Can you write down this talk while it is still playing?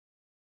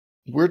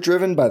We're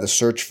driven by the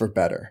search for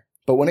better.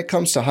 But when it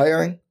comes to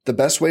hiring, the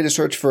best way to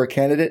search for a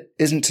candidate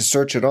isn't to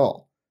search at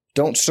all.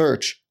 Don't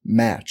search,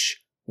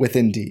 match with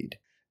Indeed.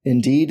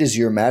 Indeed is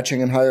your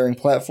matching and hiring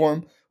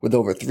platform with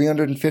over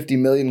 350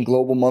 million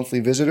global monthly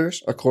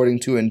visitors,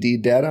 according to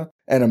Indeed data,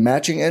 and a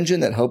matching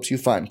engine that helps you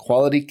find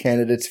quality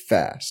candidates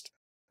fast.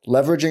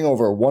 Leveraging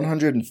over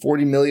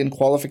 140 million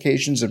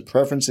qualifications and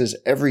preferences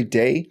every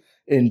day,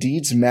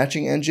 Indeed's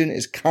matching engine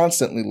is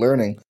constantly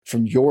learning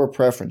from your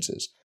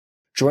preferences.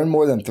 Join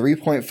more than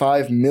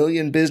 3.5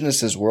 million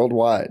businesses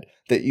worldwide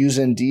that use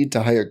Indeed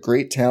to hire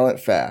great talent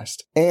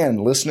fast.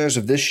 And listeners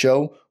of this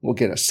show will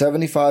get a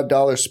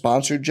 $75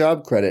 sponsored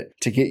job credit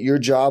to get your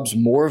jobs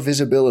more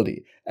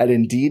visibility at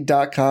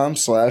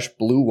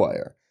Indeed.com/Blue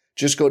Wire.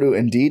 Just go to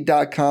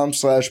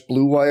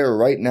Indeed.com/Blue Wire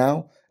right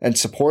now and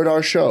support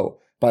our show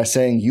by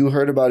saying you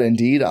heard about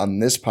Indeed on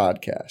this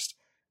podcast.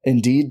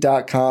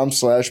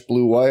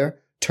 Indeed.com/Blue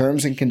Wire.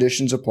 Terms and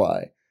conditions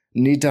apply.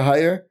 Need to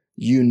hire?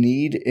 You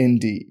need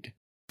Indeed.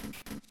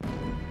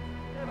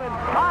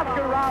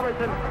 Oscar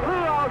Robertson,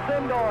 Lou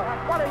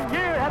Alcindor, what a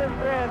year it has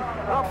been.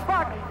 The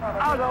Bucks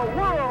are the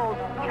world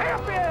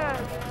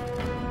champions.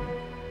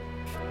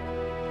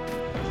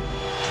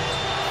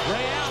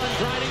 Ray Allen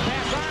driving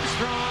past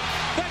Armstrong.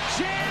 The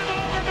jam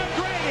over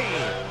McGrady.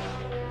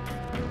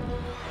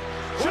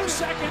 2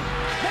 second.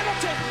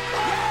 Middleton.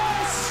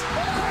 Yes!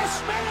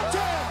 Chris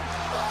Middleton!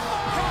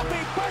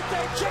 Happy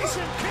birthday,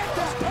 Jason Kidd.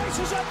 This place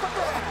is up for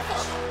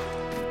grabs.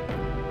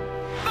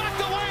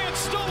 Knocked away and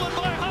stolen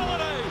by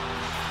Holiday.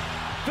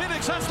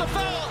 Phoenix has the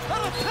foul.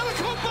 And a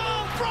pinnacle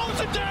ball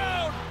throws it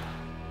down.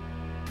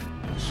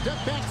 Step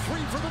back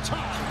three for the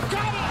top.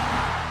 Got it!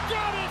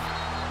 Got it!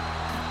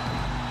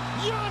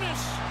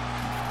 Giannis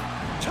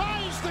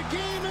ties the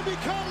game and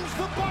becomes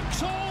the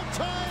Bucks'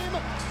 all-time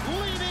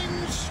leading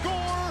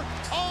scorer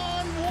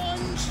on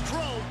one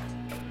stroke.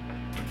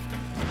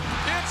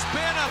 It's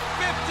been a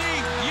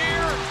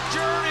 50-year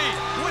journey.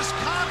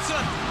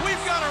 Wisconsin,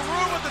 we've got a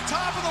room at the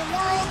top of the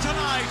world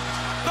tonight.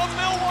 The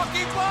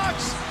Milwaukee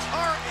Bucks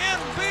are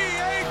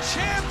NBA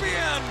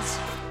champions.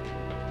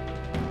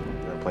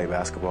 We're gonna play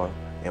basketball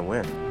and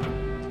win.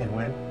 And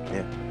win?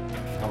 Yeah.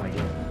 How many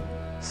games?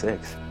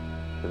 6.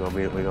 We're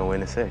gonna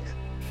win in 6.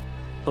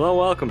 Hello,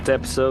 welcome to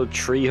episode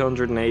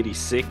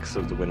 386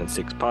 of the Win in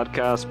 6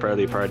 podcast,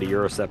 proudly part of the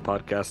Euroset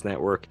Podcast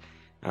Network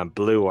and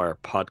Blue Wire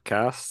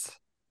Podcasts.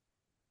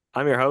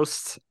 I'm your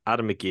host,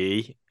 Adam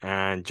McGee,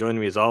 and joining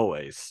me as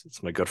always,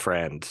 it's my good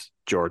friend,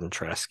 Jordan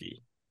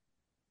Tresky.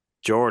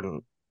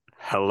 Jordan,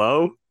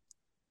 hello?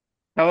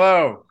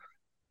 Hello.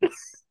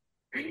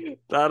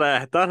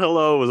 That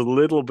hello was a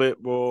little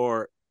bit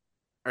more,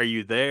 are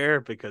you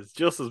there? Because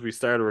just as we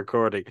started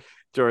recording,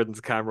 Jordan's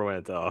camera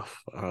went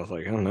off. I was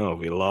like, oh no,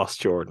 we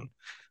lost Jordan.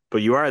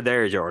 But you are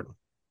there, Jordan.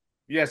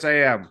 Yes, I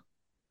am.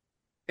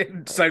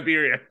 In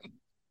Siberia.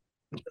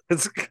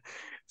 It's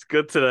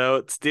good to know.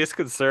 It's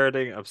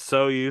disconcerting. I'm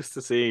so used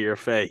to seeing your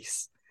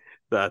face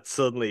that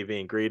suddenly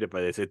being greeted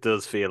by this, it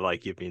does feel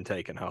like you've been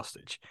taken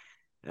hostage.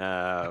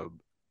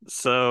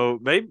 So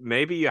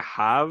maybe you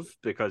have,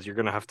 because you're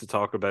going to have to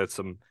talk about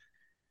some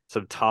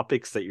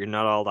topics that you're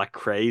not all that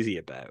crazy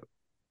about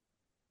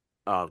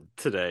on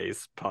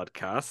today's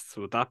podcast.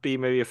 Would that be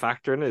maybe a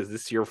factor in it? Is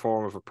this your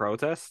form of a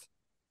protest?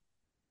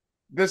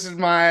 This is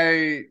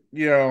my,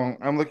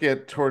 I'm looking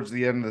at towards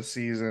the end of the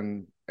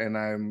season, and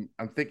I'm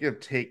thinking of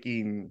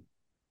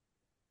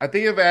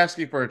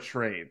asking for a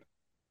trade.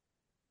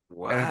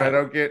 Wow. And if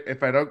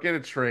I don't get a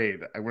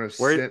trade, I'm going to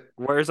sit.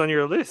 Where's on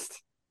your list?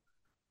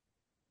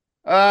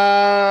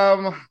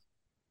 I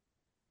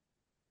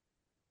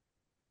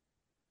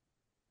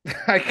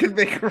could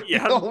make you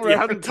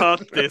hadn't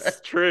thought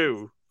this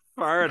through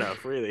far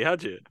enough, really,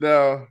 had you?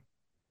 No.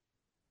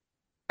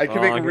 I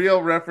can make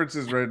real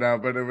references right now,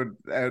 but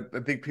I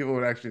think people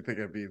would actually think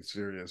I'm being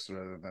serious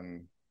rather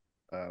than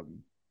I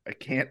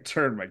can't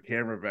turn my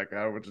camera back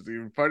on, which is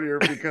even funnier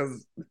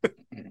because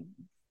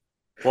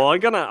well,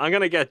 I'm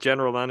gonna get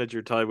General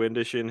Manager Ty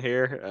Windish in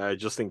here,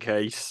 just in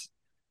case.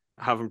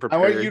 I haven't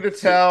prepared. I want you to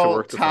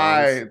tell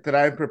Ty that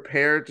I'm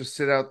prepared to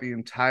sit out the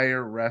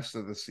entire rest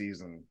of the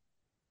season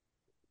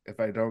if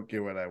I don't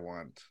get what I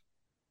want.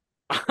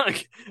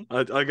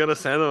 I'm gonna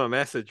send him a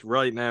message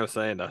right now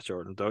saying that,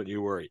 Jordan. Don't you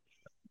worry.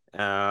 We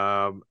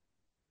are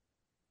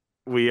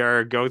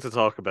going to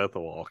talk about the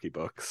Milwaukee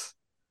Bucks.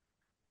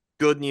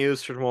 Good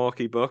news for the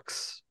Milwaukee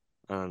Bucks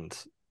and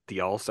the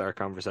All-Star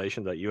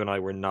conversation that you and I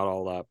were not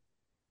all that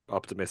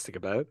optimistic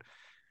about.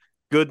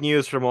 Good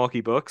news for the Milwaukee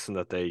Bucks and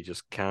that they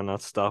just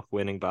cannot stop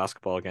winning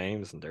basketball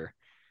games, and they're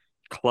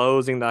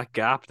closing that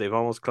gap. They've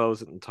almost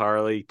closed it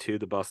entirely to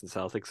the Boston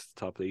Celtics at the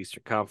top of the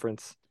Eastern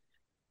Conference.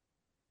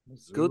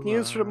 Good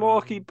news for the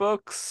Milwaukee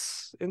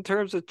Bucks in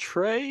terms of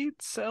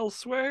trades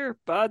elsewhere.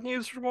 Bad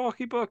news for the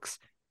Milwaukee Bucks.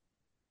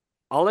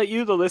 I'll let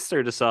you, the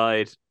listener,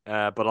 decide,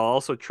 but I'll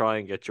also try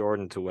and get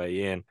Jordan to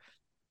weigh in.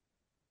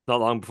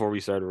 Not long before we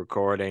started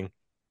recording.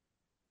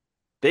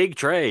 Big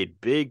trade,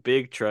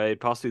 big trade,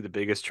 possibly the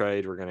biggest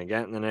trade we're going to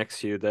get in the next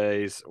few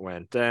days,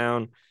 went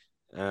down.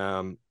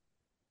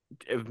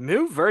 It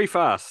moved very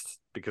fast.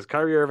 because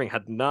Kyrie Irving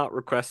had not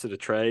requested a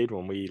trade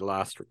when we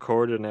last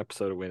recorded an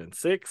episode of Win in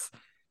 6.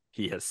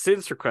 He has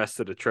since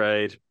requested a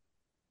trade.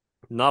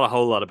 Not a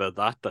whole lot about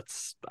that.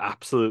 That's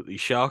absolutely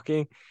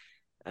shocking.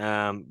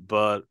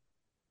 But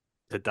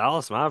the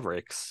Dallas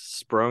Mavericks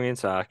sprung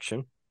into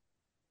action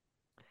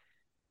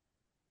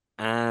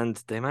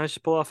and they managed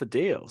to pull off a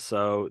deal.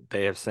 So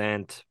they have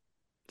sent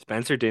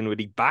Spencer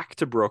Dinwiddie back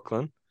to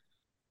Brooklyn.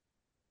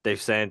 They've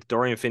sent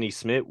Dorian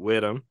Finney-Smith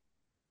with him.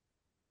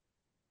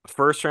 A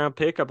first-round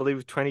pick, I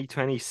believe,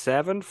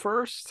 2027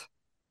 first.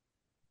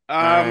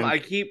 I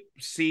keep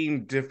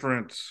seeing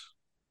different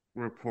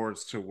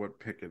reports to what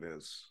pick it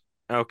is.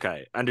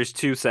 Okay, and there's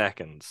 2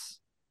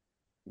 seconds.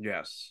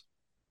 Yes.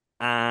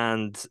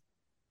 And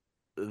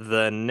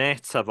the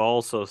Nets have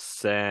also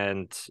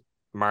sent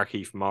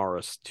Markieff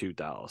Morris to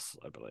Dallas,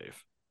 I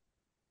believe.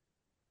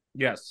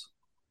 Yes.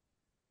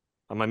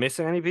 Am I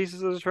missing any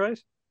pieces of the trade?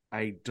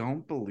 I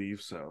don't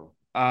believe so.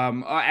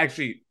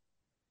 Actually,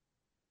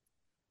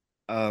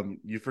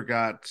 you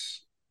forgot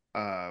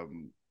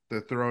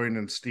the throwing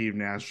in Steve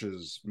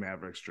Nash's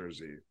Mavericks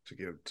jersey to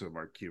give to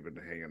Mark Cuban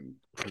to hang in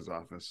his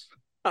office.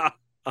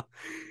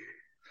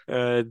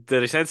 Did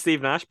they send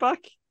Steve Nash back?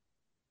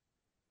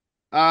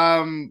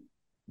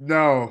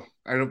 No,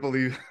 I don't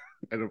believe.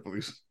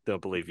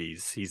 Don't believe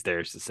he's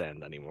theirs to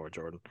send anymore,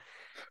 Jordan.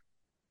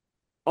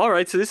 All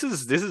right, so this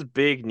is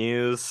big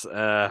news.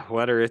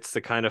 Whether it's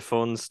the kind of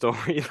fun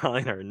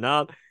storyline or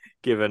not,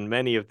 given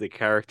many of the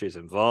characters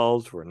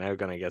involved, we're now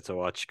going to get to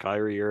watch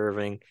Kyrie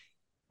Irving,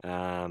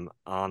 on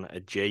a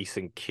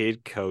Jason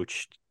Kidd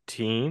coached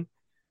team.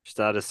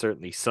 So that is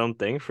certainly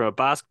something from a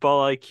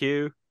basketball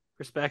IQ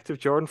perspective,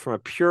 Jordan. From a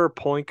pure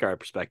point guard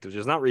perspective,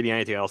 there's not really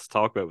anything else to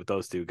talk about with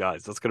those two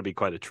guys. That's going to be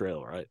quite a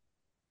thrill, right?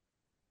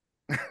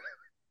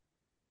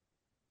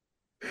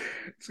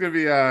 It's gonna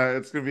be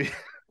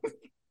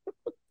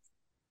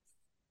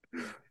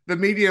the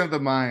media of the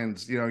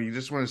minds. You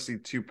just want to see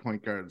 2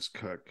 point guards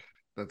cook.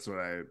 That's what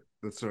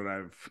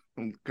I've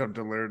come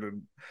to learn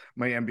in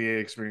my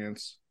NBA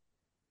experience.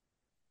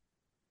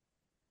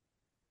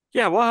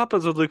 Yeah, what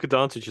happens when Luka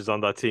Doncic is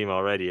on that team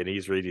already and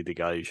he's really the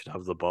guy who should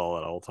have the ball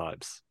at all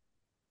times?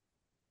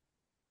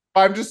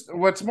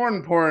 What's more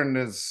important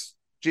is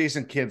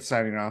Jason Kidd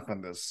signing off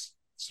on this.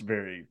 It's a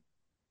very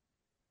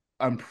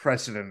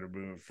unprecedented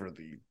move for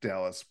the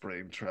Dallas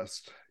Brain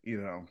Trust.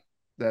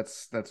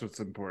 That's what's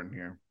important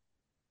here.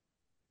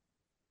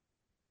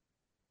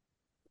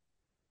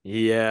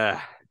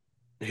 Yeah.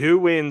 Who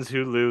wins,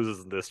 who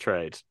loses in this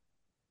trade?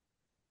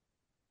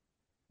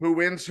 Who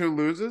wins, who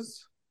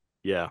loses?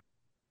 Yeah.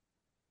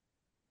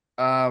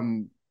 I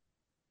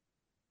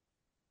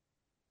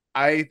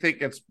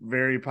think it's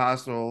very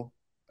possible.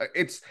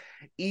 It's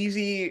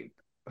easy.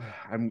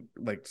 I'm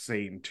like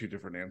saying 2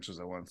 different answers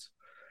at once.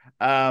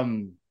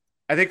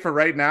 I think for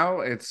right now,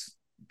 it's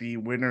the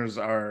winners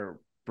are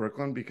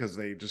Brooklyn because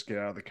they just get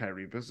out of the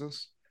Kyrie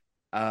business.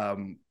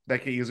 That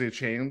could easily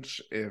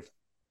change if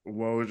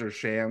Woj or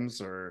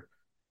Shams or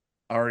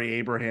Ari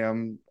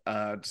Abraham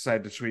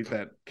decide to tweet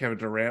that Kevin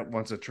Durant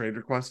wants a trade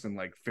request in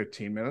like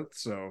 15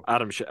 minutes. So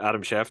Adam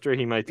Schefter,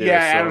 he might do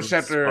Adam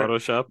Schefter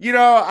Photoshop.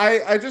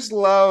 I just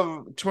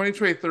love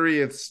 2023.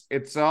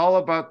 It's all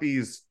about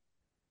these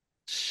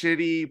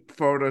shitty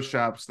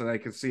Photoshops that I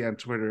can see on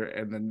Twitter,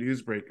 and the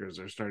newsbreakers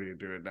are starting to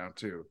do it now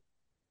too.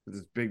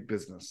 It's big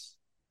business.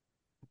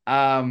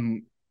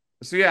 So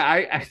yeah,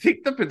 I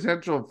think the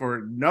potential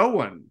for no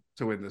one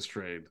to win this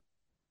trade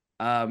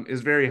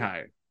is very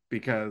high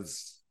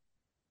because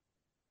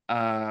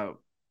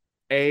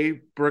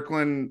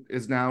Brooklyn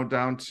is now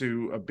down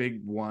to a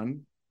big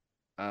one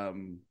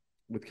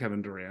with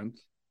Kevin Durant.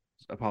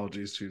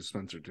 Apologies to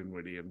Spencer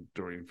Dinwiddie and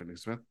Dorian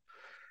Finney-Smith.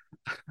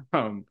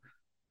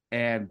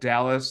 And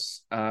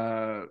Dallas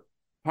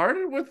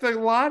parted with a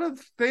lot of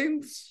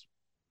things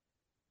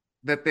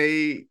that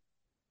they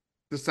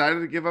decided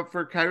to give up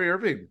for Kyrie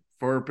Irving,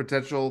 for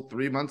potential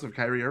 3 months of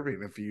Kyrie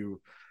Irving if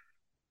you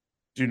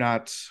do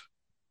not,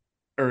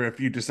 or if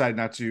you decide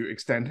not to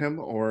extend him,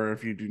 or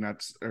if you do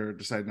not, or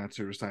decide not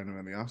to resign him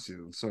in the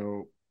offseason.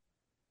 So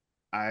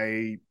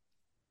I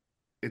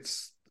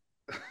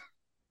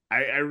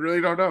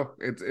really don't know.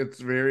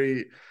 It's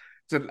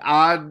an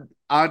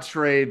odd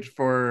trade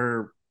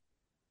for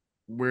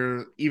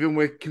where, even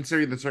with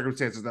considering the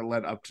circumstances that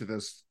led up to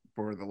this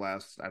for the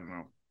last, I don't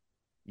know,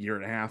 year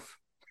and a half.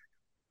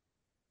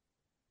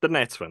 The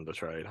Nets win the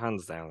trade,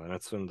 hands down. The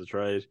Nets win the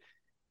trade.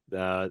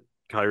 Kyrie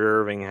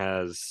Irving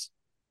has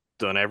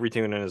done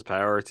everything in his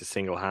power to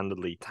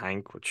single-handedly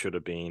tank what should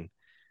have been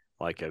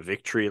like a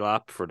victory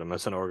lap for them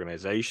as an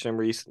organization in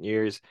recent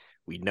years.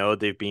 We know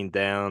they've been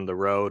down the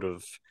road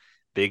of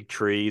big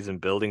trees and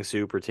building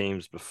super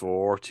teams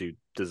before to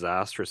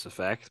disastrous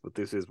effect, but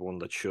this is one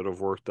that should have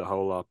worked a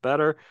whole lot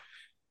better.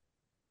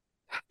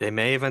 They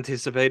may have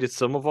anticipated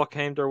some of what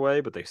came their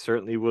way, but they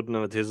certainly wouldn't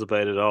have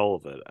anticipated all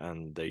of it.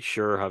 And they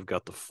sure have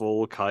got the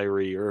full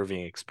Kyrie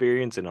Irving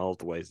experience in all of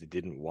the ways they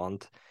didn't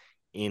want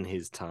in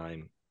his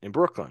time in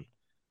Brooklyn.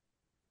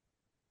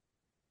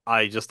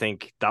 I just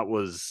think that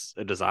was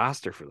a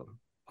disaster for them.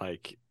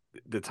 Like,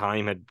 the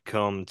time had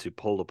come to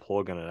pull the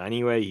plug on it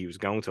anyway. He was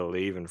going to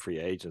leave in free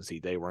agency.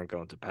 They weren't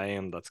going to pay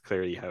him. That's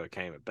clearly how it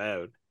came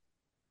about.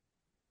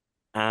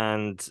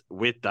 And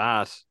with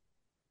that,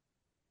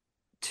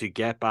 to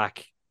get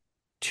back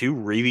two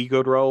really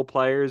good role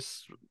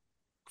players,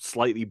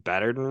 slightly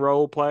better than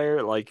role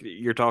player, like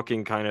you're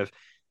talking kind of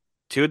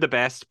two of the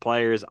best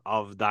players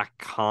of that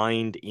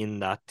kind in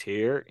that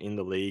tier in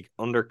the league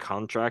under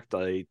contract.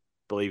 I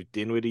believe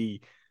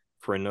Dinwiddie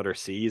for another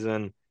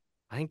season.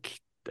 I think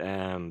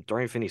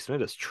Dorian Finney-Smith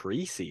has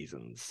 3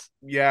 seasons.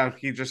 Yeah,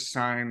 he just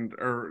signed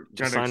or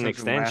Just got signed an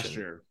extension last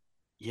year.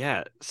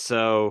 Yeah,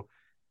 so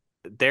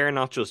they're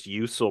not just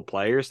useful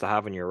players to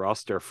have on your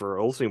roster for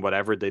ultimately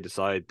whatever they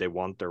decide they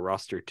want their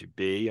roster to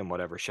be and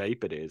whatever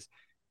shape it is.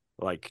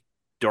 Like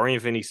Dorian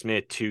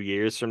Finney-Smith 2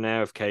 years from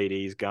now, if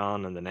KD's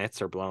gone and the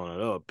Nets are blowing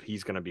it up,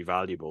 he's going to be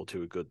valuable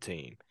to a good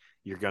team.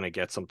 You're going to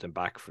get something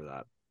back for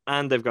that.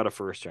 And they've got a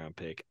first round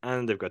pick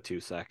and they've got 2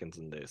 seconds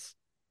in this.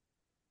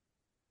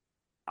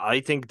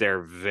 I think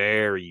they're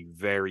very,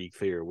 very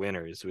clear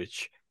winners,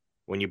 which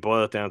when you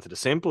boil it down to the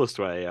simplest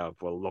way of,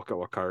 well, look at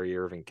what Kyrie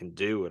Irving can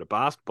do with a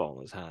basketball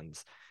in his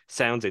hands,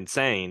 sounds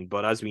insane.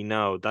 But as we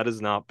know, that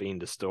has not been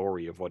the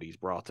story of what he's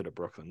brought to the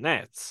Brooklyn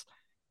Nets.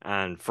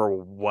 And for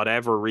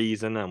whatever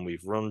reason, and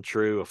we've run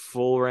through a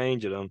full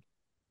range of them,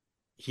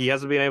 he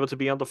hasn't been able to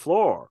be on the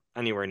floor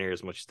anywhere near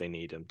as much as they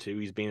need him to.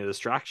 He's been a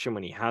distraction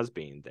when he has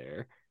been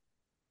there.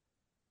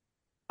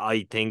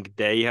 I think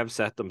they have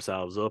set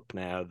themselves up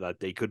now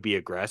that they could be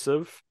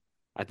aggressive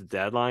at the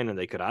deadline and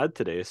they could add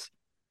to this,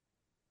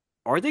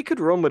 or they could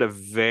run with a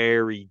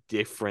very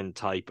different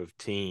type of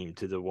team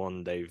to the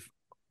one they've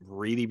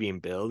really been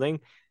building.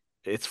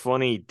 It's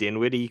funny,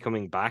 Dinwiddie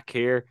coming back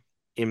here.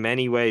 In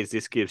many ways,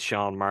 this gives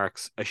Sean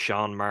Marks a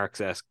Sean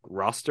Marks-esque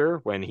roster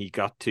when he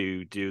got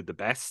to do the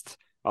best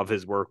of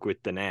his work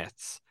with the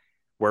Nets,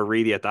 where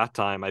really at that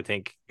time, I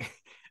think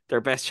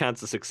their best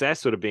chance of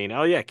success would have been,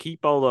 oh yeah,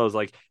 keep all those,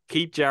 like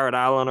keep Jarrett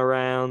Allen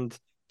around,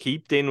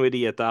 keep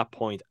Dinwiddie at that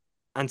point,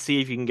 and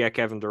see if you can get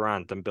Kevin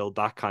Durant and build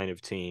that kind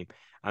of team,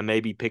 and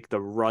maybe pick the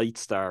right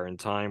star in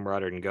time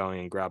rather than going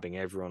and grabbing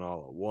everyone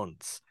all at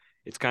once.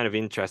 It's kind of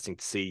interesting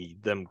to see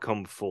them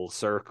come full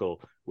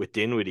circle with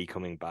Dinwiddie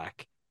coming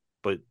back,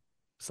 but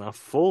it's not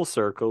full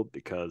circle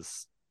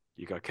because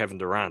you got Kevin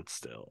Durant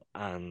still,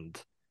 and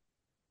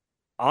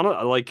on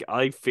it, like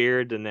I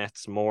fear the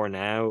Nets more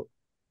now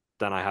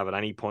than I have at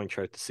any point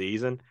throughout the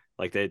season.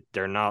 Like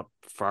they're not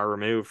far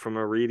removed from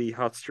a really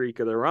hot streak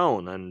of their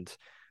own, and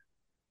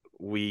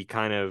we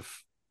kind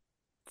of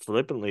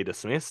flippantly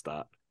dismissed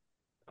that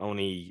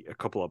only a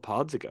couple of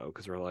pods ago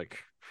because we're like,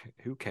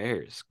 who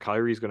cares?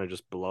 Kyrie's going to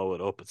just blow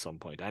it up at some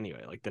point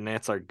anyway. Like the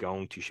Nets are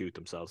going to shoot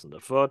themselves in the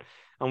foot,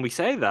 and we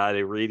say that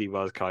it really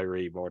was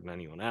Kyrie more than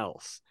anyone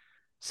else.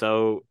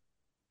 So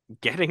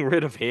getting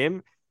rid of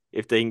him,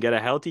 if they can get a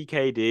healthy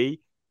KD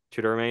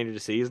to the remainder of the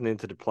season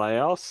into the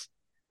playoffs,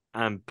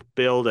 and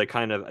build a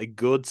kind of a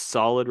good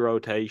solid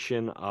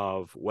rotation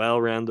of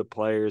well-rounded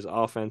players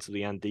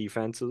offensively and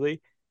defensively,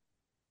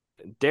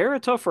 they're a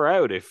tougher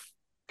out if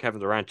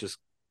Kevin Durant just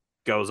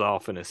goes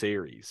off in a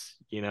series.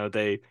 You know,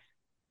 they're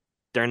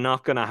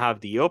not going to have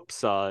the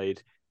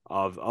upside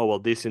of, oh, well,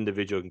 this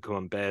individual can come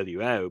and bail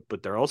you out,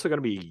 but they're also going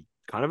to be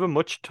kind of a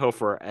much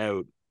tougher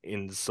out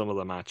in some of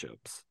the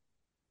matchups.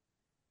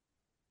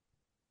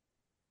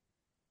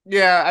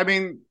 Yeah, I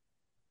mean,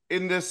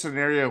 in this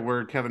scenario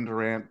where Kevin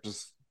Durant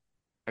just,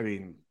 I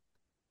mean,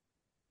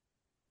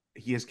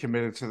 he is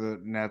committed to the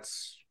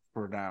Nets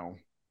for now.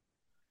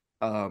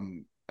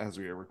 As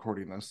we are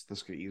recording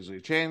this could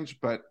easily change,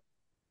 but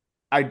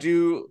I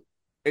do.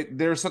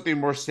 There's something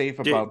more safe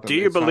about them. Do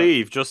you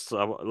believe? Just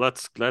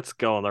let's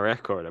go on the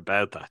record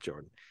about that,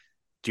 Jordan.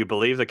 Do you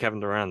believe that Kevin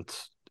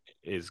Durant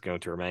is going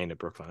to remain at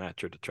Brooklyn Nets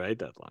through the trade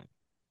deadline?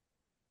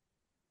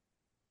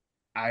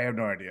 I have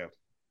no idea.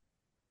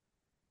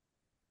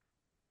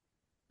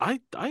 I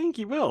think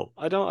he will.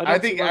 I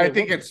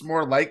think it's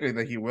more likely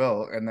that he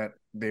will, and that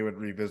they would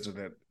revisit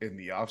it in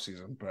the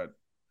offseason. But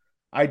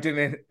I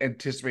didn't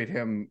anticipate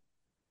him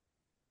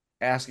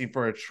asking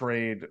for a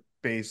trade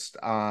based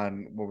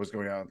on what was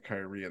going on with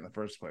Kyrie in the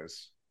first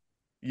place.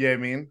 Yeah, I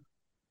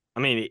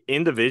mean,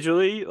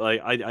 individually,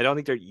 like I don't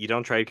think you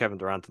don't trade Kevin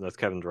Durant unless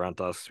Kevin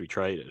Durant asks to be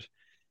traded.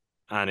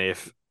 And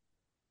if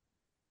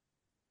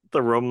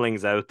the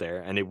rumblings out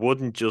there, and it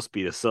wouldn't just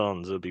be the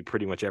Suns, it would be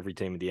pretty much every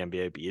team in the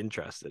NBA be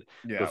interested.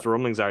 Yeah. But if the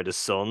rumblings are the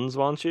Suns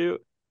want you,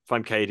 if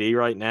I'm KD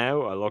right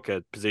now, I look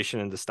at position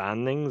in the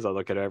standings, I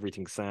look at how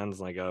everything stands,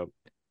 and I go,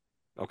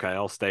 okay,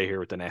 I'll stay here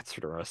with the Nets for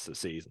the rest of the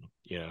season.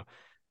 You know,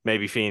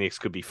 maybe Phoenix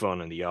could be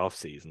fun in the off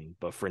season,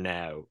 but for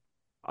now,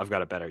 I've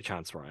got a better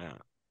chance where I am.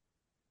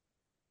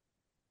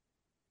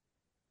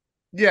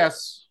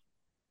 Yes.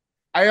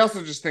 I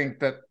also just think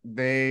that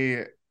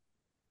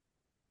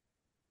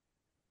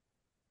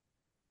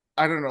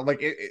I don't know,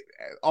 like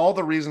all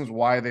the reasons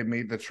why they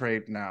made the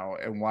trade now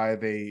and why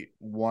they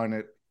won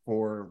it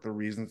for the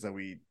reasons that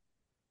we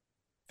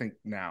think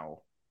now.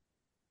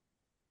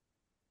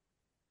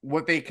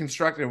 What they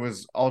constructed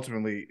was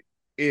ultimately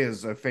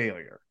is a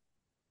failure.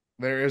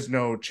 There is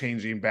no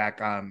changing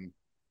back on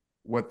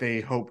what they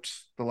hoped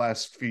the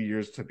last few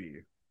years to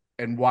be,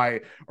 and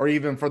why, or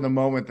even from the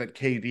moment that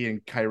KD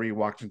and Kyrie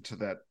walked into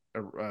that,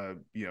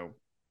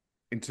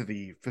 into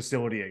the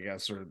facility, I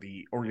guess, or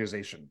the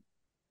organization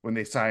when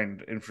they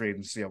signed in free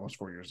agency almost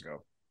 4 years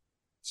ago.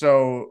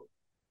 So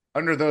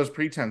under those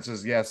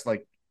pretenses, yes,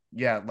 like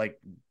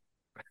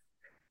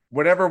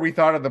whatever we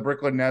thought of the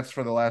Brooklyn Nets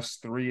for the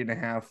last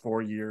 3.5,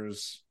 4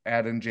 years,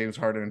 add in James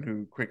Harden,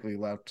 who quickly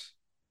left,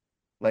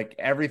 like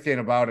everything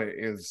about it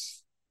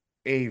is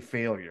a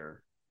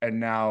failure. And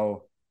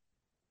now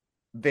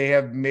they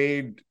have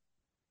made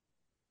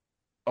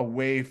a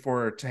way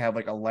for it to have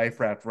like a life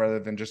raft rather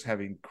than just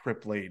having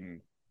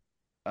crippling,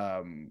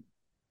 I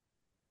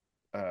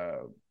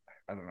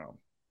don't know.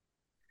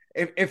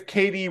 If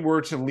KD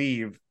were to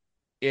leave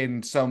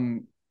in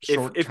some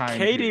short if time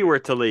KD period, were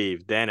to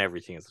leave, then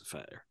everything is a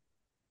failure.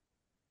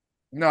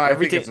 no, I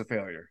think it's a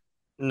failure.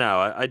 No,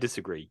 I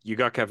disagree. You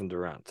got Kevin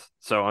Durant.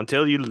 So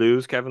until you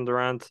lose Kevin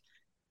Durant,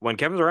 when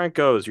Kevin Durant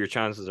goes, your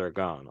chances are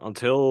gone.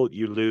 Until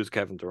you lose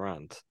Kevin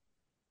Durant,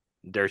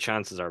 their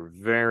chances are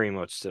very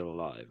much still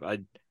alive.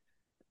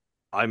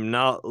 I'm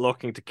not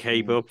looking to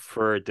cape up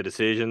for the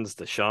decisions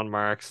that Sean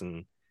Marks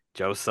and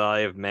Joe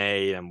Tsai have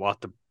made and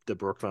what the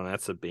Brooklyn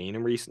Nets have been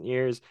in recent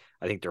years.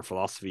 I think their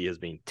philosophy has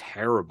been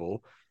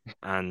terrible,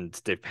 and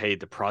they've paid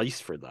the price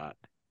for that.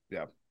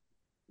 Yeah.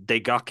 They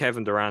got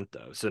Kevin Durant,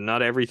 though, so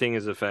not everything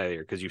is a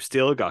failure because you've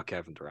still got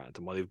Kevin Durant.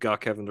 And while you've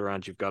got Kevin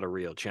Durant, you've got a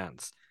real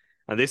chance.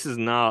 And this is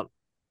not,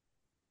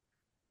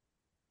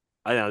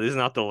 I don't know, this is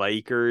not the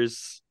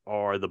Lakers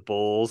or the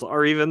Bulls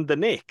or even the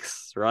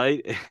Knicks,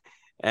 right?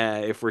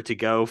 If we're to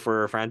go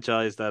for a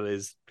franchise that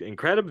is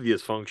incredibly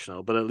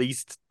dysfunctional, but at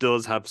least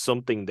does have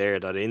something there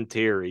that in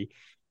theory,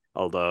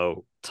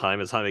 although time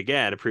and time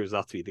again, it proves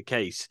not to be the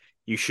case,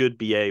 you should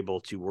be able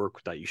to work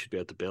with that. You should be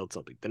able to build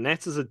something. The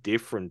Nets is a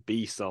different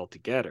beast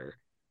altogether.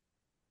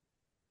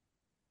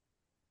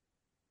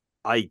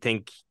 I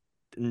think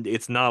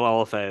it's not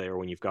all a failure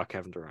when you've got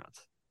Kevin Durant.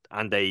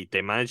 And they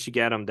managed to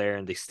get him there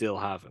and they still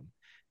have him.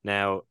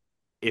 Now,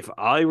 if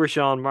I were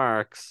Sean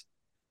Marks,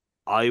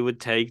 I would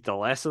take the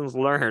lessons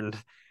learned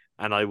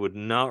and I would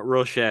not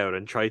rush out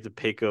and try to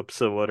pick up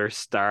some other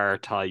star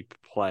type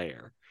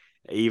player.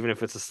 Even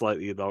if it's a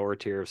slightly lower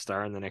tier of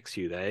star in the next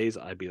few days,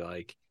 I'd be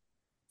like,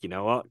 you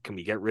know what? Can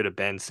we get rid of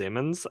Ben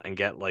Simmons and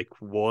get like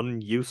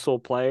one useful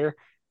player?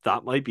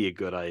 That might be a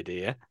good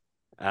idea.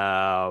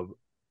 But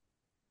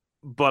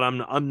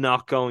I'm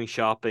not going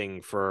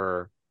shopping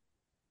for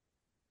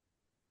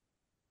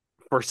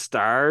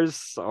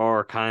stars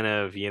or kind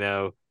of,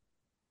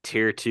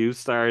 tier 2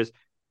 stars.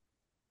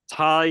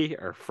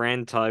 Our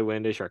friend Ty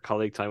Windish, our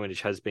colleague Ty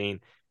Windish, has been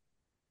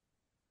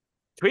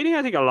tweeting,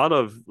 I think, a lot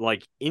of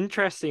like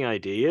interesting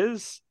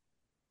ideas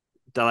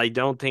that I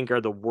don't think are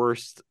the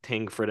worst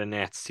thing for the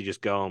Nets to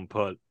just go and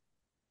put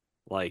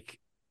like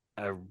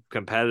a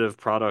competitive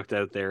product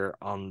out there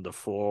on the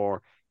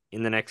floor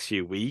in the next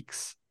few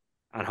weeks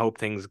and hope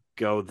things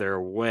go their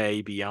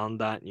way beyond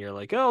that. And you're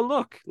like, oh,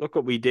 look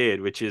what we did,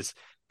 which is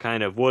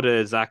kind of would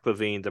a Zach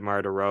LaVine,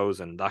 DeMar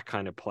DeRozan, that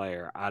kind of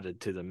player added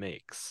to the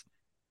mix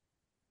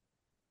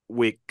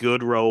with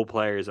good role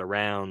players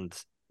around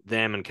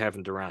them and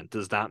Kevin Durant.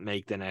 Does that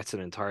make the Nets an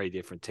entirely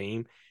different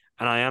team?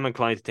 And I am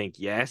inclined to think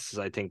yes.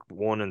 I think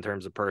one, in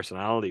terms of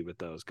personality with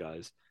those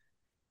guys.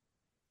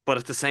 But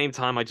at the same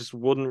time, I just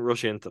wouldn't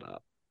rush into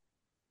that.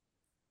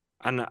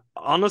 And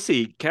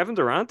honestly, Kevin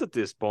Durant at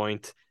this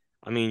point,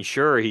 I mean,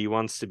 sure, he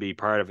wants to be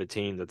part of a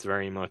team that's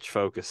very much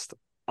focused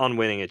on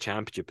winning a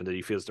championship and that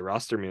he feels the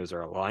roster moves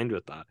are aligned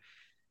with that.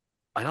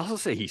 I'd also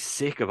say he's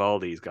sick of all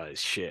these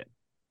guys' shit.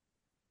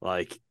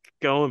 Like,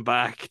 going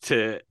back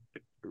to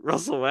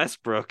Russell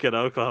Westbrook in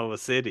Oklahoma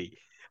City.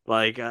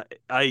 Like,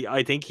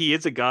 I think he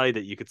is a guy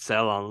that you could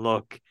sell on.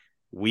 Look,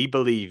 we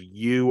believe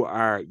you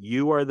are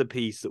the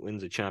piece that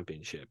wins a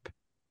championship.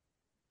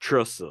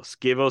 Trust us.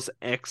 Give us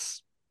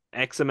X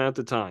amount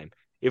of time.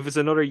 If it's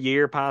another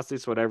year past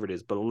this, whatever it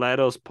is, but let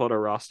us put a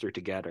roster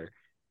together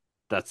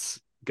that's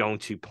going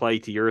to play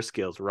to your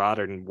skills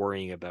rather than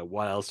worrying about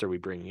what else are we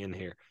bringing in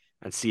here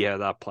and see how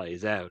that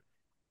plays out.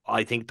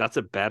 I think that's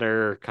a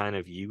better kind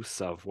of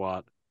use of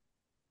what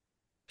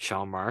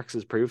Sean Marks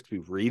has proved to be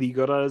really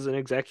good at as an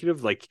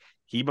executive. Like,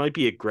 he might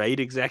be a great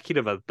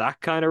executive at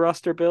that kind of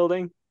roster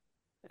building.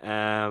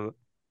 And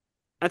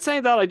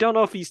saying that, I don't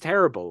know if he's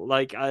terrible.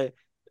 Like,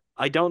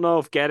 I don't know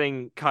if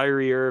getting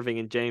Kyrie Irving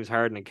and James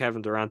Harden and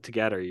Kevin Durant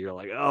together, you're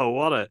like, oh,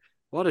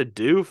 what a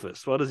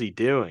doofus. What is he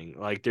doing?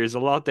 Like, there's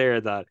a lot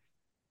there that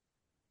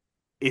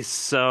is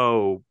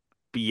so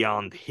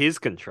beyond his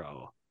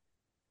control,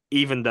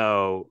 even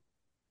though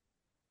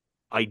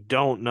I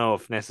don't know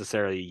if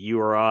necessarily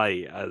you or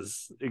I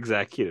as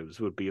executives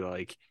would be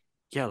like,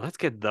 yeah, let's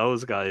get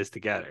those guys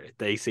together.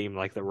 They seem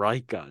like the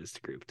right guys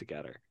to group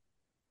together.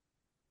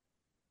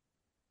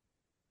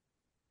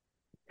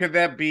 Could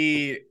that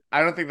be?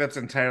 I don't think that's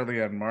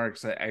entirely on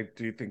Marks. I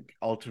do think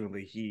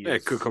ultimately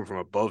It could come from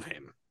above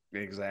him.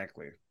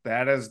 Exactly.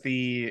 That is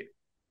the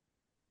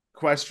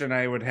question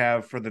I would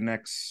have for the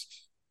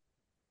next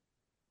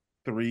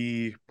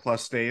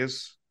 3+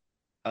 days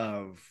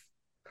of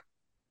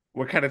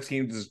what kind of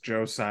team does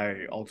Joe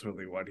Tsai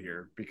ultimately want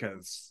here,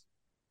 because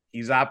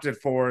he's opted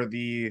for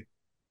the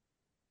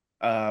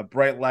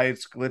bright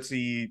lights,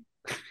 glitzy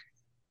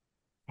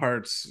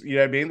parts. You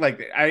know what I mean?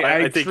 Like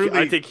I I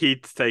think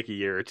he'd take a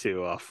year or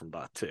two off from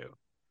that too.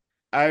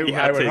 I would He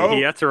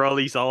hope. had to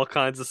release all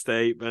kinds of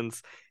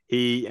statements.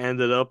 He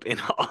ended up in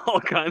all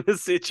kinds of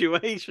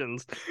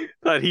situations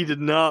that he did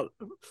not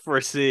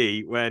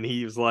foresee when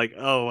he was like,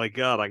 "Oh my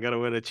God, I'm gonna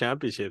win a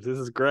championship. This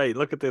is great.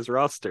 Look at this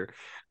roster."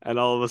 And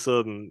all of a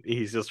sudden,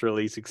 he's just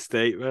releasing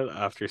statement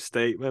after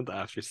statement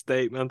after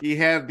statement He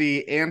had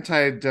the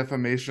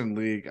Anti-Defamation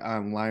League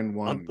on line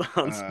one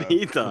on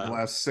speed for the dial.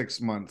 last 6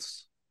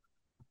 months.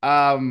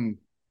 Not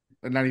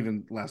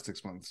even last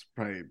 6 months,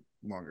 probably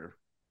longer.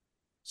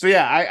 So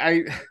yeah,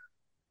 I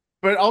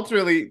but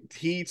ultimately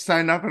he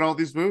signed up in all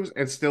these moves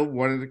and still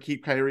wanted to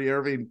keep Kyrie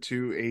Irving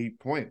to a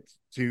point,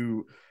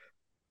 to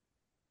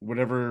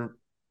whatever.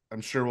 I'm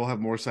sure we'll have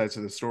more sides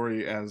to the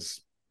story as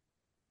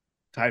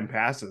time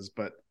passes,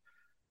 but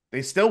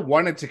they still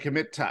wanted to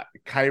commit to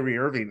Kyrie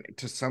Irving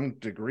to some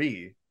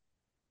degree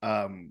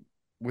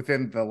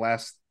within the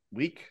last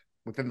week,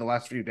 within the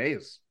last few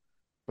days.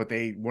 But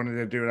they wanted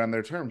to do it on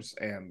their terms,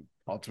 and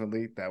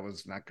ultimately that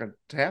was not going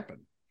to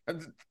happen.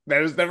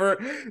 That was never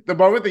the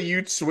moment that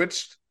you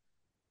switched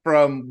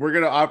from "we're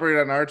going to operate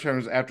on our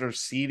terms" after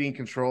ceding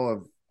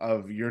control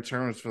of your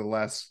terms for the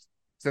last,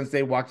 since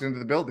they walked into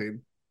the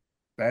building.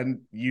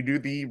 Then you knew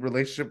the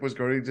relationship was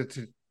going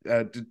to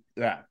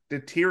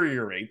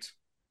deteriorate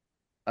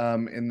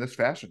in this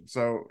fashion.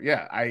 So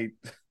yeah, I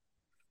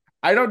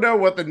don't know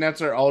what the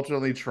Nets are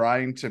ultimately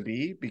trying to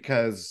be,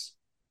 because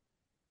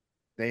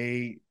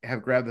they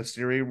have grabbed the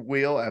steering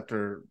wheel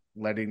after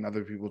letting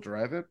other people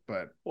drive it.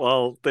 But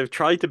Well, they've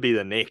tried to be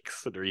the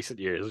Knicks in recent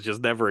years, which is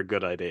never a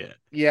good idea.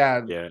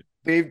 yeah, Yeah,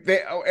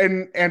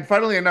 and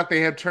funnily enough,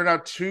 they have turned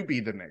out to be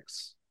the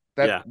Knicks.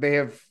 yeah. That they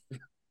have,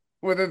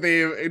 whether they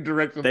have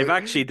indirectly,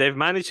 They've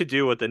managed to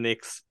do what the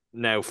Knicks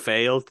now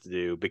failed to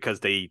do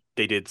because they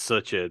did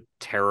such a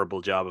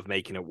terrible job of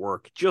making it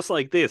work, just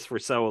like this for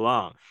so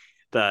long,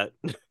 that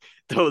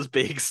those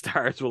big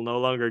stars will no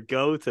longer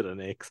go to the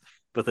Knicks.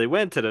 But they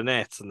went to the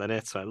Nets, and the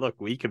Nets went, "Look,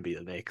 we can be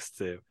the Knicks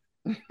too."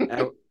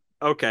 Now,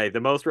 okay, the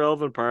most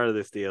relevant part of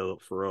this deal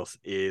for us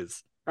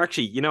is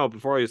actually,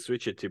 before I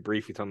switch it to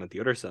briefly talking about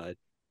the other side,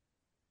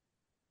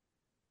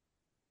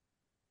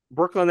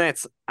 Brooklyn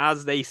Nets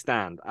as they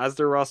stand, as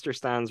their roster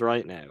stands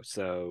right now.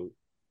 So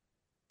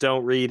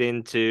don't read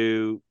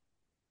into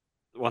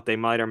what they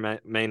might or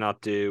may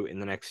not do in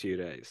the next few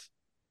days.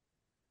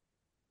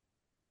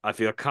 I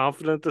feel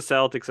confident the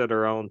Celtics are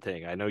their own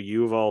thing. I know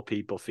you of all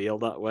people feel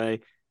that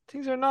way.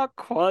 Things are not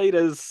quite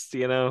as, I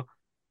don't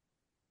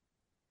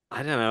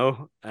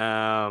know.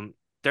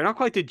 They're not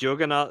quite the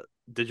juggernaut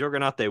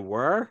they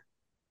were,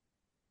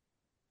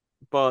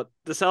 but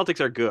the Celtics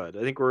are good.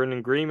 I think we're in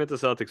agreement the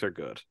Celtics are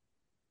good.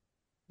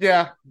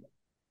 yeah,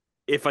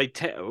 If I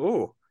take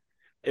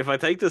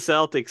the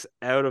Celtics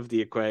out of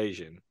the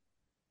equation,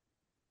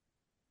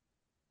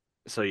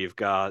 so you've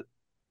got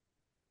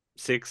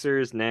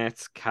Sixers,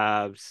 Nets,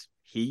 Cavs,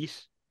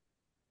 Heat,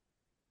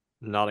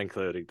 not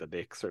including the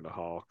Knicks or the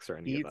Hawks or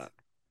any Heat. of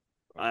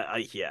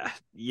that. Yeah,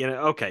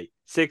 okay.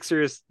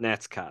 Sixers,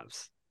 Nets,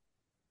 Cavs.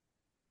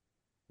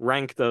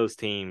 Rank those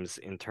teams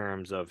in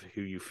terms of who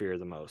you fear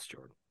the most,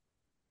 Jordan.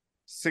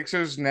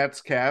 Sixers,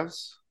 Nets,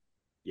 Cavs.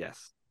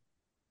 Yes.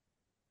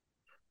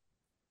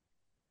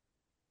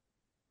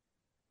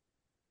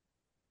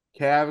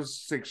 Cavs,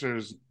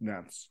 Sixers,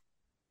 Nets.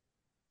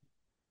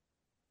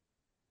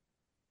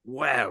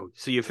 Wow.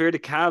 So you fear the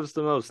Cavs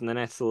the most and the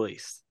Nets the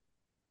least.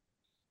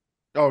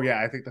 Oh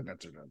yeah, I think the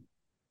Nets are done.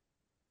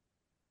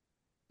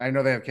 I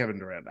know they have Kevin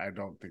Durant. I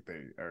don't think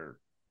they are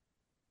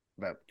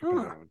that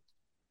competitive.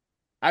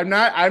 I'm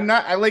not. I don't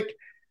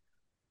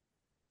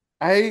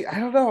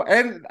know.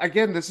 And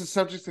again, this is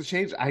subject to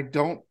change. I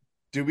don't.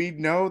 Do we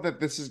know that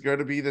this is going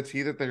to be the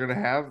team that they're going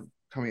to have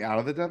coming out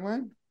of the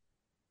deadline?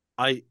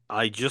 I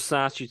just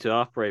asked you to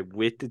operate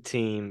with the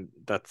team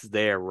that's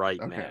there right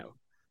Okay. now.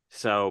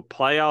 So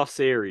playoff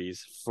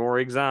series, for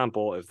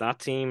example, if that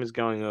team is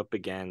going up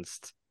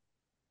against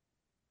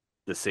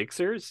the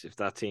Sixers, if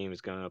that team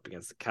is going up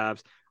against the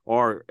Cavs,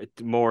 or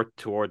more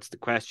towards the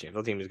question, if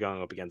that team is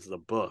going up against the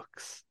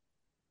Bucks,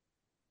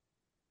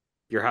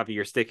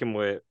 you're sticking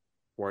with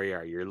where you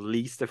are. You're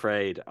least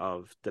afraid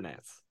of the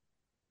Nets.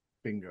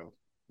 Bingo.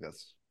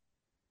 Yes.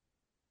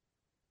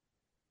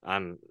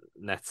 And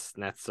Nets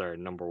are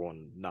number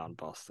one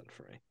non-Boston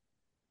for me.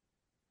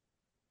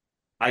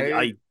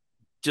 I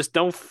just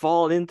don't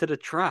fall into the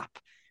trap.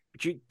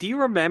 Do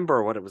you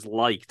remember what it was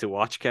like to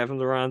watch Kevin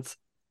Durant?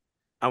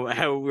 And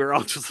how we were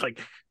all just like,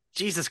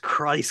 Jesus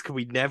Christ, can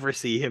we never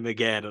see him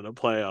again in a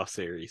playoff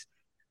series?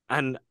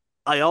 And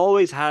I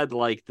always had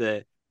like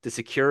the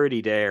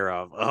security there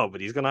of, oh,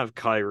 but he's gonna have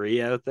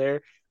Kyrie out there,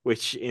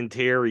 which in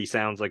theory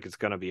sounds like it's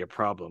gonna be a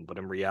problem, but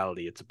in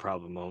reality it's a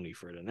problem only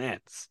for the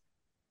Nets.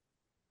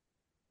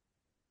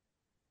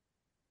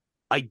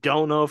 I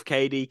don't know if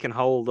KD can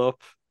hold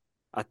up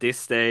at this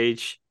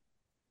stage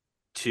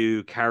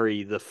to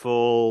carry the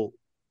full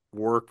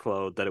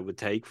workload that it would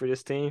take for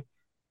this team.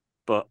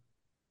 But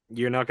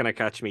you're not going to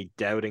catch me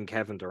doubting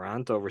Kevin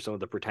Durant over some of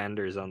the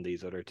pretenders on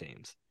these other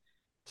teams.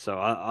 So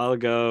I'll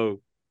go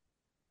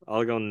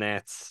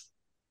Nets.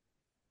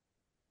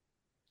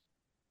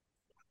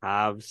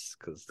 Cavs,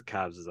 because the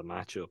Cavs as a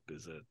matchup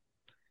is a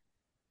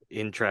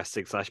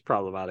interesting /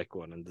 problematic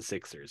one, and the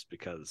Sixers,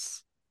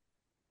 because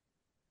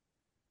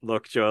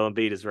look, Joel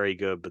Embiid is very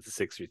good, but the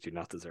Sixers do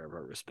not deserve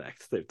our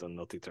respect. They've done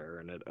nothing to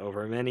earn it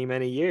over many,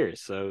 many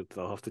years, so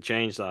they'll have to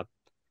change that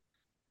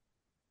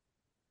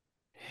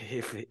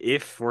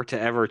if we're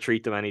to ever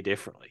treat them any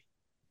differently.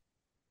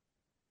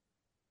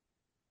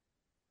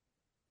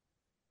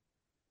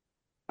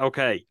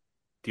 Okay,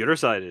 the other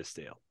side of this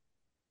deal.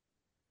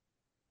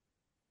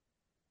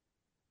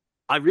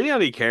 I really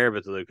only care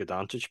about the Luka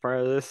Doncic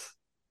part of this.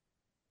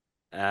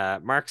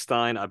 Mark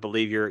Stein, I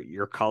believe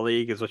your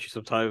colleague is what you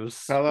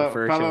sometimes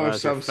refer to him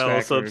as, your fellow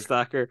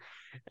Substacker.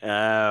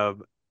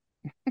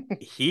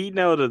 He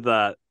noted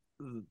that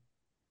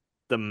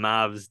the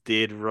Mavs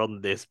did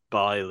run this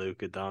by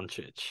Luka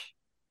Doncic.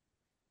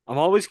 I'm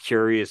always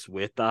curious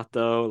with that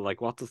though.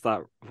 Like, what does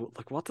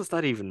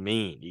that even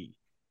mean? You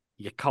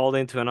get called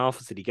into an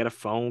office. Did you get a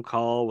phone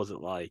call? Was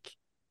it like,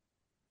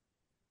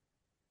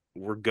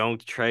 we're going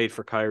to trade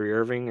for Kyrie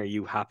Irving? Are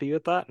you happy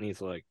with that? And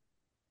he's like,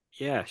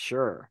 yeah,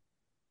 sure.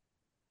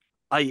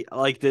 I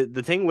like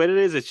the thing with it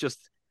is, it's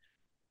just,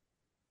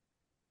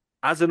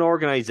 as an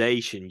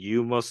organization,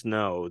 you must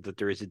know that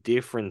there is a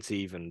difference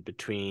even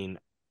between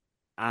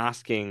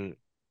asking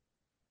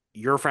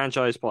your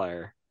franchise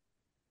player,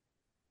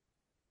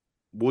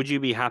 would you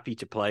be happy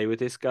to play with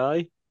this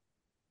guy,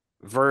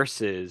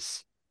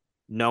 versus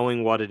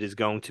knowing what it is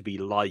going to be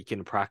like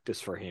in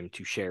practice for him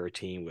to share a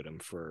team with him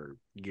for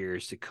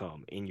years to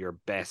come in your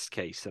best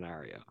case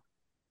scenario.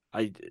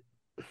 I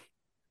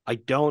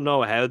don't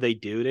know how they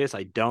do this.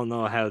 I don't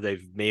know how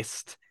they've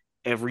missed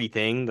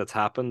everything that's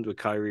happened with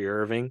Kyrie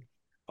Irving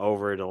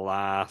over the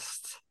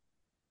last,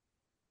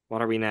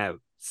 what are we now,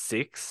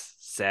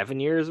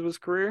 6-7 years of his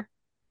career?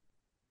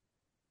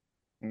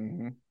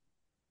 Mm-hmm.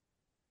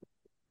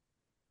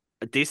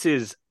 This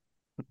is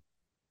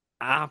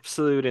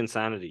absolute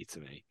insanity to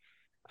me.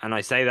 And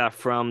I say that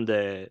from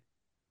the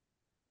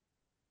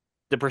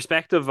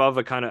perspective of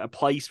a kind of a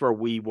place where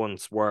we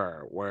once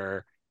were,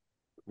 where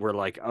we're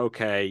like,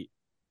 okay,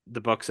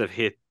 the Bucks have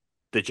hit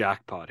the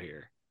jackpot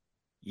here.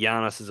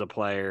 Giannis is a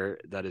player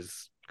that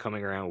is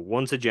coming around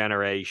once a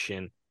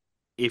generation,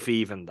 if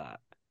even that.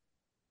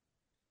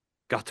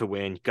 Got to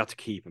win, got to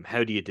keep him.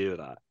 How do you do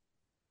that?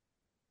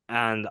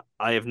 And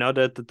I have no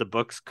doubt that the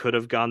Bucks could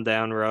have gone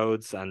down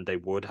roads, and they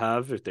would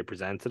have if they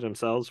presented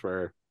themselves,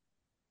 where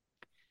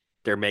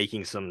they're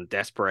making some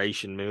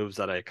desperation moves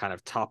at a kind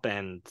of top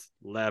end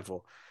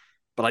level.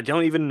 But I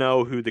don't even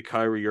know who the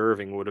Kyrie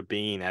Irving would have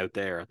been out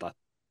there at that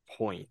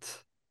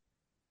point.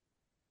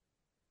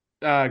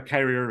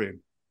 Kyrie Irving.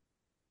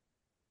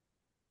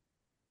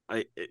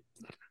 I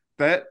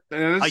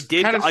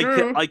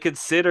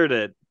considered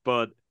it,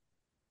 but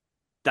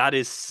that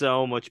is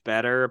so much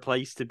better a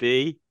place to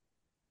be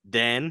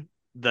then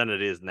than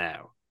it is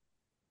now.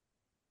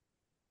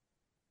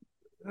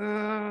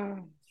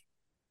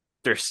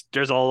 There's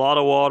a lot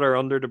of water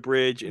under the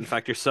bridge. In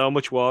fact, there's so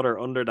much water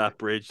under that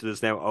bridge that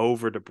is now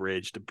over the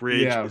bridge. The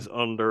bridge is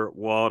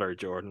underwater,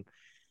 Jordan.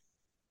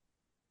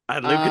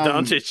 And Luka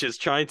Doncic is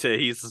trying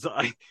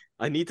to.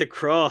 I need to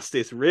cross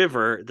this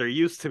river. There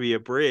used to be a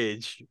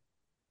bridge.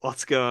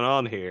 What's going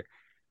on here?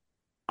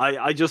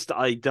 I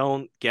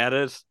don't get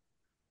it.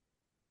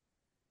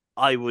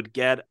 I would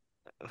get.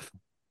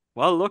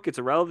 Well, look, it's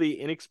a relatively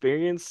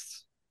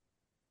inexperienced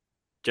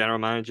general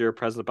manager,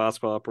 president of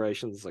basketball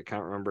operations. I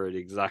can't remember the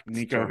exact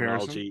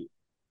terminology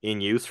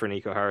in use for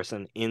Nico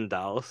Harrison in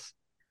Dallas.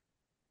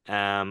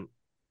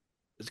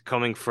 It's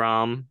coming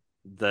from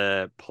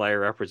the player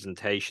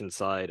representation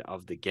side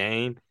of the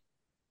game.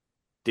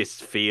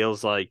 This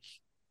feels like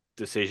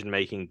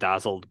decision-making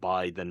dazzled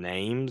by the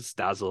names,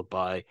 dazzled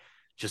by,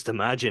 just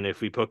imagine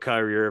if we put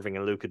Kyrie Irving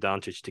and Luka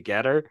Doncic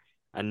together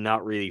and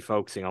not really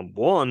focusing on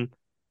one.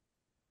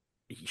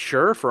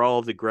 Sure, for all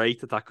of the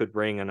great that could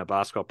bring in a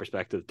basketball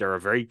perspective, there are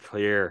very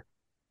clear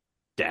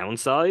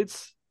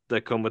downsides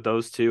that come with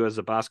those two as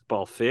a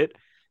basketball fit.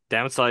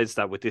 Downsides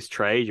that with this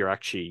trade, you're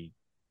actually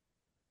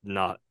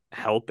not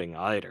helping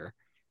either.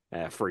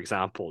 For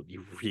example,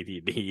 you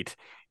really need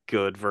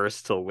good,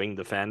 versatile wing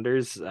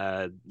defenders,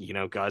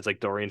 guys like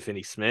Dorian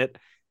Finney-Smith.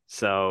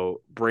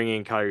 So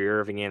bringing Kyrie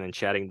Irving in and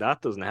shedding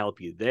that doesn't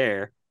help you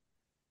there.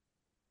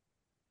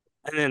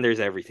 And then there's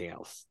everything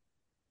else.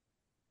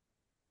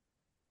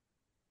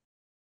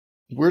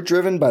 We're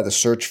driven by the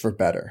search for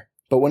better.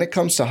 But when it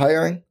comes to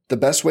hiring, the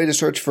best way to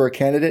search for a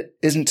candidate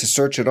isn't to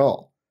search at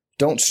all.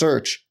 Don't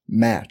search,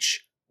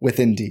 match with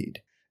Indeed.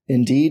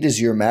 Indeed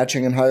is your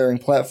matching and hiring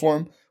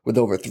platform with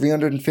over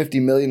 350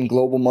 million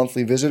global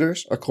monthly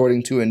visitors,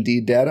 according to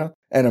Indeed data,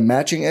 and a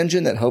matching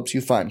engine that helps you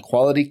find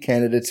quality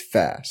candidates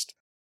fast.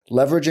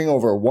 Leveraging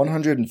over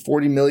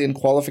 140 million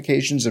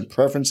qualifications and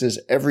preferences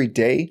every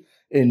day,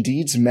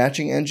 Indeed's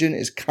matching engine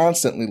is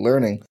constantly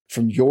learning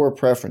from your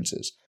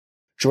preferences.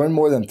 Join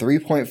more than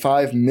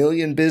 3.5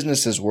 million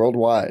businesses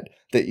worldwide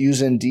that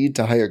use Indeed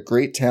to hire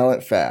great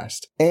talent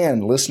fast.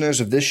 And listeners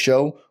of this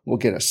show will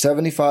get a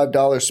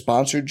 $75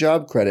 sponsored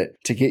job credit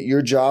to get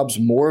your jobs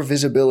more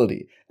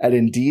visibility at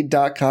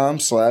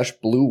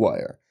Indeed.com/Blue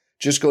Wire.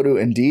 Just go to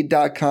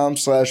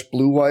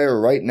Indeed.com/Blue Wire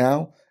right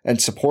now and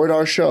support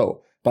our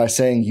show by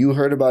saying you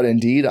heard about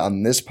Indeed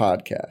on this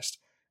podcast.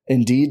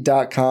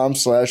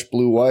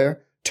 Indeed.com/Blue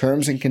Wire.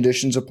 Terms and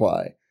conditions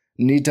apply.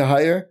 Need to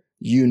hire?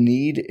 You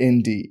need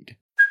Indeed.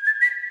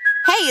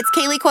 Hey, it's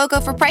Kaylee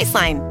Cuoco for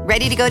Priceline.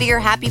 Ready to go to your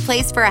happy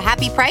place for a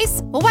happy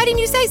price? Well, why didn't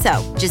you say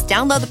so? Just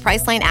download the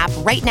Priceline app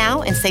right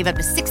now and save up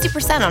to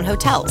 60% on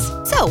hotels.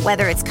 So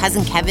whether it's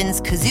Cousin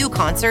Kevin's Kazoo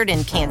Concert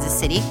in Kansas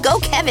City, go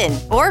Kevin,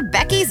 or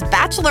Becky's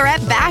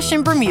Bachelorette Bash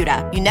in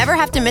Bermuda, you never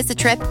have to miss a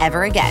trip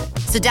ever again.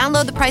 So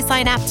download the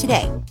Priceline app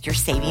today. Your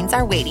savings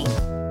are waiting.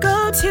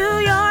 Go to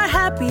your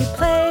happy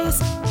place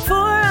for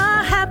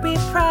a happy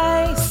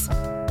price.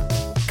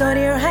 Go to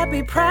your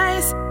happy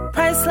price,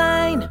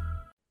 Priceline.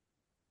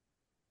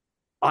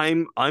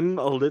 I'm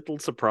a little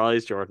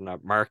surprised, Jordan,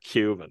 at Mark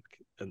Cuban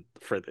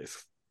for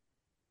this,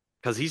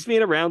 because he's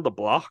been around the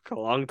block a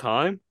long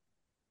time.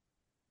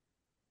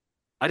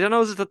 I don't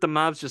know, is it that the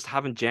Mavs just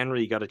haven't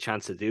generally got a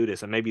chance to do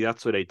this, and maybe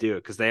that's why they do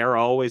it, because they are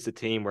always the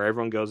team where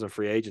everyone goes in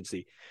free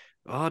agency.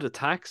 Oh, the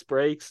tax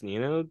breaks,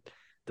 and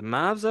the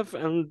Mavs have,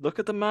 and look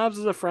at the Mavs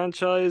as a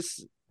franchise,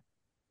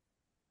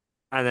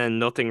 and then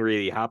nothing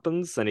really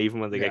happens, and even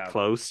when they get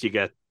close, you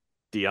get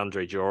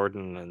DeAndre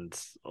Jordan and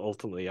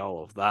ultimately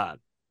all of that.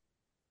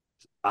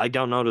 I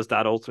don't know, does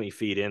that ultimately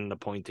feed in the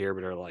point here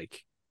where they're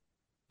like,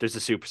 there's a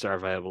superstar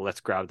available,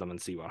 let's grab them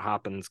and see what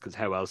happens, because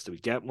how else do we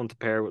get one to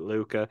pair with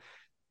Luka?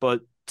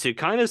 But to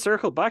kind of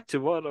circle back to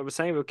what I was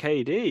saying about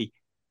KD,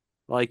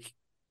 like,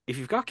 if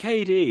you've got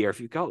KD or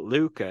if you've got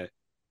Luka,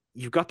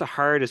 you've got the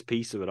hardest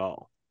piece of it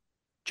all.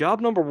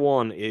 Job number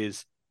one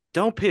is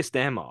don't piss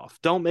them off.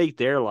 Don't make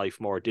their life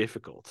more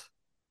difficult.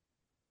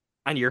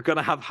 And you're going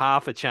to have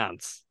half a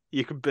chance.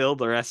 You can build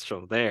the rest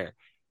from there.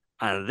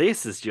 And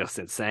this is just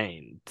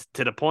insane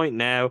to the point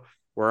now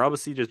where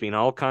obviously there's been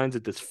all kinds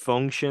of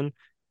dysfunction,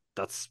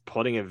 that's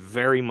putting it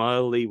very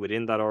mildly,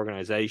 within that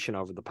organization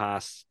over the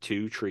past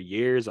 2-3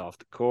 years off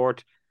the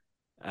court.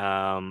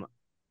 You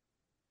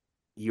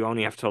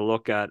only have to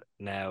look at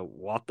now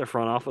what the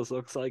front office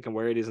looks like and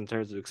where it is in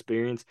terms of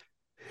experience,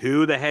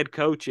 who the head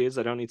coach is.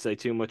 I don't need to say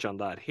too much on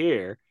that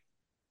here.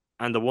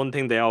 And the one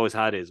thing they always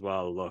had is,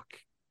 well, look,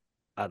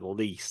 at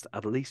least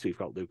we've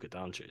got Luka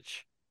Doncic.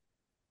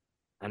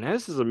 And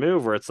this is a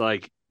move where it's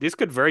like, this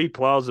could very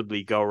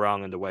plausibly go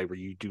wrong in the way where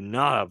you do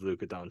not have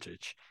Luka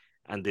Doncic.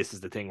 And this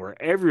is the thing where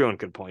everyone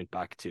can point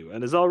back to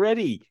and is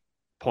already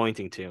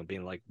pointing to and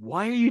being like,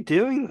 why are you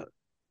doing that?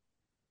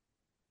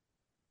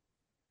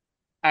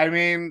 I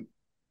mean,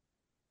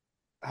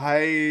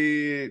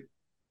 I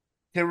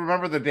can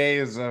remember the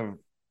days of,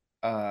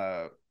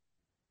 I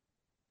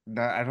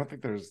don't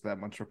think there's that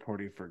much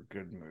reporting for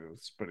good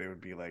moves, but it would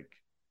be like,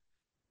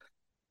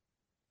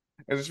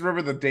 I just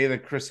remember the day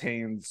that Chris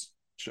Haynes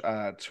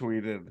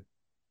tweeted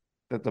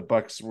that the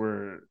Bucks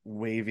were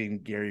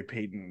waiving Gary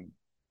Payton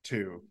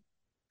too,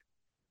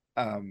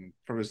 from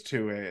his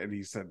 2A, and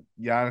he said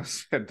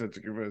Giannis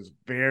Antetokounmpo was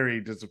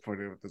very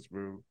disappointed with this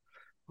move.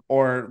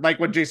 Or like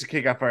when Jason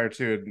Kidd got fired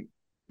too, and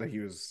that he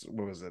was,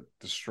 what was it,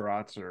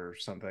 distraught or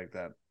something like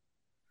that.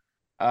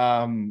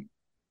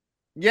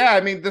 Yeah,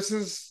 I mean, this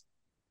is,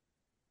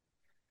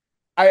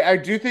 I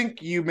do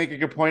think you make a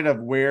good point of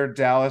where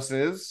Dallas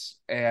is,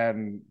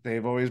 and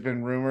they've always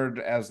been rumored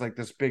as like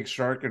this big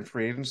shark in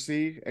free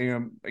agency,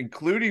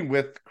 including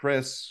with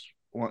Chris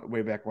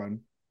way back when,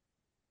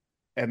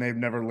 and they've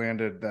never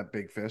landed that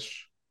big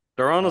fish.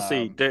 They're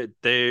honestly,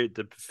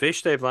 the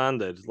fish they've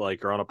landed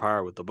like are on a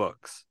par with the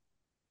Bucks.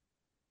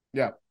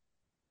 Yeah,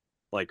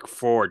 like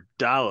for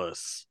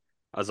Dallas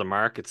as a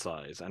market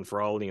size and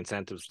for all the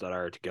incentives that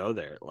are to go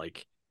there,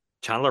 like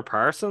Chandler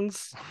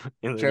Parsons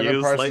in the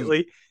news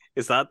lately.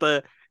 Is that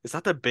the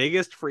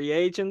biggest free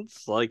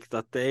agents like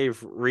that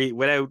they've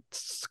without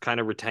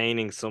kind of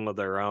retaining some of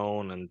their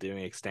own and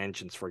doing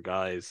extensions for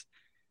guys?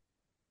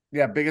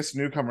 Yeah, biggest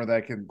newcomer that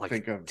I can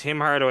think of. Tim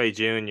Hardaway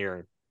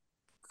Jr.,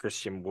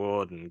 Christian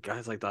Wood, and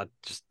guys like that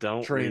just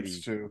don't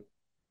trades really, too.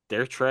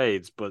 They're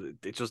trades, but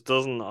it just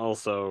doesn't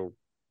also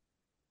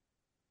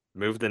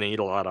move the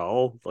needle at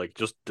all. Like,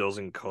 just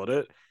doesn't cut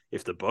it.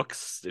 If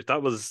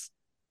that was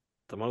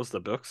the most the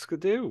Bucks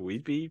could do,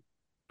 we'd be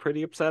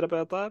pretty upset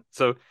about that.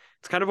 So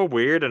it's kind of a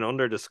weird and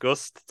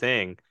under-discussed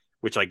thing,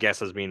 which I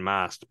guess has been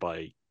masked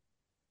by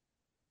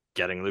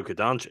getting Luka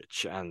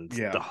Doncic and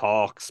the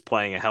Hawks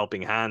playing a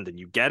helping hand and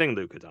you getting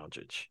Luka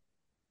Doncic.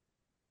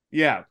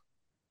 Yeah.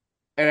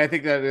 And I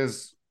think that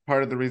is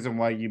part of the reason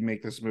why you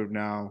make this move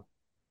now,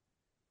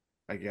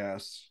 I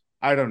guess.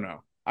 I don't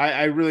know.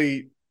 I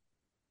really...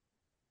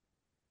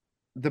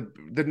 The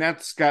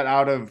Nets got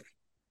out of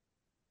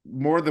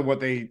more than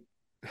what they...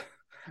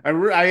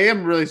 I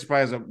am really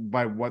surprised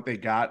by what they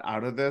got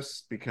out of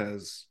this,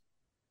 because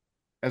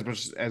as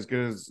much as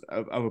good as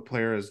of a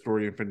player as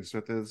Dorian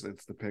Finney-Smith is,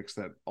 it's the picks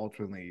that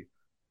ultimately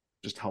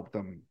just help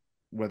them,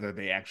 whether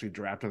they actually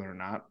drafted or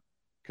not,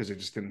 because they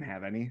just didn't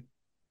have any.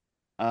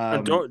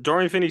 And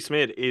Dorian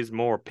Finney-Smith is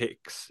more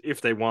picks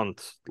if they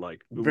want,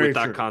 like, with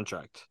that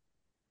contract.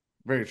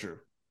 Very true.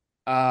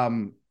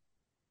 But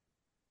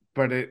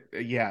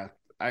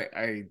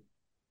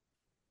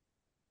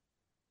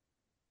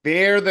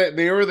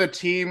they were the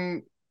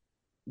team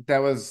that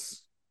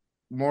was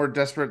more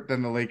desperate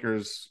than the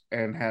Lakers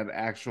and had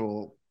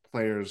actual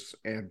players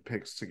and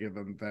picks to give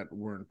them that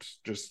weren't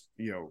just,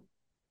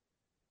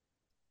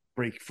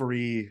 break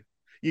free.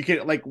 You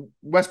can, like,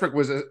 Westbrook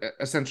was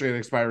essentially an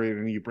expiry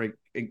and you break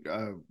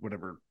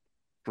whatever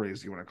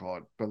phrase you want to call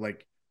it, but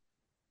like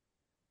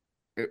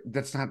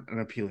that's not an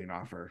appealing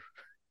offer.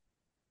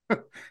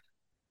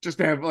 Just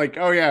to have like,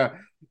 oh yeah,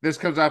 this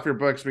comes off your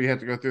books, but you have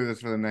to go through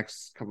this for the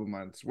next couple of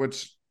months,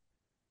 which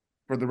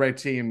for the right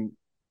team,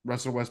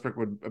 Russell Westbrook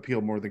would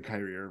appeal more than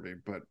Kyrie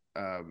Irving. But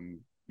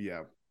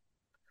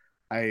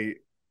it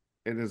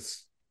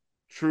is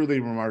truly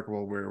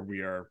remarkable where we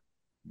are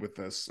with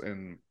this,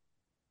 and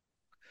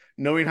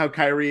knowing how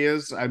Kyrie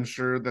is, I'm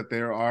sure that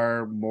there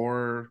are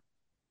more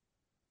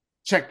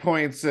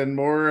checkpoints and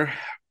more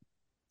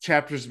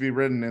chapters to be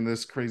written in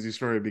this crazy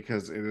story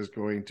because it is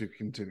going to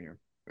continue.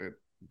 It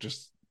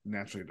just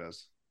naturally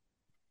does.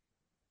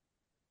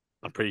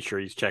 I'm pretty sure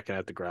he's checking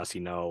out the grassy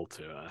knoll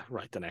to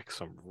write the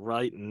next one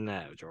right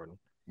now, Jordan.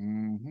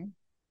 Mm-hmm.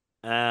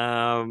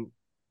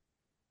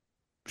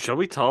 Shall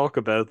we talk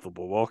about the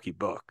Milwaukee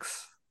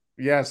Bucks?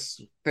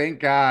 Yes, thank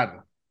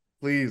God.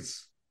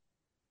 Please.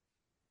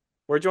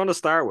 Where do you want to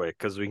start with?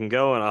 Because we can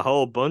go in a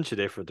whole bunch of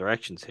different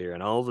directions here,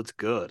 and all of it's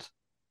good.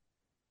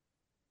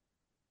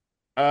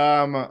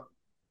 Don't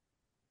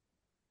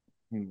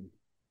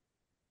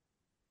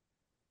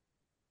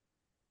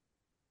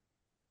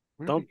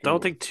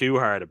think too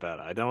hard about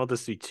it. I don't want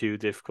this to be too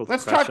difficult.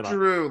 Let's talk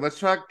Drew. Let's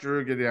talk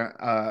Drew getting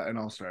an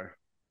All-Star.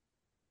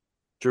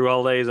 Drew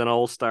Holiday is an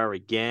All-Star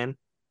again.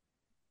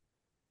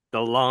 The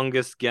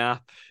longest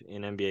gap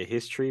in NBA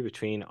history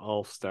between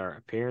All-Star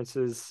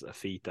appearances, a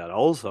feat that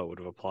also would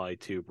have applied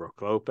to Brook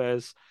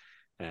Lopez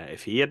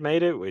if he had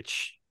made it,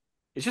 which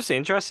is just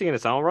interesting in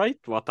its own right,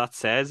 what that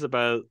says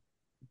about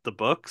the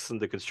Bucks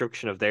and the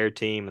construction of their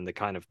team and the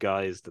kind of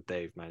guys that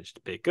they've managed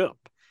to pick up.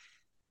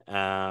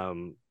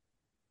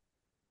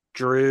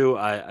 Drew,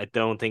 I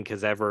don't think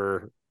has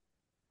ever...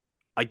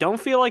 I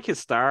don't feel like his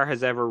star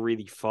has ever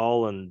really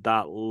fallen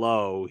that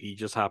low. He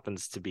just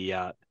happens to be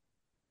at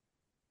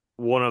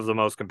one of the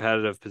most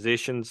competitive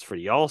positions for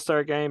the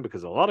All-Star game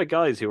because a lot of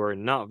guys who are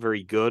not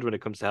very good when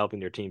it comes to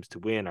helping their teams to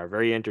win are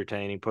very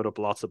entertaining, put up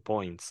lots of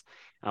points,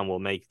 and will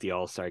make the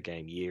All-Star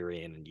game year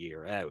in and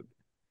year out.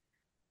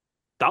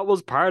 That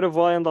was part of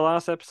why in the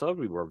last episode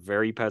we were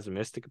very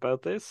pessimistic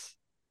about this.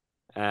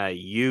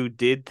 You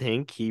did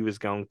think he was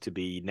going to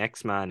be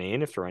next man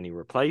in if there are any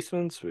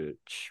replacements,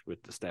 which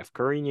with the Steph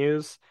Curry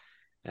news,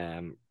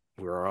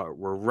 we're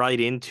right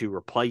into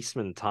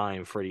replacement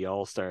time for the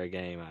All-Star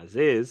game as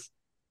is.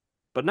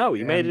 But no,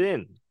 he made it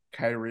in.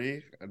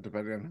 Kyrie,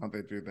 depending on how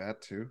they do that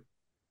too.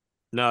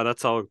 No,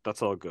 that's all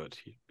good.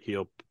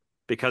 He'll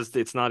because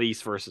it's not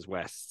East versus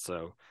West,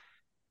 so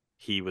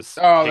he was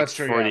picked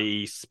for the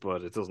East,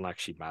 but it doesn't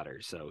actually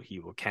matter. So he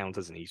will count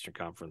as an Eastern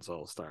Conference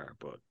All-Star,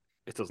 but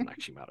it doesn't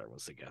actually matter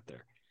once they get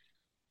there.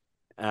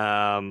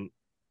 I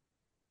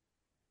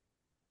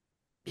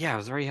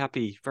was very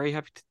happy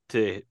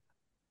to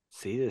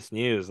see this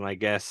news, and I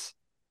guess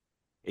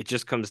it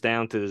just comes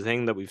down to the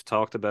thing that we've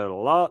talked about a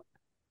lot,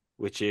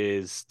 which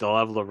is the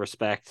level of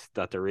respect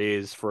that there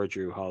is for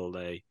Drew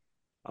Holiday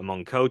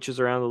among coaches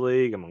around the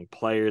league, among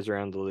players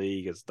around the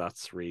league, as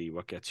that's really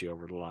what gets you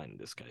over the line in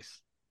this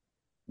case.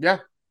 Yeah.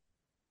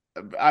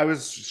 I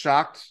was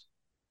shocked,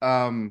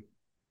 in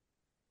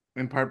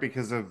part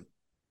because of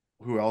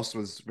who else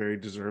was very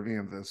deserving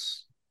of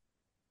this,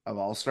 of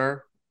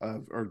All-Star,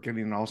 or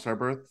getting an All-Star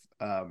berth.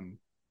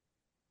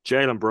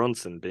 Jalen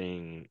Brunson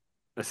being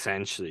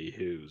essentially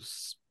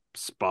whose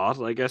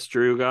spot, I guess,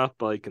 Drew got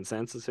by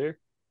consensus here.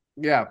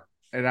 Yeah,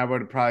 and I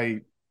would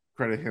probably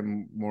credit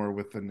him more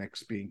with the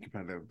Knicks being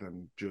competitive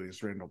than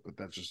Julius Randle, but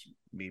that's just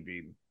me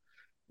being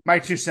my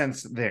 2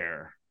 cents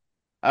there.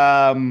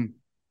 But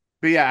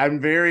yeah, I'm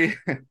very,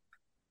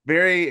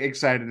 very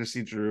excited to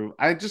see Drew.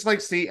 I just like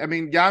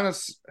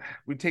Giannis,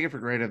 we take it for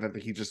granted that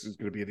he just is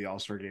going to be in the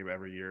All-Star game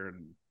every year,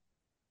 and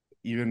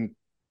even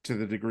to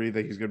the degree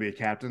that he's going to be a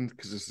captain,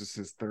 because this is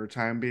his 3rd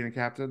time being a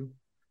captain.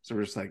 So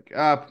we're just like,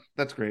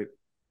 that's great.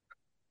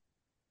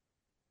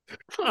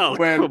 Oh,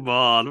 come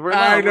on. We're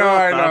not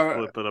that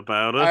flippant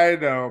about it. I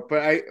know,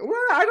 but I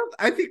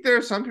think there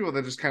are some people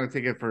that just kind of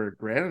take it for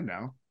granted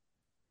now.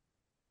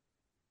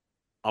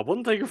 I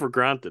wouldn't take it for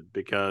granted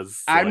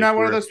because I'm not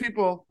one of those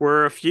people.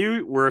 We're a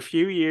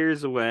few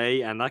years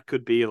away, and that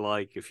could be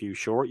like a few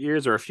short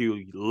years or a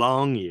few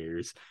long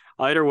years.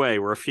 Either way,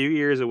 we're a few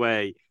years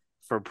away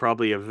from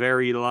probably a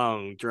very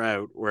long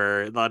drought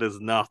where that is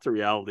not the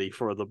reality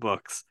for the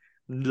Bucks.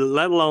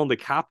 Let alone the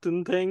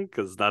captain thing,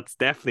 because that's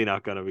definitely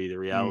not going to be the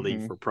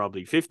reality for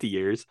probably 50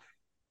 years.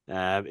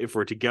 if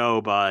we're to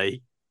go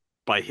by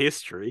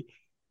history.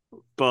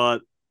 But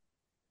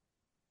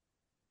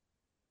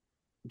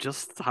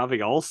just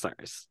having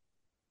all-stars,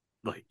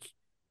 like,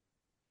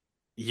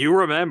 you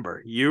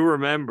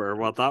remember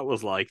what that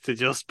was like to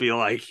just be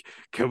like,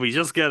 can we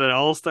just get an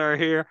all-star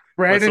here?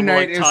 Brandon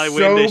Knight is Ty so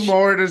Windish,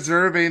 more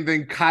deserving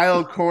than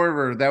Kyle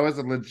Korver. That was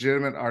a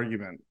legitimate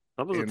argument.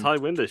 that was a Ty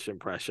Windish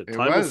impression. It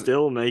Ty was. will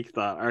still make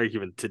that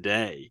argument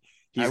today.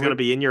 He's going to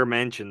be in your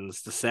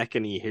mentions the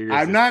second he hears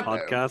this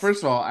podcast.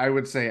 First of all, I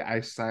would say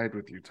I side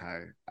with you,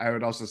 Ty. I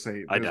would also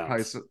say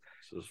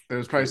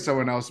there's probably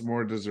someone else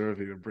more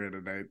deserving of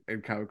Brandon Knight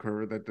and Kyle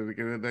Korver that didn't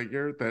get in that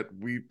year that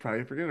we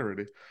probably forget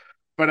already.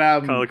 But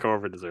Kyle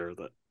Korver deserved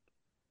it.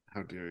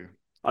 How dare you?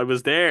 I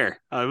was there.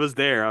 I was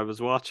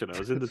watching. I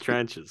was in the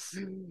trenches.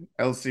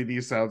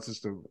 LCD sound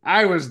system.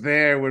 I was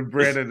there when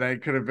Brandon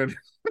Knight could have been.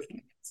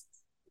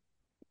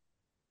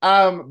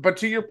 But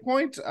to your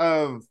point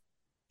of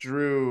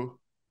Drew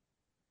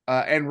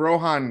and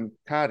Rohan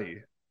Kadi,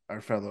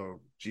 our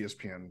fellow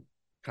GSPN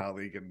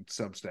colleague and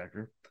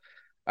Substacker,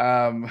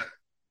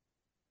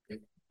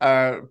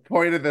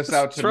 pointed this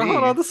out to me.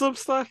 Rohan on the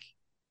Substack?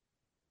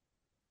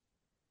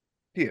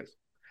 He is.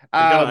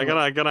 I'm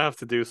gonna have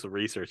to do some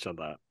research on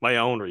that. My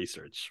own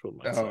research.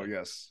 Oh,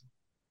 yes.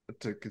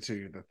 To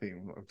continue the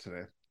theme of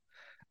today.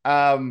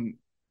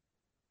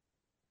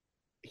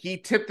 He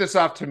tipped this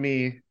off to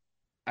me.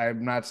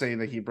 I'm not saying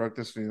that he broke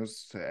this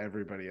news to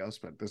everybody else,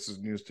 but this is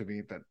news to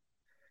me that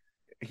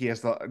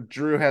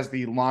Drew has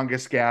the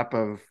longest gap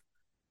of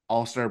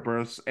all-star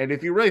berths. And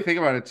if you really think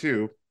about it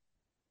too,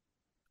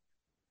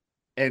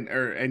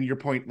 and your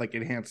point like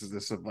enhances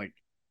this of like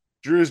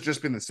Drew has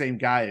just been the same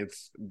guy.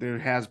 There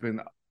has been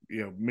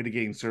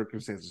mitigating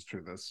circumstances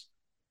to this,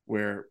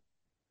 where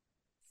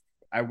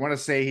I want to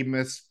say he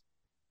missed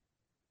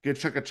a good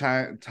chunk of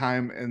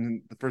time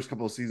in the first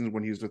couple of seasons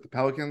when he was with the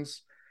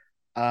Pelicans.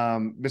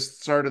 Missed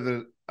the start of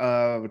the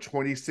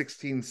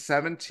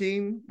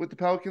 2016-17 with the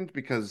Pelicans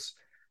because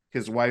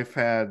his wife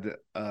had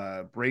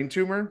a brain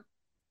tumor.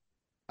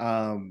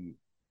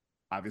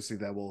 Obviously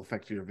that will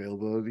affect your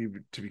availability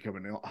to become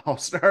an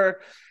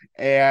all-star.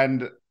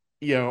 And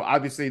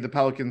obviously the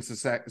Pelicans'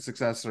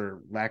 success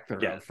or lack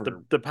thereof. Yeah,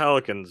 the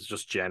Pelicans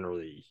just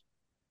generally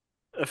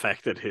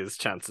affected his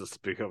chances to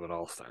become an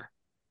all-star.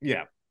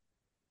 Yeah.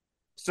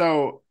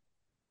 So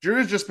Drew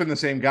has just been the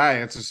same guy.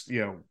 It's just,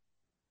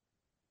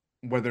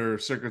 whether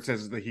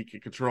circumstances that he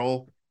can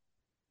control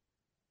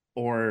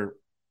or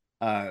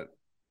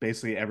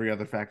basically every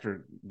other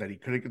factor that he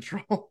couldn't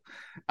control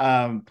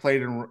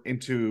played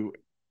into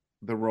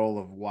the role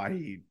of why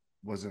he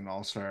was an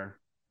all-star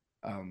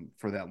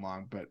for that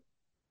long. But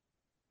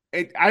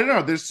I don't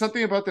know. There's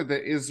something about that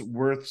is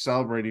worth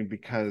celebrating,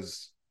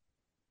 because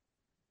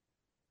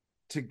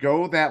to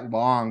go that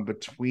long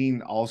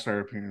between all-star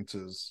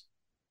appearances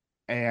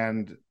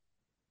and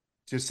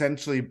to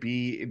essentially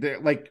be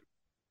like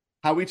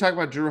how we talk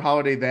about Drew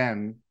Holiday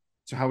then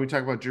to how we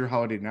talk about Drew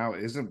Holiday now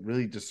isn't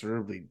really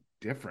discernibly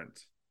different.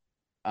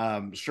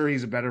 Sure,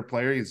 he's a better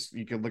player.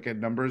 You can look at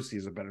numbers.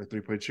 He's a better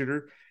three-point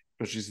shooter,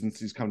 especially since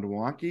he's come to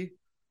Milwaukee.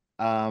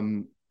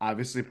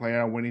 Obviously, playing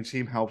on a winning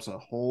team helps a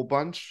whole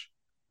bunch.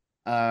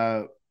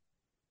 And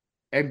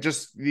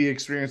just the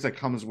experience that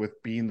comes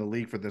with being in the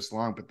league for this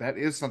long, but that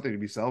is something to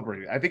be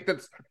celebrated. I think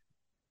that's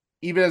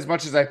even as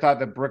much as I thought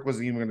that Brook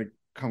wasn't even going to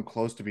come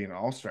close to being an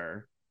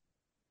all-star.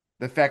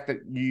 The fact that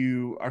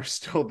you are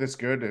still this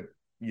good at,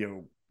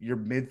 your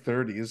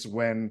mid-30s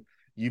when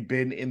you've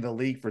been in the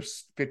league for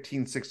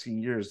 15,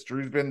 16 years.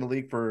 Drew's been in the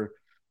league for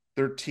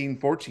 13,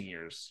 14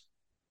 years.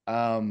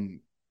 That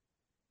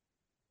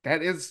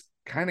is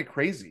kind of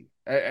crazy.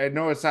 I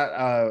know it's not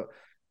a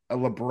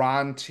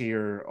LeBron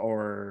tier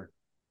or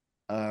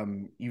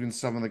even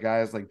some of the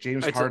guys like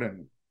James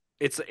Harden.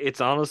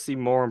 It's honestly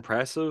more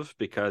impressive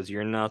because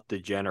you're not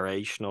the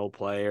generational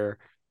player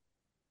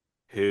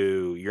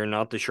who you're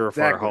not the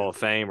surefire Hall of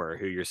Famer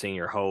who you're seeing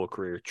your whole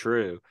career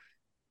through.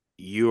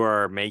 You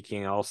are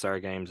making all-star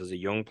games as a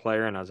young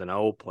player, and as an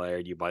old player,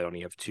 you might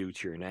only have two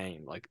to your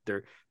name. Like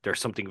there's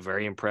something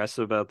very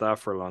impressive about that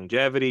for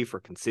longevity, for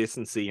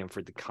consistency, and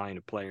for the kind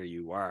of player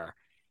you are.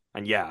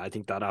 And yeah, I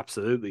think that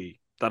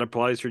absolutely that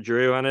applies for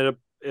Drew, and it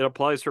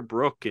applies for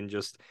Brook in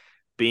just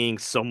being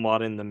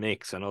somewhat in the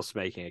mix and us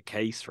making a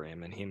case for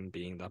him and him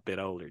being that bit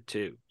older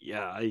too.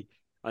 Yeah,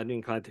 I'm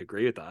inclined to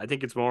agree with that. I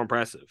think it's more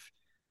impressive.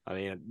 I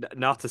mean,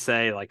 not to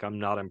say like I'm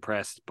not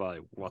impressed by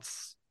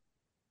what's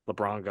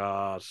LeBron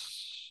got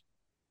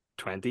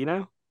 20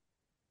 now.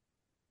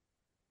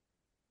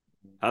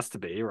 Has to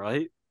be,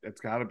 right?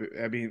 It's got to be.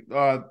 I mean,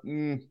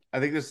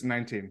 I think this is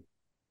 19.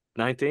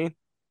 19?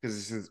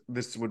 Because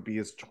this would be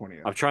his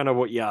 20th. I was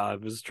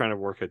trying to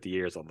work out the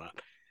years on that.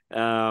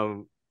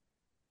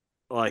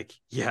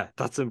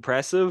 That's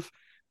impressive.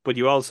 But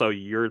you're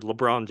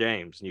LeBron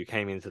James, and you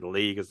came into the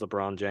league as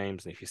LeBron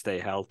James, and if you stay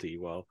healthy,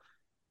 well,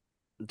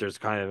 there's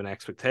kind of an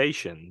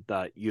expectation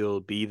that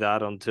you'll be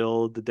that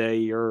until the day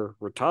you're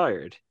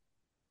retired.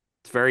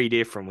 It's very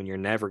different when you're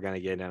never going to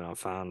get in on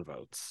fan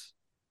votes.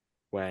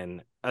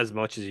 When, as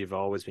much as you've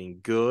always been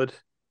good,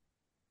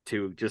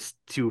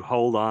 to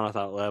hold on at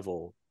that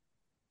level.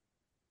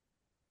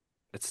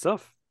 It's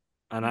tough.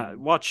 And I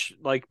watch,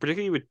 like,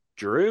 particularly with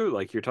Drew,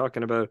 like you're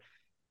talking about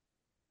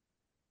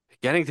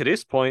getting to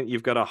this point,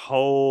 you've got a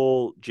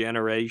whole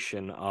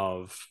generation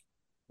of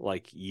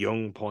like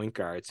young point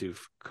guards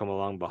who've come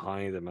along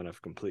behind them and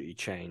have completely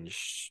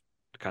changed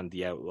kind of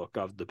the outlook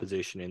of the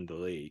position in the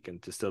league,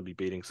 and to still be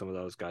beating some of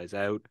those guys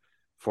out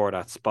for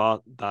that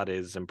spot, that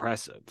is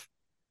impressive.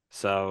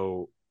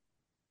 So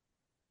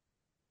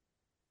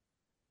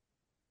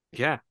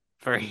yeah,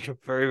 very,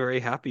 very, very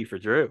happy for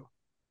Drew.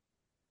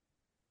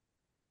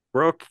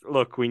 Brook,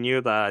 look, we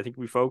knew that. I think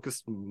we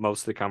focused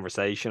most of the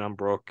conversation on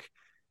Brook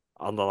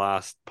on the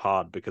last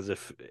pod, because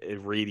if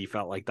it really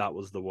felt like that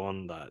was the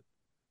one that,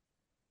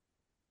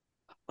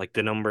 like,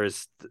 the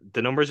numbers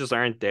just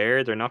aren't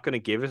there. They're not going to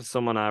give it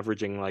someone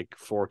averaging like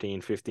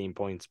 14, 15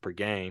 points per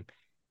game,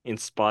 in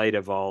spite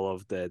of all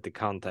of the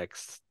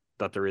context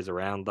that there is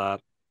around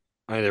that.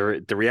 I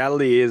mean, the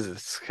reality is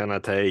it's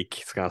gonna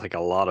take a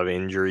lot of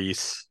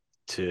injuries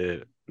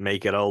to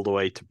make it all the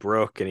way to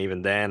Brook, and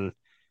even then,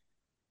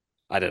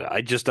 I don't know.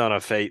 I just don't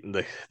have faith in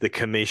the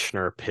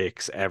commissioner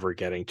picks ever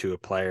getting to a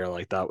player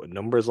like that with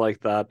numbers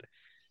like that.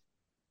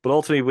 But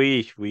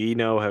ultimately, we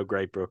know how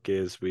great Brook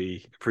is.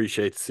 We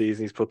appreciate the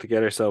season he's put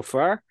together so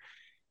far,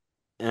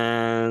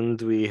 and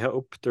we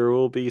hope there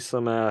will be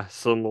some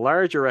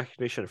larger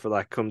recognition for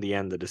that come the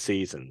end of the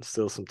season.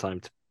 Still some time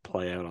to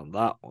play out on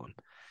that one,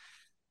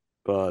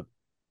 but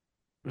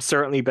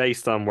certainly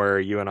based on where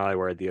you and I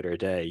were the other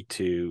day,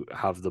 to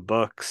have the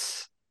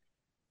Bucks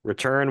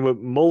return with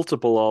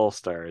multiple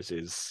All-Stars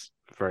is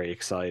very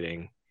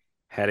exciting,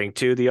 heading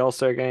to the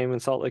All-Star game in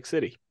Salt Lake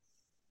City.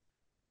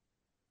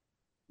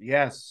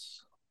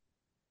 Yes.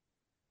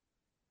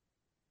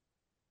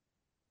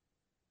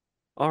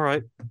 All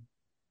right.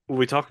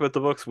 We talk about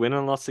the Bucks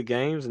winning lots of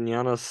games and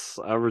Giannis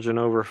averaging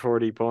over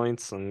 40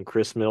 points and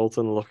Chris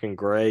Middleton looking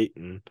great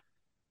and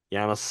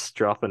Giannis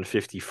dropping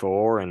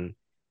 54 and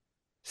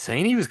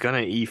saying he was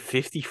going to eat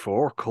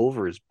 54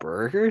 Culver's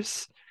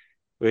burgers,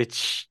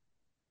 which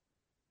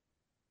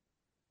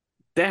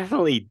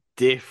definitely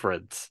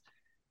different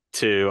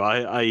to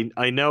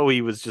I know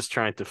he was just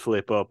trying to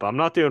flip up. I'm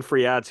not doing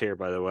free ads here,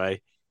 by the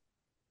way.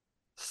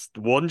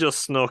 One just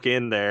snuck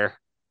in there,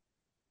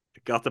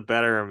 got the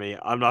better of me.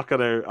 I'm not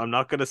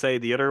gonna say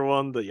the other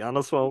one that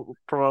Giannis won't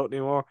promote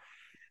anymore.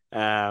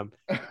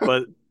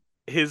 But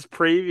his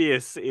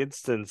previous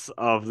instance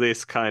of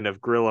this kind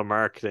of guerrilla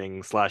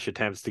marketing /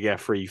 attempts to get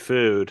free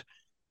food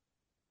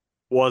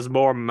was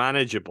more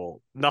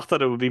manageable. Not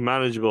that it would be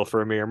manageable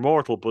for a mere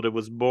mortal, but it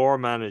was more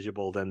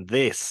manageable than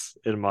this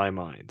in my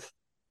mind.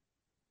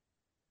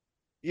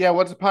 Yeah,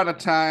 once upon a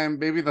time,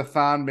 maybe the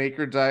Thon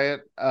Maker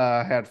diet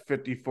had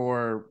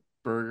 54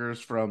 burgers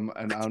from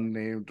an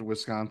unnamed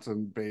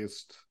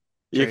Wisconsin-based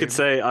chain. You could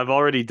say I've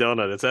already done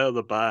it. It's out of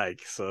the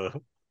bag,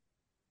 so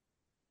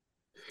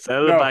it's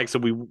out of the bag. So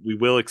we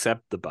will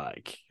accept the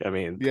bag. I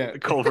mean, yeah.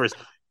 Culver's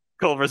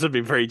have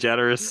been very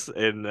generous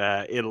in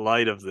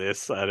light of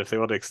this, and if they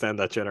want to extend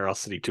that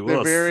generosity to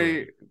us,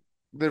 they're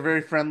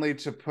very friendly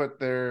to put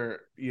their,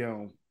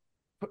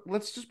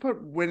 let's just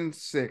put Win in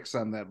 6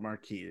 on that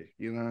marquee.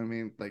 You know what I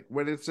mean? Like,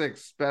 Win in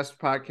 6, best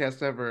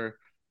podcast ever,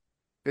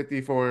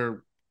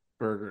 54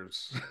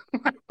 burgers.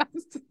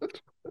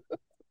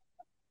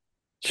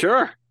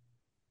 Sure.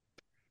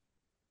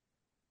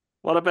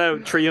 What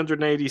about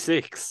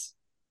 386?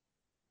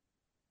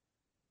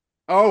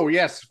 Oh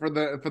yes, for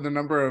the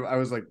number of, I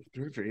was like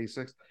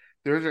 386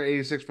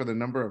 for the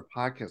number of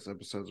podcast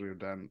episodes we've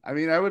done. I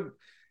mean,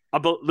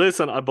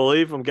 listen, I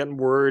believe I'm getting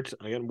word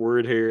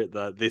here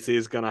that this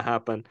is gonna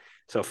happen.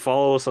 So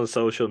follow us on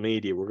social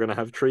media. We're gonna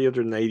have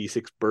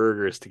 386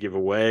 burgers to give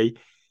away.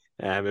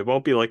 It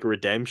won't be like a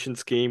redemption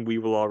scheme. We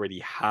will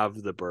already have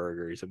the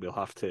burgers and we'll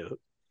have to,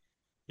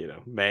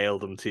 mail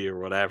them to you or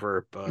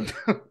whatever. But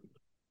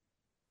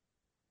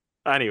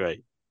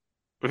anyway,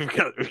 we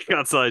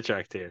got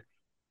sidetracked here.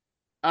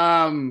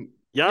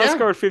 Giannis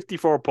scored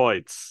 54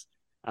 points,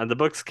 and the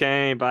Bucks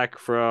came back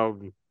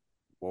from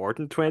more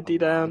than 20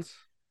 down.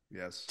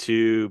 Yes.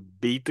 To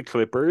beat the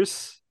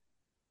Clippers.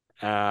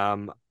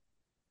 In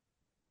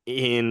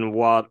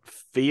what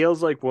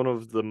feels like one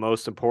of the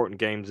most important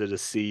games of the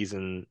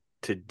season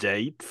to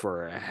date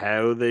for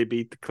how they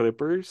beat the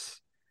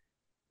Clippers,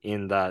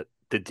 in that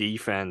the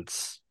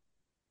defense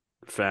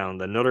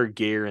found another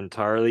gear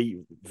entirely,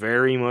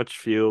 very much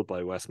fueled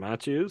by Wes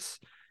Matthews.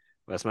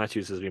 Wes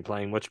Matthews has been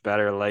playing much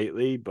better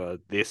lately, but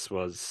this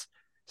was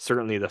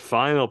certainly the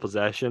final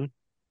possession.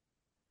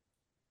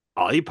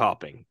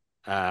 Eye-popping.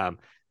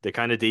 The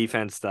kind of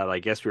defense that I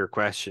guess we were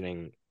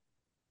questioning,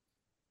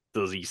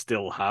 does he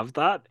still have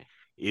that?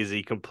 Is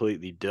he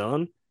completely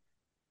done?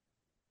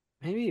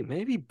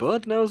 Maybe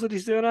Bud knows what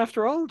he's doing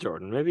after all,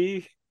 Jordan.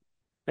 Maybe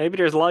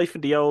there's life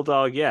in the old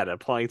dog yet,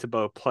 applying to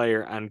both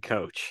player and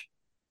coach.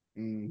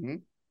 Mm-hmm.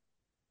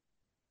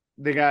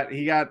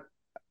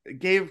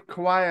 Gave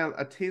Kawhi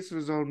a taste of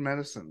his own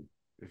medicine,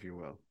 if you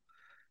will.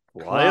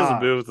 Kawhi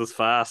hasn't moved as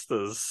fast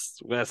as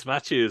Wes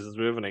Matthews is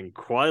moving in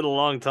quite a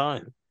long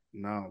time.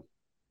 No.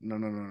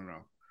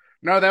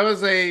 No, that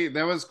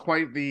was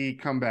quite the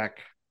comeback.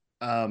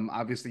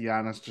 Obviously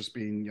Giannis just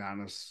being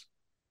Giannis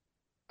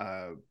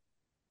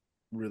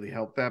really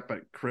helped that, but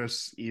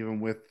Chris, even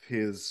with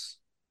his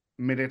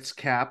minutes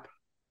cap,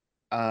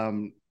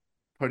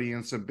 putting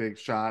in some big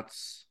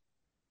shots.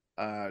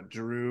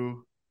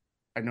 Drew,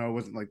 I know it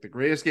wasn't like the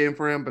greatest game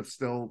for him, but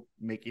still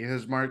making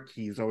his mark.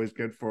 He's always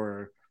good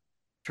for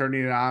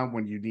turning it on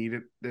when you need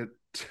it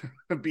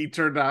to be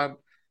turned on.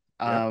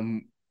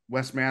 Yep.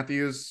 Wes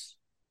Matthews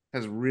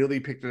has really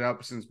picked it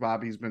up since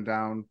Bobby's been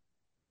down.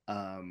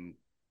 And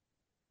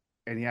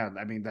yeah,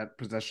 I mean, that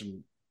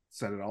possession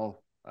said it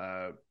all.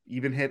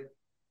 Even hit,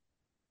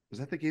 was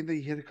that the game that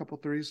he hit a couple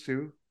threes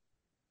too?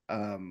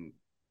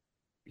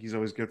 He's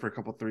always good for a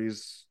couple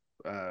threes,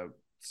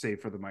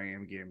 save for the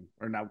Miami game,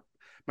 or now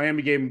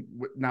Miami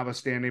game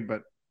notwithstanding,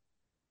 but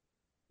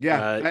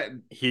yeah,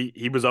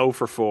 he was 0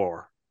 for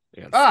 4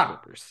 against the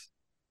Clippers.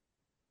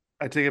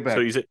 I take it back.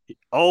 So he's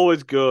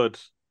always good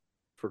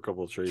for a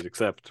couple of trees,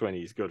 except when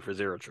he's good for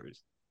 0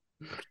 trees.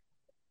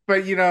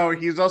 But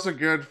he's also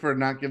good for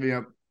not giving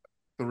up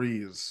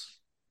threes.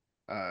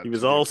 He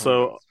was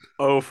also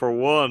 0 for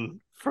 1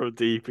 from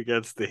deep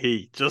against the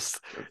Heat.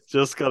 Just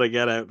gotta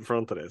get out in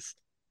front of this.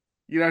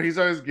 He's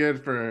always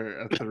good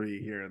for a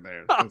 3 here and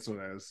there. That's what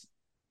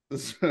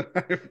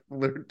I've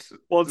learned.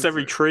 Once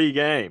every 3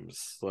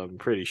 games, I'm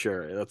pretty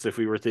sure. That's if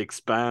we were to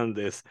expand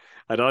this.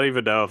 I don't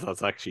even know if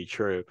that's actually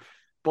true.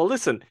 But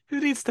listen, who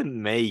needs to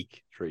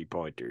make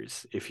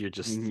 3-pointers if you're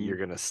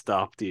going to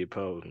stop the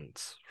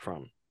opponents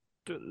from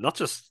not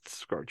just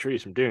scoring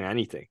trees, from doing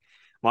anything?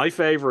 My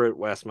favorite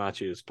Wes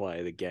Matthews play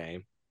of the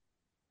game.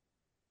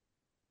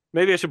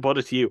 Maybe I should put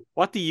it to you.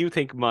 What do you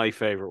think my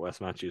favorite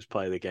Wes Matthews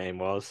play of the game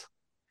was?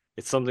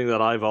 It's something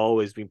that I've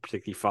always been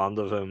particularly fond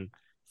of him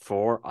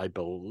for. I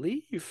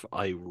believe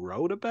I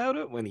wrote about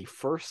it when he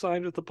first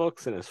signed with the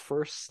Bucks in his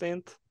first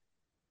stint.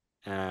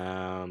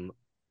 Could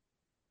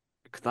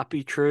that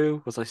be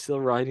true? Was I still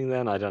writing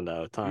then? I don't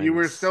know. You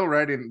were still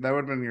writing. That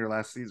would have been your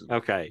last season.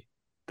 Okay.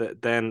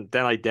 Then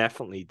I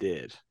definitely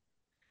did.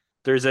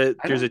 There's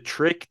a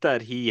trick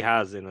that he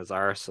has in his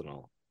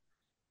arsenal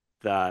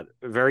that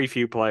very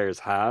few players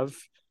have,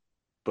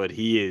 but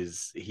he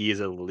is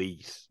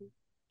elite.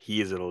 He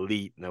is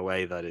elite in a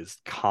way that is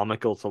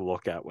comical to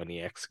look at when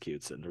he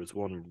executes it. And there was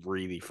one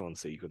really fun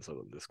sequence of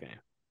it in this game.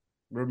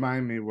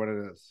 Remind me what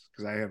it is,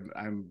 because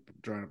I'm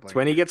drawing a blank. It's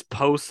when he gets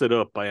posted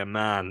up by a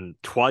man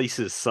twice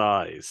his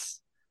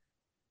size,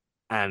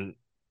 and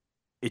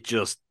it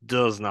just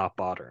does not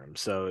bother him.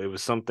 So it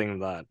was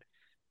something that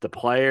the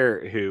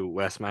player who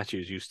Wes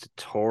Matthews used to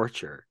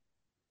torture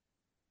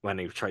when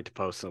he tried to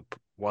post up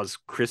was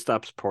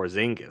Kristaps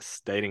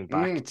Porzingis, dating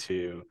back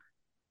to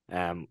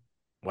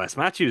Wes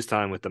Matthews'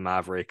 time with the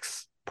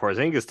Mavericks,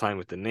 Porzingis' time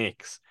with the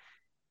Knicks.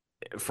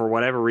 For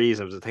whatever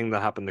reason, it was a thing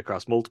that happened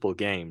across multiple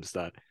games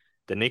that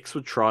the Knicks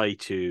would try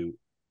to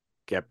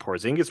get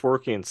Porzingis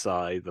working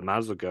inside. The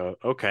Mavs would go,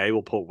 okay,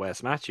 we'll put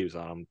Wes Matthews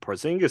on him.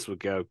 Porzingis would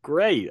go,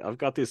 great, I've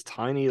got this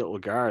tiny little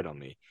guard on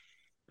me.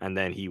 And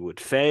then he would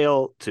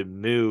fail to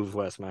move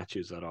Wes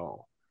Matthews at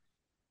all.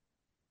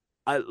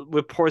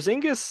 With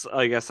Porzingis,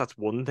 I guess that's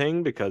one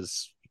thing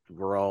because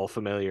we're all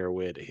familiar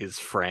with his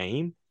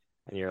frame.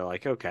 And you're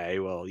like, okay,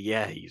 well,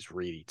 yeah, he's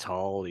really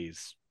tall.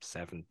 He's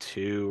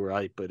 7'2",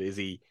 right? But is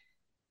he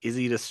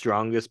the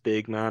strongest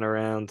big man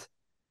around?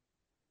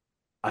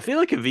 I feel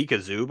like Ivica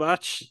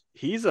Zubac,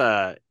 he's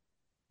a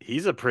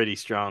pretty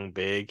strong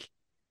big.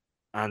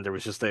 And there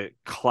was just a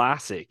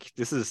classic.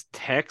 This is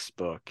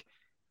textbook.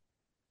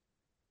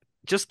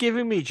 Just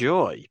giving me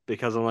joy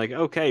because I'm like,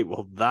 okay,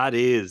 well,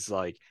 that's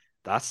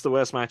the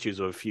Wes Matthews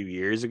of a few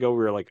years ago. We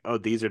were like, oh,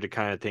 these are the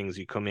kind of things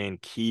you come in,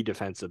 key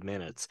defensive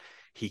minutes.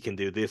 He can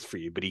do this for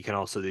you, but he can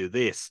also do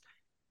this.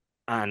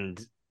 And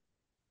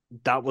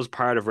that was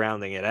part of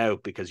rounding it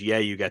out because, yeah,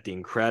 you get the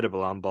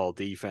incredible on-ball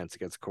defense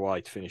against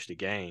Kawhi to finish the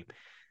game,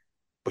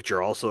 but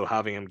you're also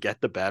having him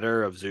get the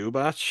better of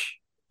Zubac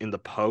in the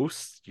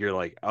post. You're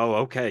like, oh,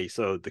 okay,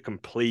 so the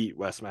complete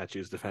Wes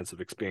Matthews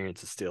defensive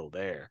experience is still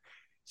there.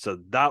 So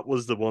that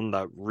was the one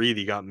that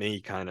really got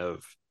me kind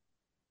of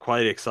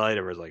quite excited.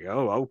 I was like,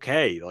 oh,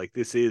 okay, like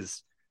this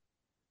is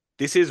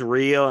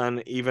real,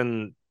 and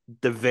even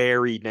the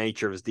varied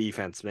nature of his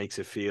defense makes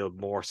it feel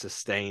more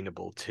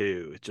sustainable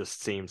too. It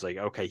just seems like,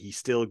 okay, he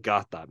still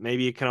got that.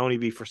 Maybe it can only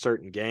be for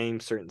certain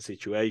games, certain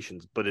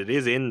situations, but it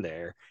is in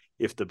there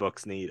if the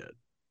Bucks need it.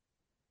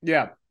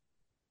 Yeah.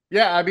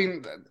 I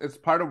mean, it's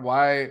part of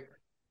why,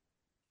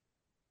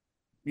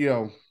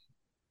 when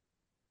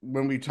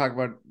we talk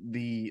about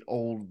the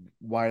old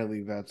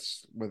Wiley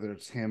vets, whether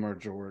it's him or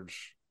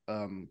George,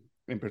 in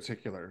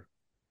particular,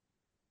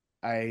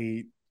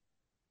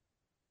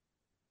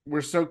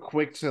 we're so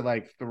quick to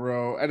like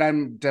throw, and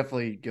I'm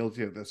definitely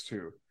guilty of this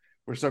too.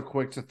 We're so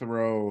quick to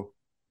throw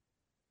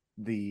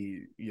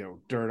the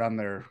dirt on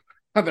their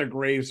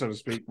grave, so to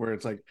speak, where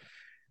it's like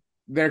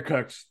they're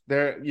cooked.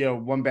 They're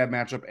one bad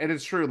matchup, and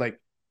it's true. Like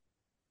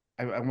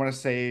I want to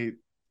say,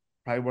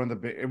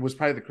 probably it was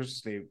probably the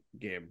Christmas Day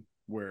game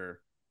where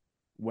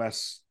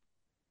Wes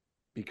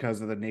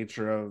because of the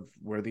nature of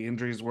where the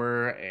injuries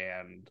were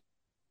and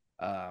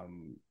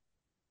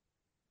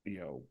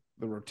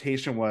the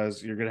rotation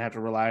was, you're going to have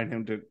to rely on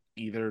him to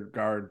either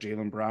guard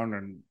Jaylen Brown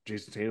and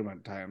Jason Tatum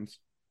at times.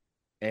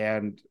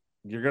 And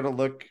you're going to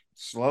look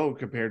slow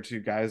compared to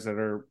guys that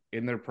are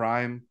in their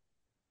prime.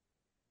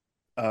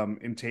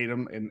 In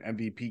Tatum, an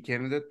MVP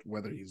candidate,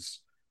 whether he's,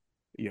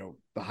 the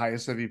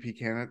highest MVP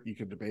candidate, you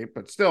could debate,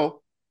 but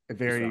still a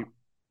very.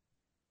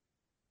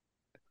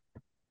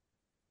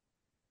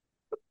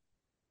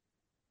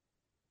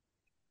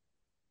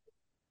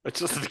 It's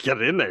just to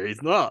get in there.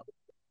 He's not.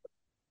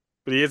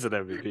 But he is an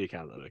MVP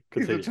candidate.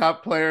 Continue. He's the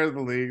top player in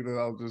the league. Then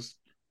I'll just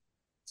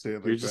say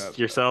it like that.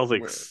 Your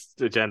Celtics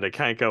agenda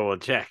can't go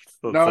unchecked.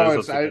 No, I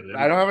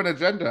don't have an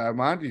agenda. I'm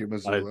on to you,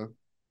 Missoula.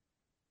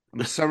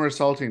 I'm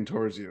somersaulting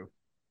towards you.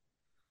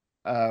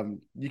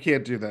 You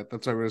can't do that.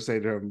 That's what I'm going to say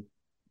to him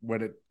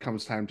when it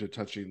comes time to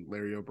touching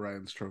Larry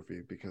O'Brien's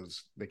trophy,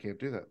 because they can't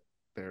do that.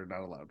 They're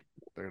not allowed.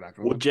 They're not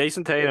going to. Would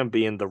Jason Tatum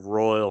be in the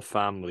royal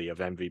family of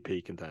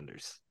MVP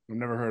contenders? I've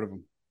never heard of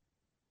him.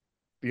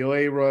 The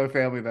only royal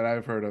family that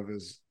I've heard of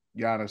is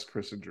Giannis,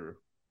 Chris, and Drew.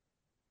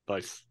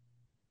 Nice.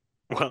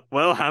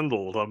 Well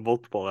handled on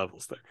multiple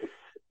levels there.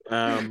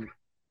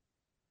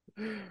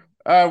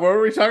 What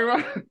were we talking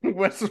about?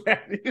 Wes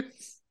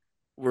Matthews?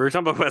 We were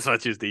talking about Wes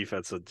Matthews'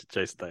 defense with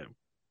Jason Tatum.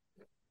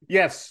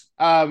 Yes.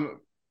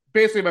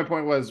 Basically, my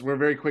point was we're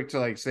very quick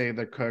to say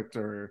they're cooked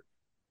or,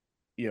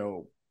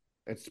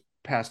 it's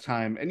past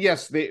time. And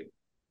yes, can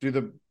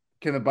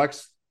the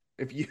Bucks,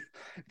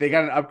 they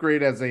got an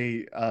upgrade as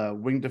a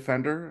wing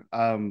defender,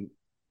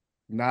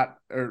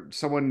 or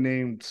someone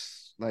named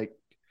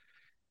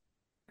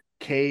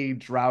K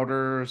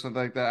Droughter or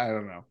something like that. I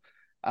don't know.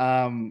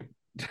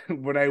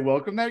 Would I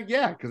welcome that?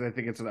 Yeah, because I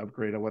think it's an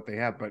upgrade on what they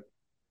have. But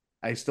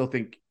I still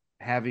think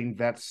having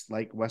vets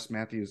like Wes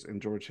Matthews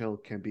and George Hill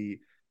can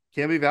be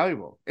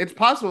valuable. It's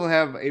possible to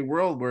have a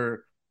world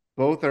where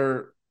both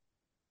are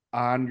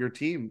on your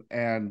team,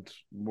 and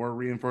more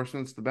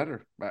reinforcements, the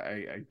better.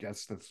 I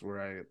guess that's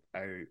where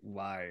I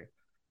lie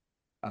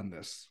on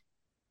this.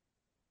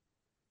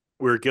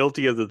 We're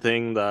guilty of the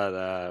thing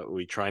that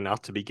we try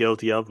not to be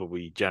guilty of, but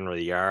we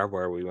generally are,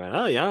 where we went,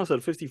 oh, Giannis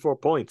had 54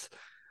 points.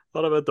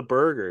 What about the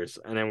burgers?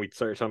 And then we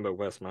started talking about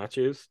Wes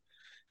Matthews.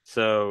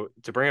 So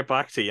to bring it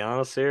back to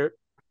Giannis here,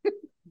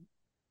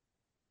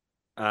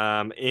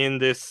 in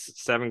this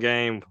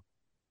 7-game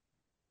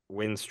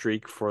win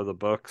streak for the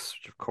Bucks,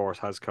 which of course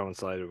has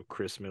coincided with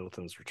Chris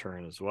Middleton's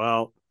return as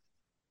well,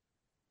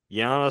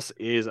 Giannis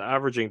is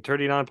averaging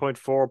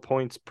 39.4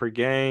 points per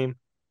game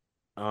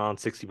on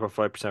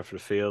 60.5% for the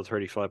field,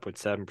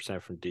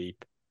 35.7% from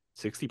deep,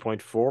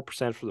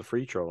 60.4% for the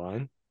free throw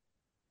line,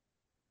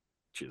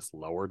 which is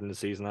lower than the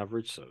season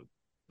average. So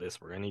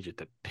we're going to need you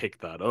to pick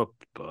that up,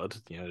 bud.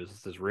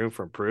 There's room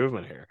for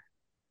improvement here.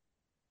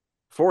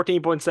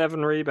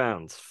 14.7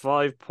 rebounds,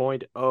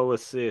 5.0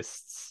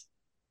 assists,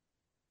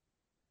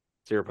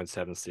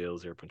 0.7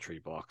 steals,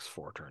 0.3 blocks,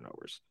 4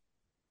 turnovers.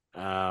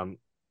 In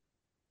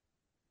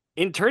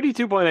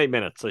 32.8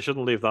 minutes, I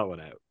shouldn't leave that one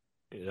out.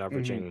 He's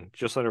averaging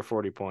just under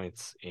 40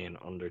 points in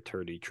under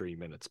 33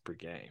 minutes per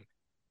game.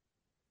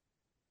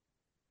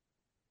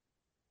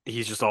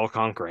 He's just all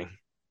conquering.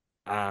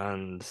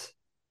 And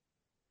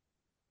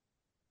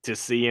to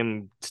see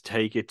him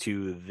take it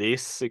to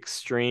this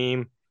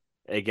extreme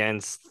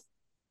against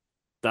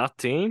that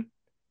team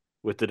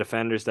with the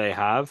defenders they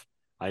have,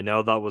 I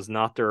know that was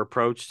not their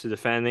approach to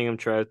defending him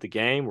throughout the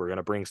game. We're going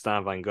to bring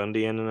Stan Van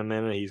Gundy in a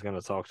minute. He's going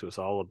to talk to us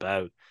all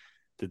about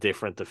the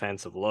different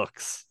defensive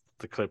looks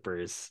the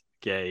Clippers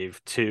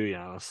gave to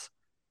Giannis.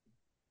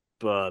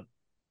 But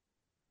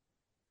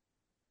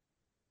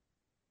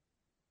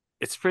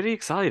it's pretty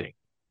exciting.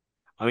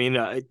 I mean,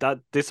 that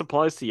this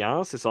applies to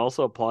Giannis. This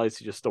also applies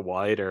to just the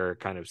wider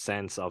kind of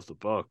sense of the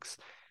Bucks.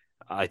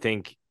 I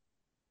think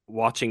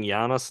watching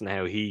Giannis and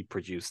how he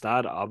produced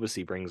that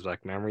obviously brings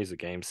back memories of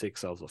Game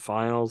 6 of the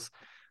finals.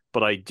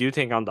 But I do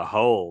think on the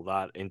whole,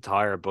 that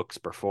entire Bucks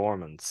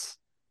performance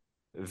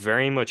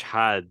very much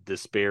had the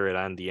spirit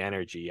and the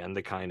energy and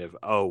the kind of,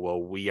 oh,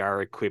 well, we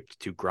are equipped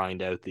to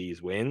grind out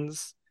these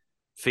wins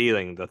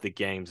feeling that the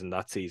games in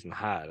that season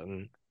had.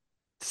 And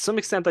to some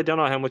extent, I don't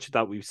know how much of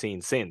that we've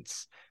seen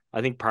since. I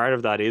think part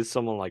of that is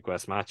someone like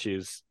Wes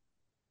Matthews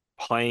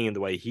playing in the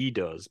way he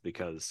does,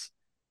 because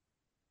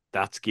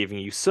that's giving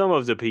you some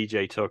of the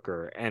PJ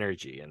Tucker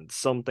energy and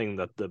something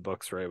that the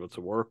Bucks were able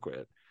to work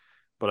with.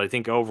 But I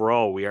think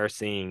overall we are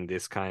seeing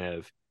this kind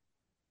of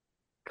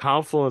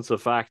confluence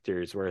of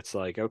factors where it's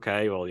like,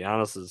 okay, well,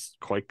 Giannis is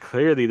quite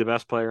clearly the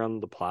best player on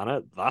the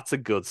planet. That's a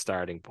good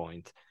starting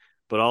point.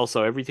 But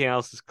also everything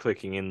else is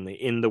clicking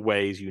in the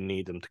ways you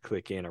need them to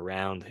click in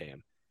around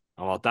him.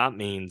 And what that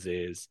means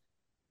is,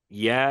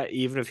 yeah,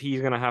 even if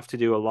he's going to have to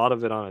do a lot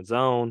of it on his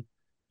own,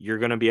 you're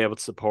going to be able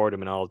to support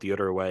him in all the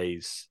other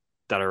ways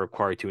that are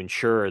required to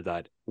ensure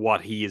that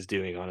what he is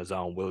doing on his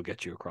own will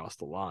get you across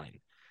the line.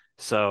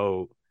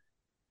 So,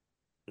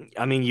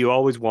 I mean, you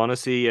always want to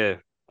see a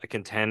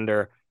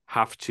contender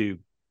have to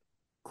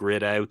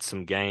grit out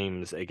some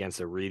games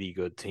against a really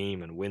good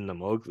team and win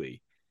them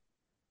ugly.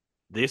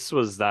 This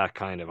was that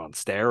kind of on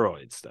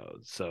steroids, though.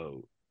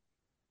 So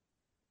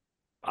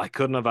I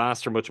couldn't have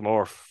asked for much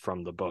more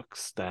from the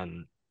Bucks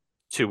than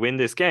to win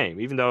this game.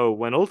 Even though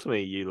when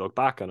ultimately you look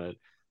back on it,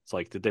 it's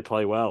like, did they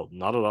play well?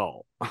 Not at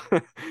all.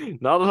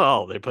 Not at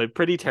all. They played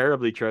pretty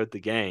terribly throughout the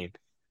game.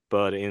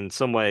 But in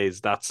some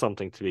ways, that's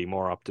something to be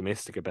more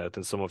optimistic about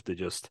than some of the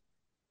just,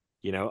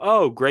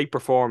 oh, great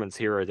performance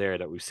here or there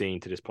that we've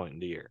seen to this point in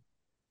the year.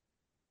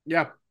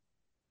 Yeah.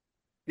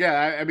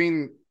 Yeah, I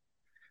mean,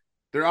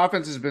 their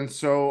offense has been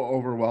so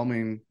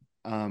overwhelming.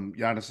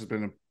 Giannis has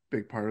been a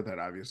big part of that,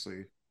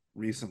 obviously,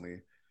 recently,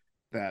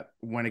 that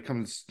when it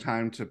comes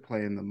time to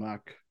play in the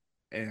muck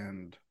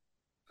and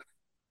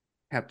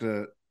have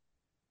to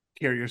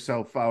carry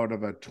yourself out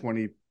of a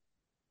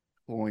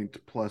 20-point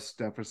plus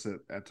deficit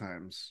at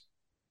times,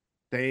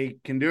 they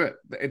can do it.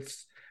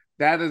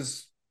 That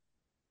is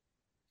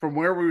from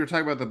where we were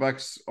talking about the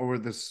Bucks over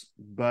this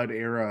Bud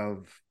era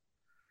of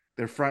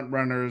their front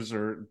runners,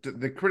 or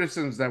the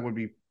criticisms that would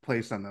be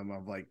placed on them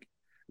of like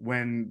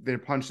when they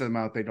punch them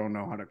out, they don't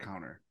know how to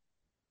counter.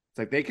 It's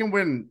like they can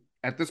win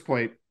at this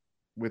point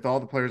with all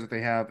the players that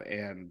they have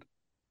and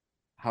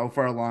how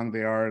far along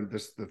they are in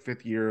the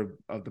 5th year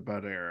of the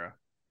Bud era.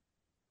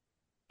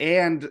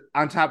 And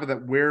on top of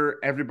that, where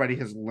everybody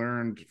has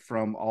learned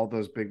from all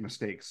those big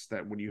mistakes,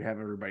 that when you have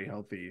everybody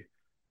healthy,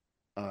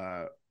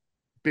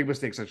 big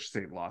mistakes, I should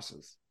say,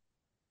 losses.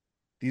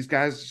 These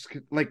guys, just,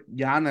 like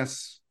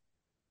Giannis,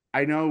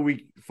 I know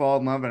we fall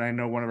in love, and I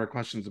know one of our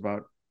questions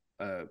about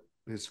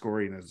his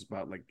scoring is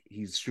about like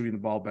he's shooting the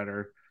ball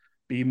better,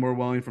 being more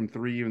willing from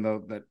three, even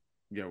though that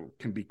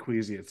can be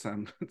queasy at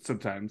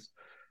sometimes.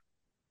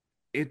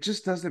 It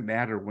just doesn't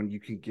matter when you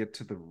can get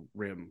to the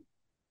rim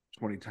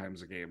 20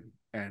 times a game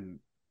and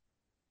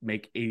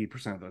make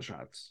 80% of those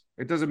shots.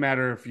 It doesn't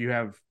matter if you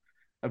have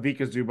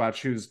Ivica Zubac,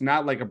 who's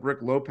not like a Brook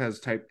Lopez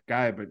type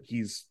guy, but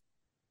he's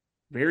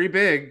very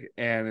big,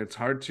 and it's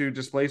hard to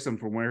displace him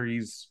from where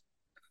he's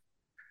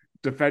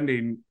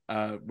defending,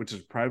 which is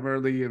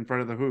primarily in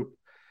front of the hoop,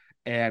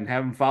 and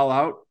have him foul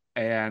out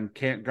and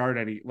can't guard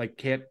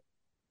can't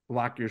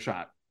block your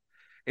shot.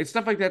 It's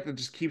stuff like that that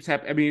just keeps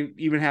happening. I mean,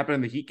 even happened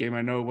in the Heat game.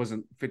 I know it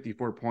wasn't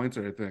 54 points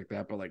or anything like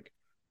that, but like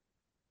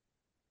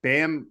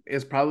Bam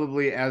is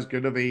probably as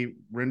good of a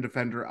rim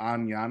defender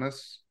on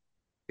Giannis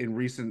in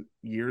recent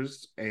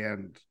years,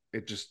 and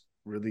it just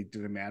really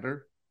didn't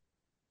matter.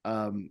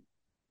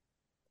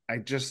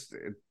 It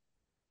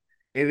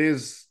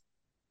is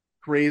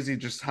crazy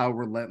just how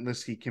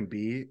relentless he can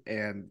be,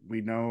 and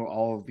we know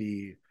all of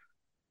the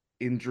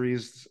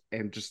injuries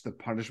and just the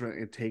punishment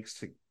it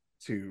takes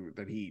to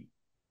that he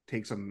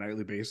takes on a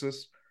nightly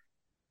basis,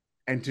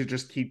 and to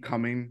just keep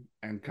coming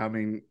and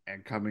coming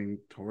and coming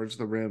towards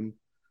the rim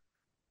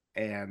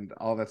and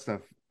all that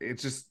stuff.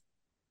 It's just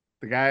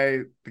the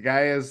guy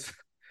is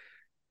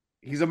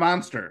he's a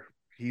monster.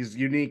 He's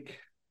unique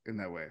in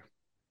that way.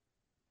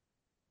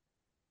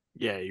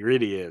 Yeah, he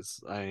really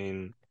is. I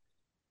mean,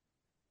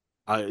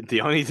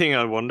 the only thing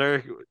I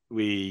wonder,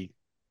 we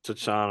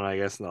touched on, I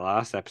guess, in the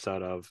last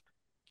episode of,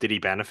 did he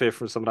benefit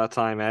from some of that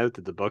time out?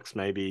 Did the Bucks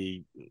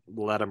maybe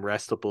let him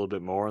rest up a little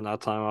bit more in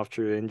that time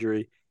after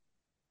injury?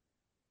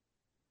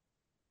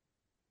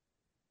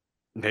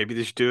 Maybe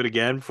they should do it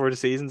again before the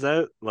season's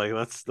out. Like,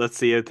 let's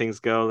see how things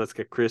go. Let's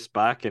get Chris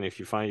back, and if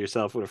you find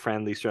yourself with a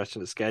friendly stretch in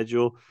the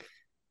schedule,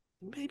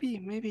 maybe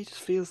he just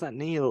feels that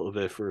knee a little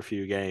bit for a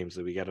few games,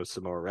 that we get him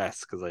some more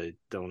rest, because I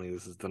don't think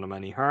this has done him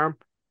any harm.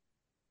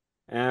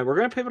 We're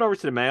going to pivot over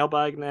to the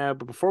mailbag now,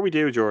 but before we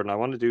do, Jordan, I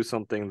want to do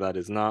something that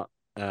is not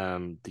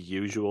the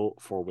usual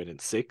for Winning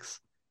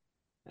Six.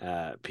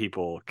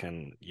 People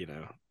can,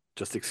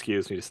 just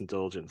excuse me this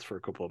indulgence for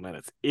a couple of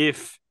minutes.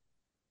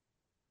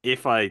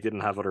 If I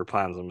didn't have other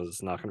plans and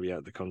was not going to be out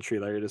of the country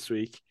later this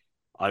week,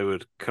 I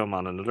would come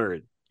on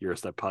another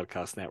Eurostep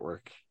Podcast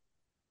Network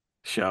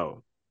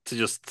show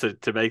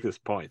to make this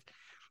point.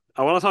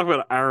 I want to talk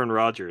about Aaron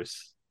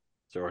Rodgers,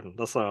 Jordan.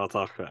 That's what I'll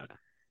talk about.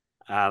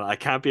 And I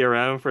can't be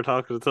around for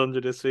Talk of the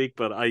Thunder this week,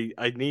 but I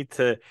need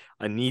to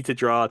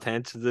draw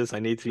attention to this. I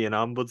need to be an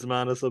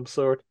ombudsman of some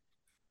sort.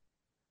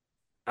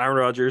 Aaron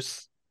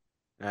Rodgers.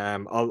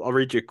 I'll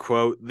read you a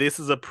quote. "This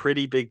is a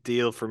pretty big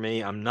deal for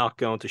me. I'm not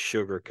going to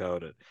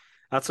sugarcoat it."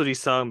 That's what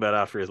he's talking about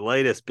after his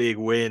latest big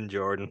win,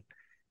 Jordan.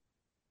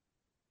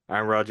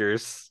 Aaron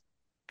Rodgers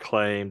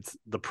claimed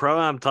the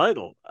Pro-Am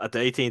title at the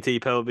AT&T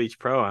Pebble Beach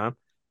Pro-Am,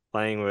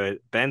 playing with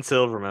Ben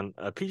Silverman,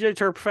 a PGA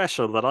Tour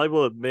professional that I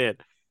will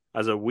admit,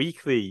 as a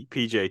weekly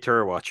PGA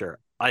Tour watcher,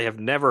 I have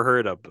never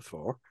heard of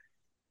before.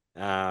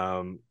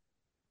 Ben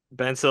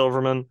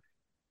Silverman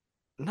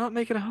not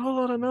making a whole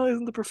lot of noise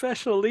on the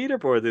professional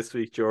leaderboard this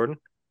week, Jordan.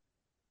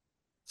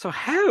 So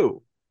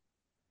how,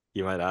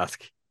 you might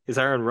ask, is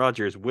Aaron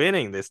Rodgers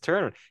winning this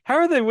tournament? How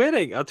are they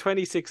winning at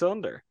 26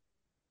 under?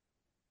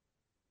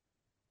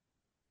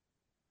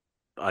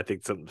 I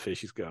think something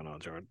fishy's going on,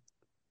 Jordan.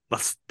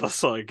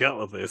 That's all I got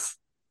with this.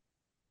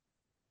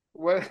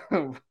 What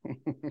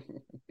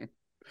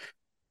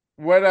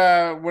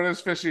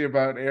is fishy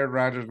about Aaron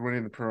Rodgers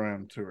winning the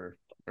Pro-Am tour?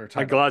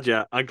 I'm glad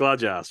you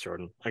asked,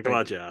 Jordan. I'm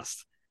glad you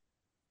asked.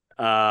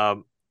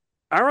 Aaron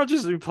Rodgers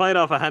has been playing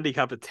off a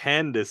handicap of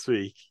 10 this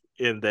week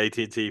in the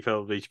AT&T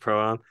Pebble Beach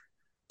Pro-Am.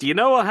 Do you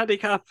know what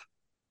handicap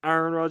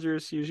Aaron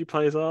Rodgers usually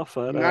plays off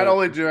at? Not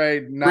only do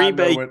I not Green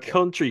know Bay what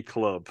Country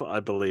Club, I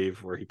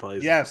believe, where he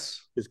plays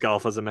his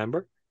golf as a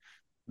member.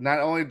 Not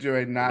only do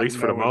I not at least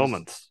know for the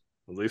moment.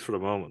 At least for the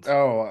moment.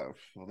 Oh,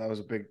 well, that was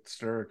a big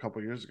stir a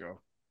couple years ago.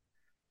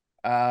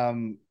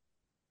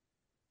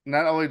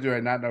 Not only do I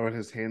not know what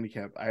his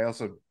handicap, I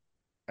also,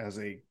 as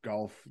a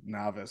golf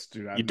novice,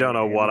 do not. You don't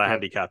know what a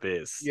handicap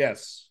is.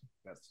 Yes.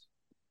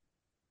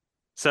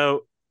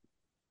 So,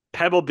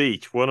 Pebble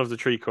Beach, one of the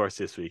 3 courses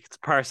this week. It's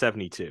par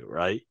 72,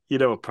 right? You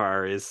know what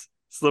par is.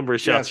 It's the number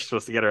of shots you're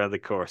supposed to get around the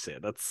course in.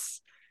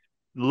 That's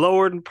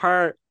lower than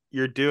par,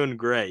 you're doing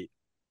great.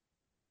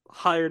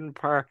 Higher than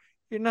par,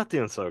 you're not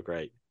doing so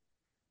great.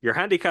 Your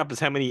handicap is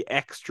how many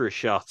extra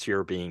shots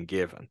you're being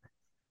given.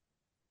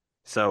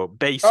 So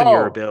based on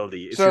your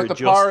ability, so if the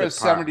par is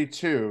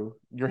 72,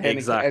 your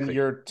handicap and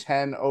you're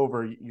 10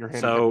 over your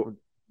handicap. So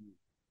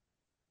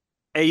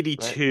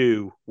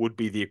 82 would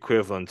be the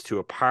equivalent to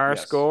a par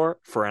score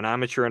for an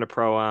amateur and a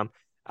pro-am,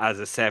 as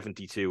a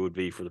 72 would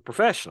be for the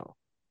professional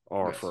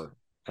or for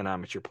an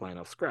amateur playing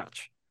off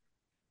scratch.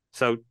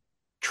 So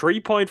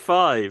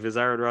 3.5 is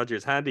Aaron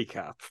Rodgers'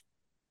 handicap.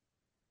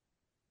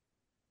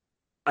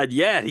 And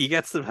yet he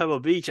gets to Pebble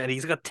Beach and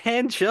he's got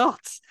 10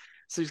 shots.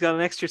 So he's got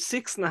an extra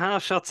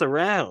 6.5 shots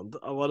around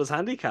on what his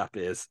handicap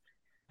is.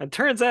 And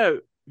turns out,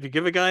 if you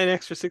give a guy an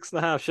extra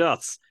 6.5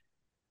 shots,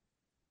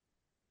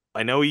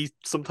 I know he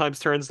sometimes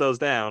turns those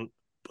down,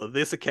 but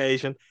this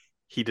occasion,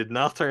 he did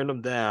not turn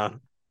them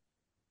down.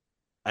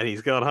 And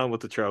he's gone home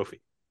with the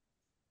trophy.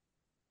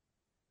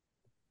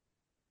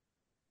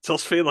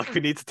 Just feel like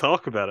we need to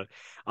talk about it.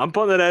 I'm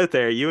putting it out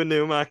there. You and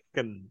Numac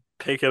can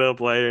pick it up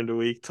later in the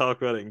week,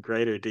 talk about it in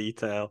greater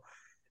detail.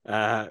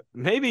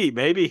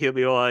 Maybe he'll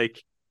be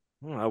like,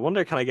 I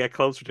wonder, can I get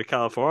closer to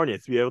California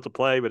to be able to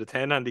play with a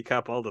 10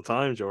 handicap all the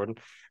time, Jordan?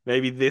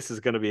 Maybe this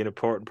is going to be an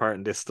important part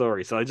in this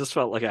story. So I just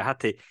felt like I had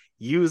to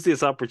use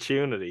this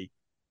opportunity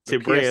to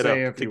bring it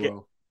up,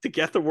 to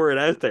get the word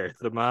out there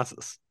to the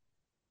masses.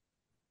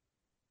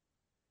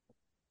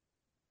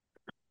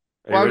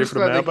 Well,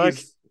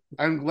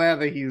 I'm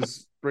glad that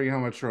he's bringing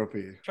home a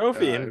trophy.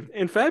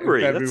 In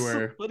February.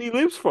 That's what he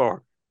lives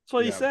for. That's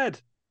what he said.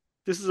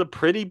 This is a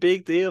pretty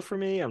big deal for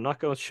me. I'm not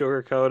going to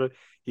sugarcoat it.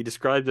 He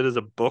described it as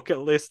a bucket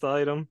list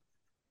item.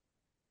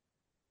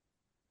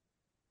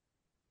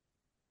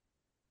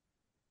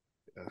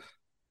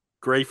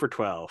 Great for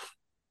 12.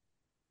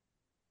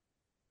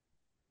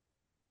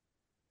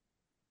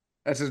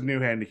 That's his new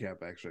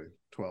handicap, actually.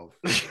 12.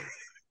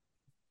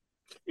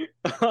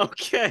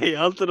 Okay,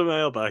 on to the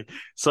mailbag.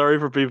 Sorry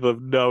for people who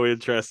have no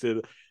interest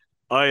in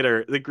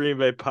either the Green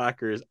Bay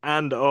Packers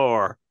and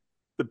or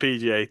the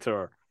PGA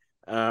Tour.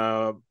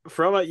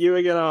 From at you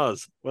again,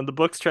 Oz. When the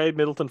Bucks trade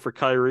Middleton for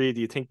Kyrie,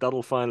 do you think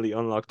that'll finally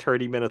unlock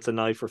 30 minutes a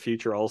night for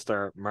future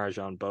All-Star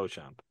Marjon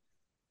Beauchamp?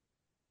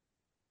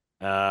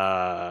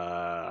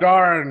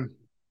 Darn.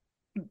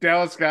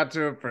 Dallas got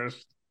to it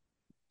first.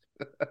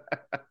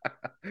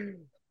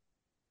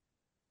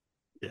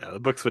 Yeah,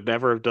 the Bucks would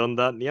never have done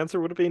that, and the answer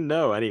would have been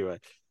no anyway.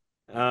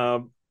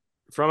 From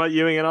at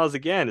Ewing and Oz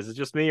again, is it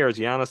just me, or is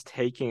Giannis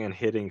taking and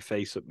hitting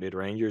face-up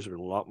mid-rangers with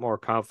a lot more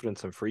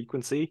confidence and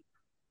frequency?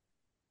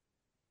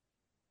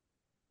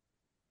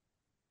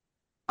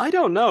 I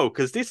don't know,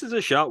 because this is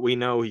a shot we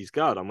know he's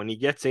got, and when he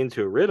gets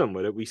into a rhythm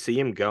with it, we see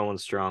him go on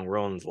strong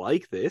runs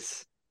like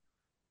this.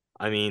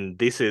 I mean,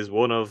 this is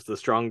one of the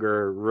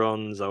stronger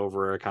runs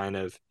over a kind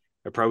of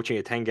approaching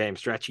a 10-game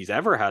stretch he's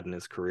ever had in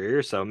his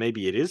career, so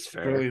maybe it is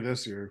fair. Early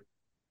this year.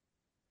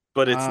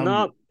 But it's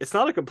not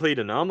a complete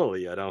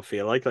anomaly, I don't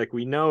feel like. Like,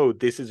 we know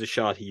this is a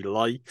shot he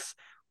likes,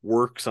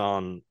 works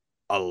on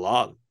a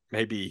lot,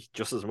 maybe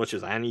just as much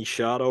as any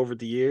shot over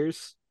the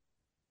years,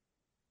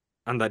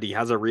 and that he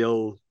has a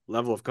real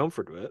level of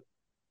comfort with.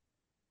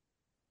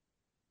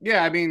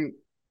 Yeah, I mean,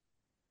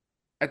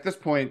 at this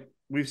point,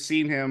 we've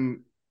seen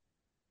him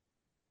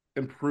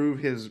improve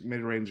his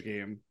mid-range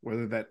game,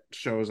 whether that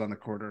shows on the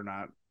court or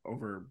not,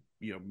 over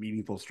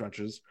meaningful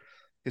stretches.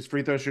 His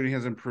free throw shooting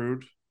has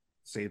improved.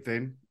 Same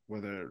thing.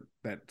 Whether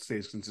that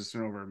stays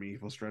consistent over a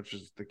meaningful stretch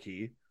is the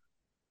key.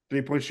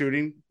 3-point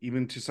shooting,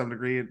 even to some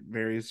degree, it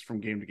varies from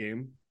game to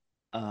game.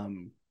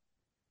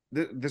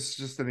 This is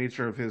just the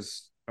nature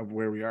of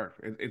where we are.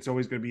 It's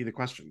always going to be the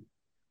question.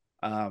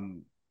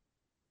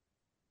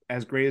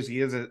 As great as he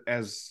is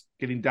as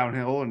getting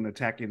downhill and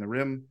attacking the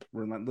rim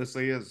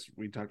relentlessly, as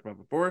we talked about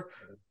before,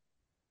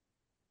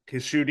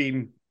 his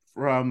shooting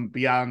from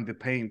beyond the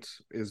paint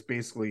is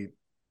basically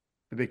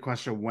the big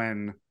question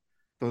when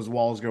those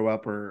walls go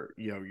up, or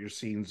you're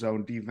seeing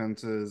zone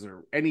defenses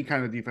or any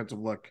kind of defensive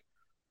look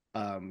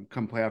come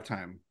playoff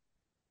time,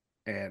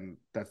 and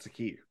that's the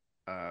key.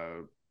 I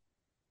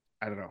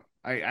don't know.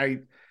 I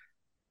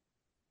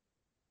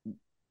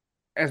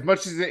as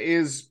much as it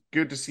is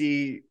good to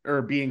see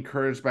or be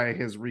encouraged by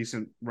his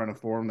recent run of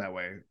form that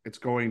way, it's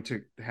going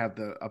to have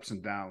the ups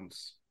and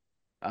downs.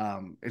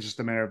 It's just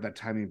a matter of that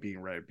timing being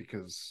right,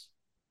 because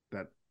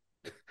that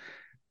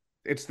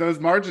it's those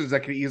margins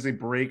that can easily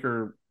make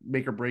or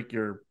break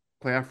your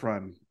playoff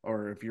run,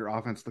 or if your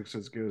offense looks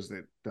as good as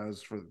it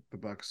does for the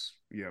Bucks,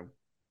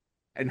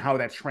 and how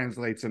that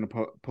translates in a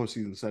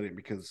postseason setting,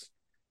 because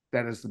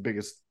that is the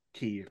biggest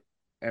key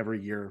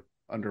every year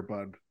under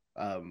Bud.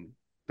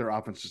 Their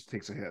offense just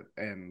takes a hit,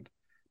 and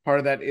part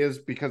of that is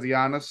because of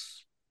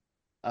Giannis.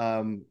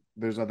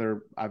 There's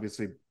other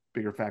obviously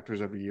bigger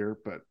factors every year,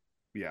 but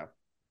yeah,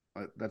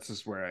 that's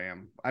just where I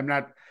am.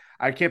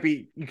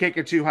 You can't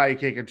get too high, you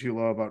can't get too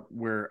low about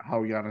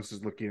how Giannis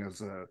is looking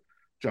as a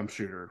jump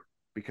shooter,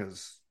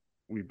 because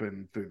we've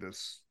been through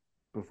this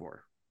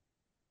before.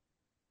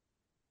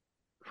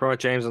 From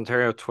James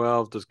Ontario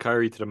 12, does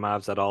Kyrie to the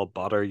Mavs at all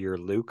bother your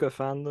Luka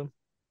fandom?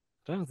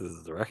 I don't know if this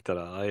is directed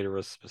at either of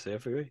us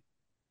specifically.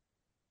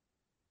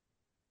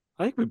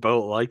 I think we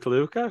both like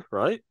Luka,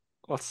 right?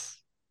 What's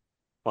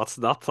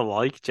not to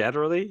like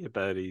generally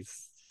about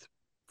he's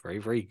very,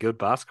 very good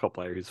basketball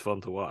player who's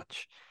fun to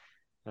watch.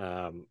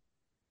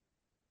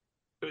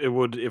 It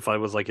would, if I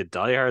was like a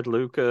diehard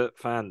Luka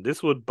fan,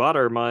 this would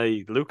bother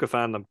my Luka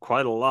fandom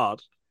quite a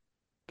lot,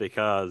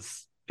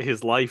 because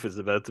his life is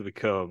about to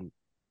become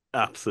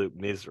absolute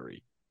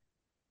misery.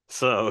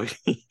 So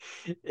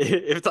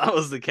if that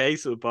was the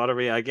case, it would bother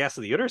me. I guess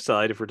on the other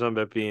side, if we're talking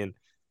about being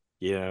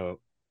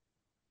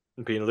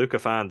Luka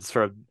fans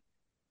from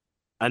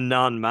a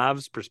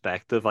non-Mavs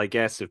perspective, I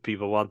guess if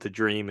people want to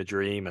dream a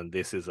dream, and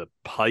this is a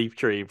pipe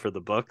dream for the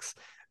Bucks,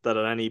 that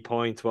at any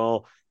point,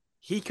 well,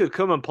 he could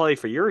come and play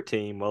for your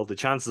team, well, the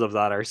chances of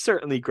that are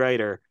certainly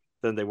greater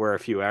than they were a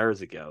few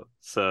hours ago.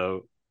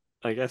 So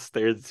I guess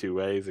there's the two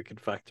ways it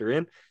could factor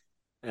in.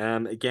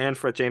 Again,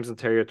 for James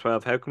Ontario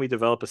 12, how can we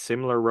develop a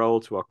similar role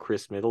to what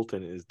Chris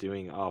Middleton is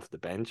doing off the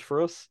bench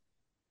for us?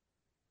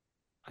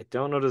 I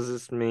don't know, does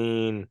this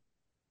mean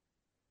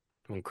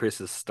when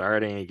Chris is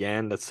starting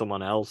again that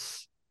someone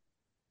else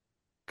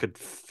could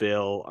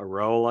fill a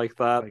role like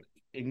that? Like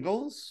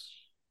Ingles?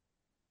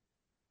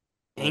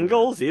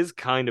 Ingles is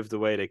kind of the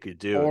way they could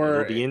do it.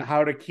 Or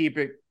how to keep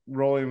it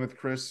rolling with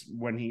Chris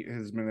when he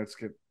gets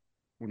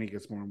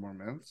more and more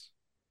minutes.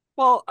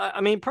 Well, I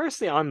mean,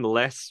 personally, I'm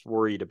less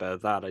worried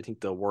about that. I think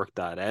they'll work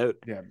that out.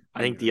 Yeah, I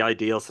think the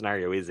ideal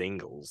scenario is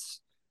Ingles,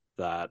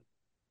 that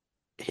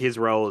his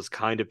role is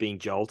kind of being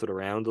jolted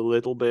around a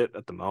little bit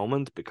at the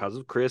moment because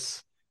of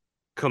Chris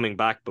coming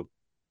back, but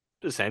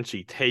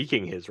essentially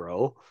taking his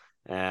role,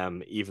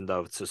 even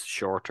though it's just a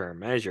short-term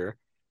measure.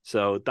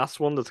 So that's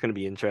one that's going to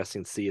be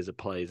interesting to see as it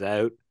plays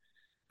out.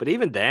 But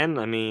even then,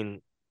 I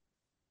mean,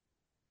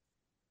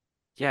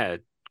 yeah,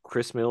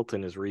 Chris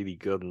Middleton is really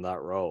good in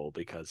that role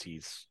because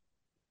he's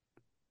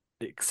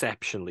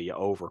exceptionally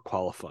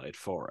overqualified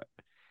for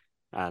it.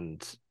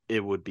 And it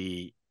would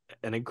be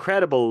an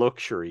incredible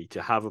luxury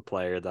to have a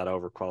player that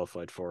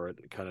overqualified for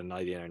it kind of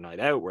night in or night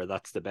out, where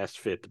that's the best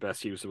fit, the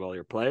best use of all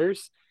your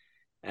players.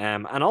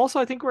 And also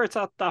I think where it's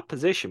at that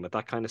position with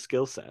that kind of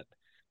skill set.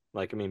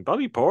 Like, I mean,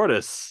 Bobby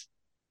Portis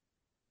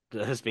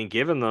has been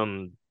given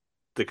them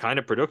the kind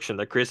of production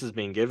that Chris has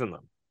been giving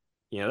them.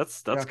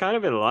 That's kind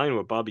of in line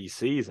with Bobby's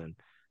season.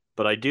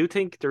 But I do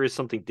think there is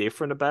something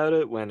different about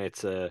it when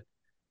it's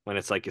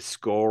like a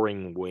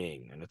scoring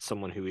wing and it's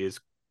someone who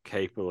is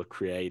capable of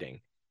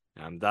creating.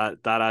 That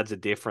adds a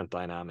different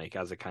dynamic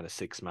as a kind of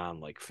 6-man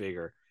like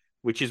figure,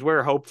 which is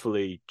where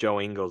hopefully Joe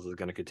Ingles is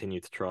going to continue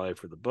to try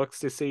for the Bucks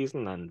this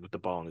season. And with the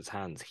ball in his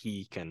hands,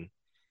 he can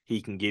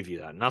give you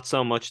that. Not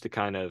so much the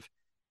kind of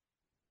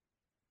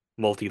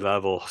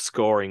multi-level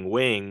scoring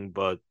wing,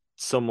 but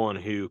someone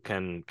who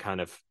can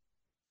kind of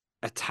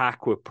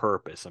attack with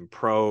purpose and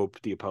probe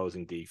the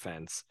opposing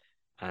defense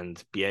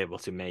and be able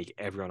to make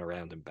everyone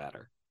around him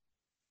better.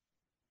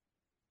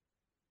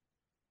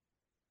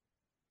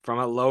 From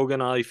a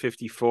Logan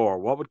I-54,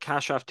 what would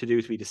Cash have to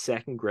do to be the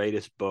second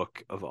greatest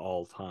Buck of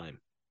all time?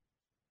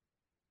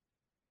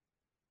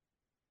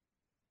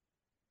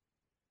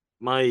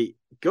 My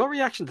gut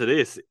reaction to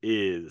this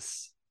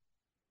is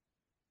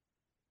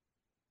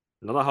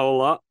not a whole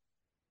lot.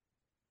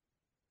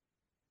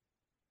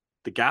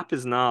 The gap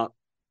is not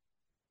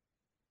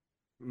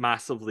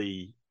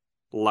massively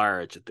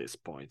large at this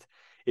point.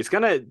 It's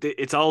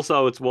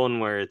one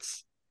where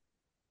it's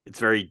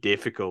very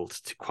difficult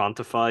to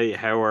quantify.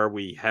 How are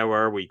we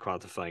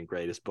quantifying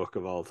greatest Buck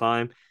of all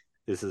time?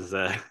 This is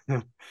a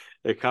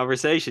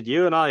conversation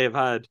you and I have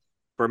had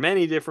for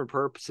many different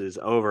purposes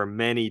over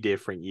many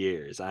different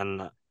years.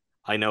 And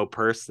I know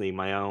personally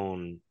my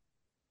own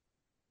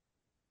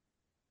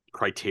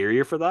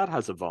criteria for that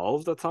has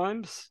evolved at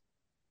times.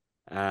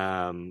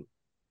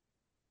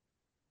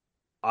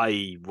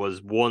 I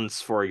was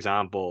once, for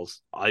example,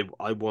 I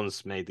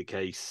once made the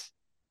case,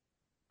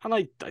 and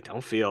I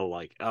don't feel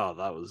like, oh,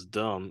 that was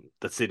dumb,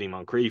 that Sidney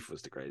Moncrief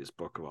was the greatest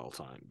Buck of all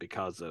time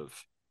because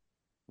of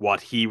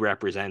what he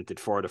represented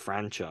for the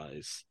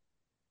franchise.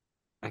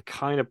 And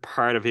kind of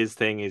part of his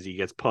thing is he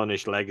gets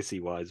punished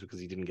legacy-wise because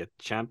he didn't get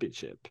the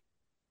championship.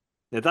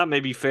 Now, that may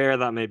be fair,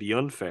 that may be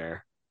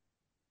unfair,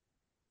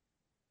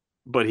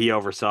 but he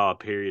oversaw a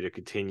period of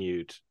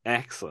continued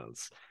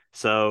excellence.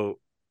 So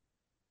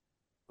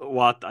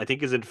what I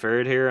think is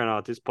inferred here, and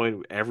at this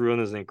point, everyone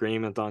is in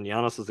agreement on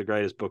Giannis is the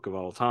greatest book of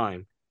all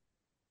time.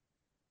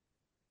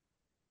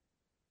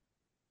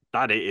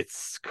 That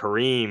it's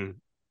Kareem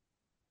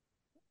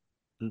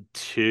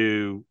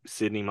 2,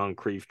 Sidney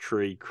Moncrief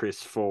 3,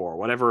 Chris 4,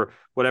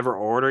 whatever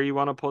order you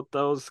want to put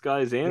those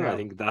guys in. Yeah. I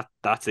think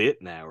that's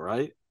it now,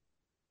 right?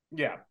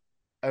 Yeah,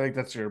 I think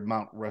that's your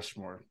Mount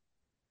Rushmore.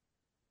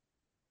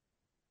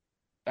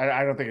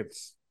 I don't think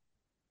it's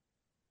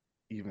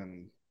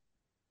even.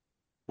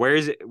 Where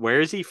is it?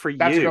 Where is he for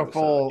Not you? to go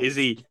full. So is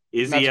he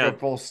go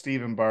full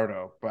Stephen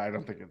Bardo? But I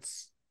don't think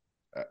it's.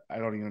 I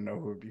don't even know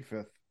who would be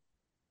fifth.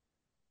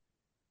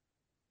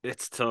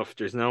 It's tough.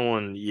 There's no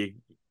one. You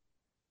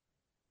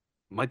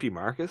might be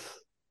Marcus,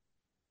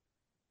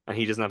 and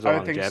he doesn't have the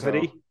I think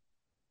longevity. so.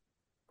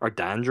 Or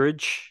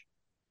Dandridge.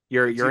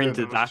 You're either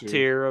into of those that two.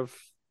 tier of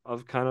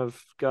kind of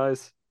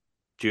guys.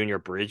 Junior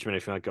Bridgman,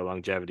 if you want to go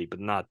longevity, but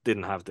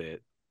didn't have the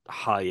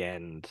high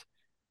end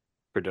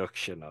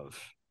production of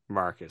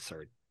Marcus,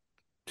 or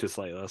to a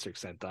slightly lesser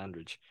extent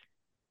Dandridge.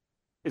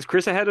 Is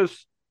Chris ahead of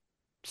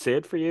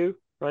Sid for you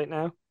right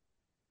now?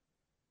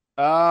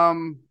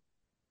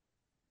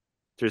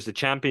 There's a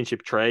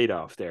championship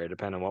trade-off there,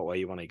 depending on what way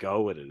you want to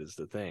go with it, is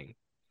the thing.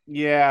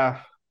 Yeah.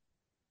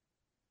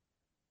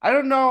 I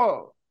don't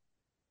know.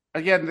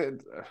 Again,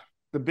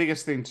 the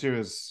biggest thing too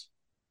is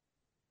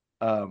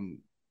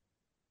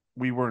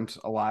we weren't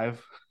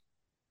alive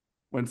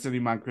when Sidney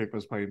Moncrief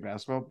was playing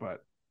basketball,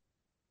 but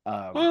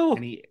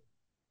we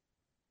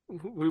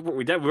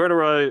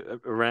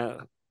weren't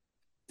around.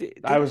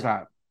 I was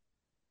not.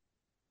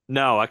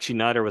 No, actually,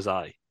 neither was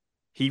I.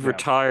 He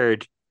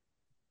retired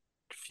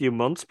a few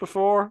months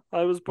before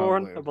I was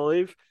born, I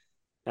believe.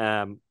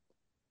 I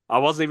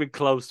wasn't even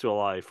close to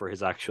alive for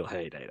his actual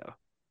heyday, though.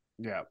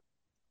 Yeah.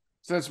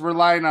 So it's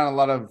relying on a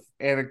lot of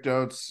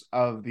anecdotes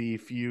of the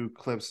few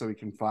clips that we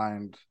can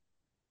find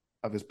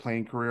of his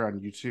playing career on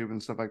YouTube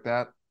and stuff like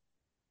that.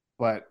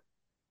 But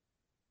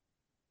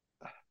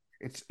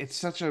it's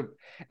such a,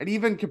 and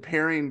even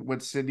comparing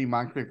what Sidney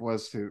Moncrief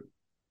was to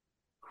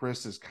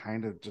Chris is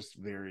kind of just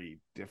very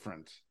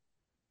different.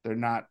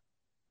 Their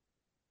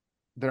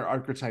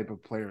archetype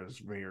of player is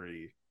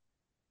very,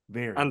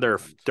 very, and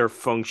their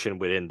function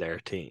within their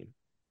team.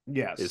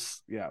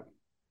 Yes. When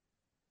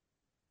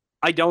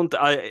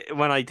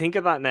I think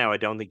of that now, I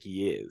don't think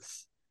he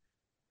is.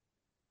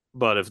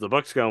 But if the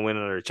Bucks go and win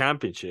another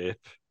championship,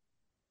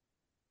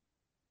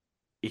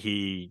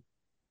 he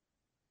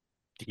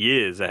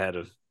is ahead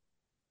of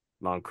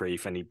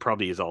Moncrief, and he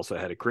probably is also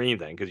ahead of Kareem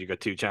then, because you got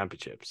 2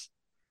 championships.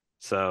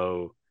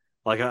 So,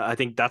 I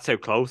think that's how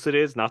close it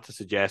is. Not to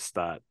suggest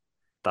that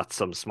that's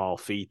some small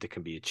feat that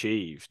can be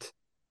achieved.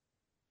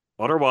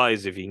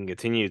 Otherwise, if he can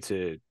continue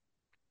to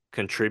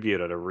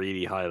contribute at a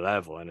really high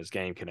level and his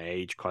game can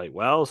age quite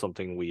well,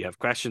 something we have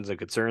questions and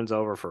concerns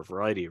over for a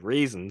variety of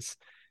reasons,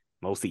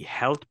 mostly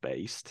health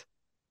based.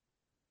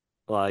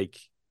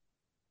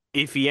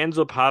 If he ends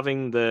up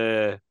having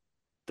the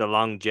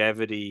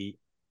longevity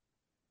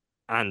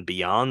and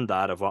beyond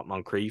that of what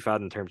Moncrief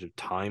had in terms of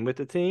time with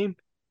the team,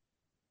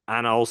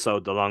 and also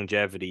the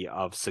longevity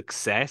of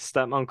success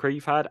that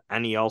Moncrief had,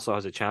 and he also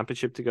has a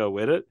championship to go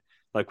with it,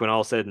 when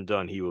all said and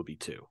done, he will be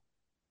 2.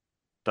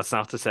 That's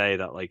not to say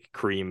that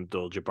Kareem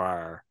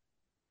Abdul-Jabbar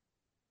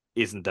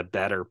isn't a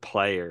better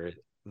player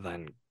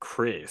than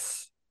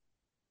Chris,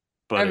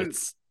 but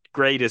it's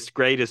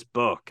greatest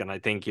book. And I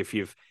think if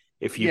you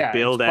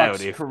build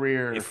out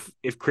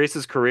if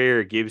Chris's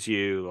career gives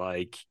you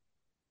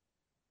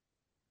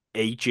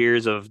 8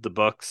 years of the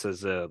Bucks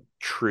as a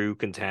true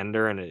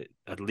contender and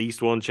at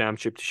least one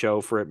championship to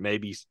show for it,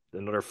 maybe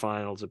another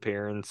finals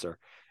appearance or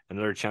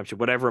another championship,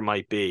 whatever it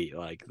might be,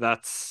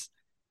 that's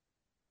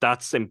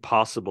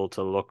impossible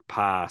to look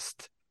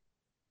past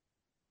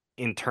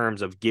in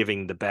terms of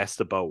giving the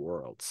best of both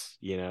worlds,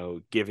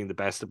 giving the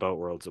best of both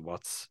worlds of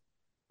what's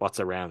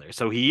around there.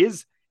 So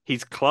he's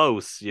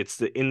close. It's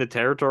in the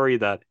territory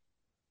that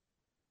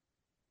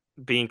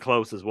being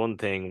close is one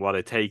thing. What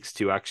it takes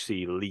to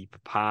actually leap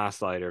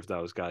past either of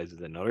those guys is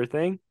another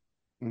thing.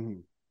 Mm-hmm.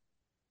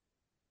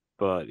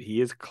 But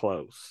he is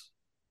close.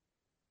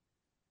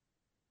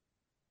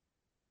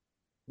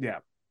 Yeah.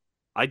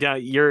 I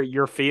doubt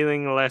you're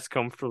feeling less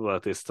comfortable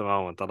at this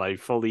moment, and I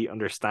fully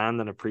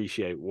understand and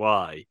appreciate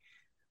why.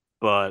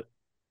 But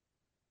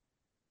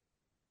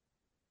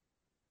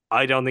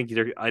I don't think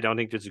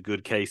there's a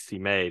good case to be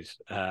made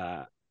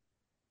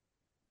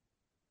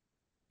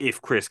if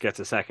Chris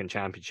gets a second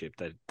championship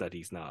that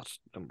he's not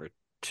number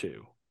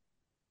 2.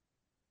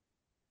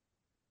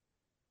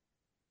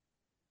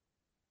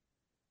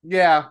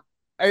 Yeah.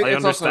 I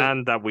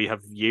understand that we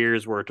have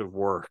years worth of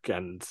work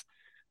and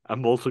a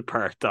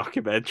multi-part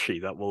documentary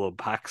that will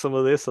unpack some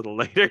of this at a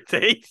later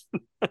date.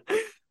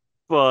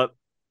 But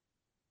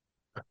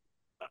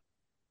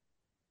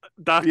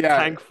that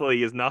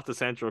thankfully is not the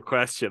central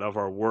question of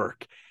our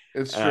work.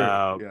 It's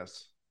true.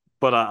 Yes.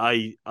 But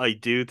I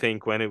do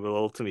think when it will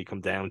ultimately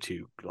come down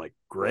to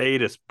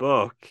greatest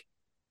book,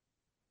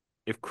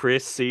 if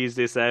Chris sees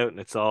this out and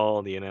it's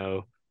all,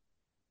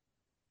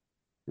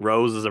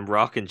 roses and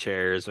rocking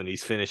chairs when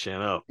he's finishing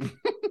up.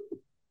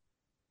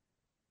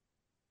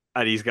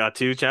 And he's got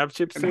 2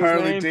 championships And to his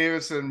Harley name.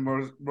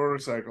 Davidson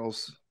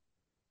motorcycles.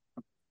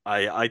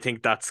 I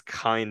think that's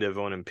kind of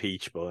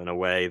unimpeachable in a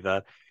way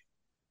that,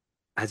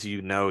 as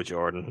you know,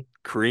 Jordan,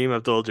 Kareem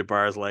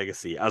Abdul-Jabbar's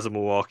legacy as a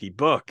Milwaukee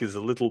Buck is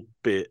a little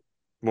bit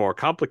more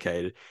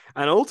complicated.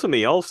 And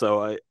ultimately,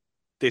 also,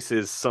 this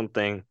is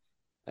something.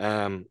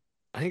 I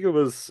think it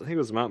was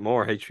Matt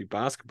Moore, HP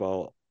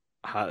Basketball,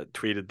 had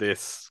tweeted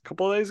this a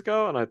couple of days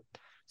ago, and I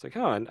was like,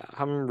 oh, I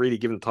haven't really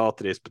given thought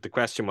to this, but the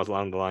question was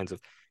along the lines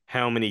of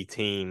how many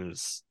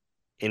teams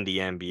in the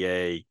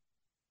NBA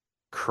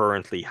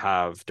currently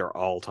have their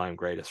all-time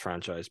greatest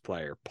franchise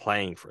player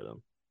playing for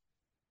them,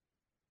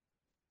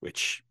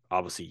 which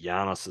obviously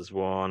Giannis is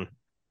one,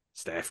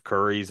 Steph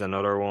Curry's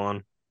another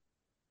one.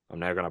 I'm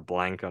now going to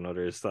blank on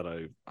others that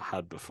I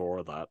had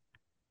before that.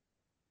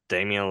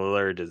 Damian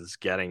Lillard is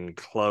getting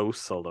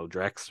close, although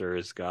Drexler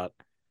has got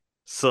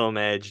some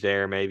edge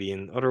there, maybe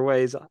in other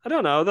ways. I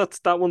don't know.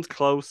 That one's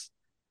close.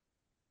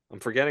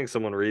 I'm forgetting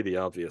someone really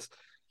obvious.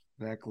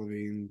 Zach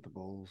LaVine, the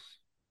Bulls.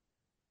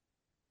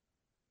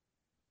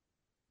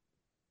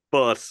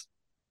 But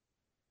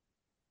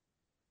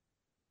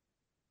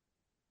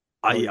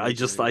I I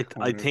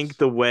think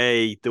the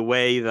way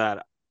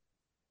that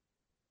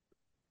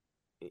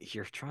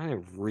you're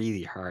trying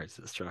really hard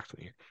to distract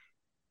me here.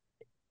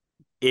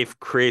 If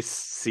Chris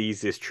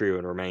sees this true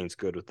and remains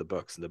good with the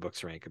Bucks and the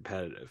Bucks remain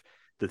competitive,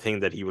 the thing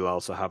that he will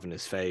also have in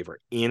his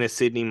favor in a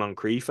Sidney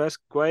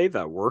Moncrief-esque way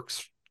that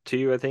works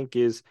too, I think,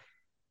 is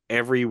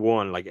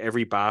everyone, like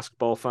every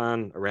basketball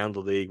fan around the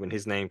league, when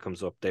his name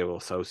comes up, they will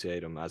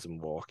associate him as a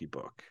Milwaukee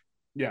Buck.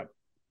 Yeah.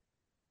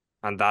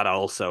 And that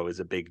also is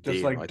a big deal.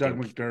 Just like I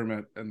Doug think.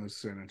 McDermott and the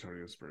San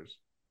Antonio Spurs.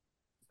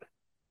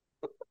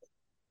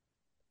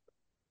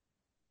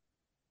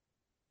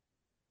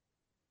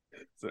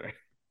 Sorry.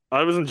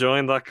 I was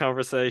enjoying that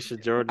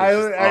conversation. Jordan I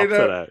is just opting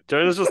know. out.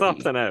 Jordan's just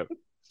opting out.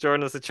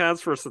 Jordan, it's a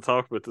chance for us to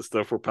talk about the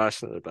stuff we're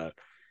passionate about.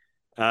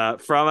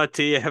 From a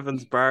T.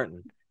 Evans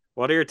Barton,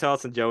 what are your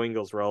thoughts on Joe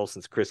Ingles' role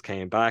since Chris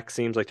came back?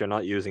 Seems like they're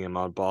not using him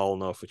on ball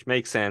enough, which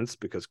makes sense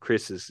because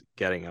Chris is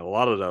getting a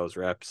lot of those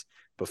reps,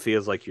 but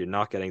feels like you're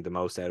not getting the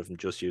most out of him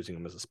just using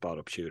him as a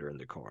spot-up shooter in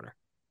the corner.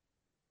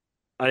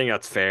 I think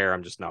that's fair.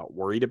 I'm just not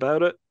worried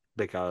about it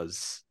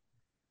because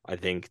I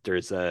think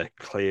there's a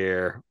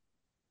clear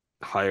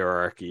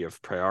hierarchy of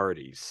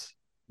priorities.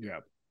 Yeah.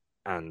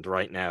 And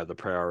right now the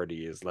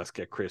priority is let's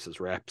get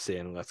Chris's reps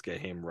in, let's get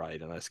him right,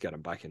 and let's get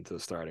him back into the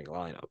starting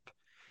lineup.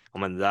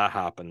 And when that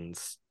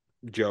happens,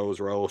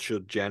 Joe's role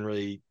should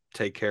generally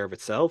take care of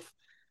itself.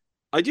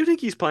 I do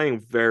think he's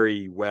playing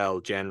very well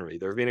generally.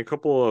 There have been a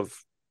couple of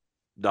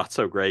not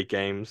so great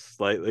games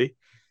lately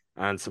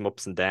and some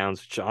ups and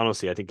downs, which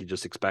honestly I think you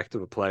just expect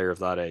of a player of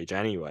that age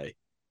anyway.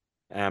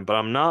 But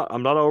I'm not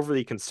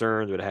overly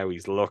concerned with how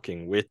he's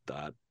looking with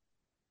that,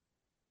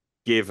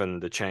 given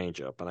the change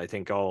up. And I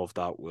think all of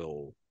that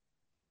will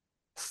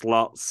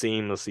slot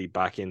seamlessly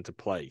back into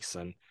place.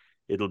 And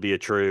it'll be a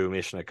true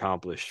mission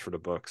accomplished for the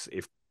Bucks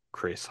if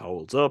Chris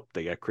holds up.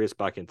 They get Chris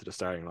back into the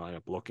starting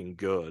lineup looking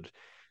good.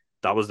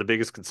 That was the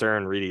biggest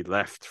concern really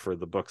left for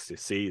the Bucks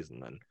this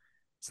season. And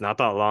it's not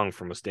that long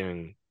from us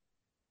doing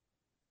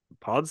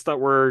pods that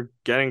we're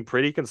getting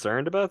pretty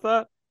concerned about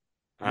that.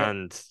 Yep.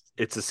 And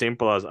it's as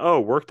simple as,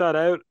 work that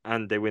out,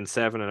 and they win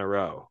 7 in a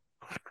row.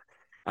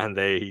 And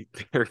they're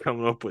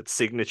coming up with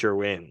signature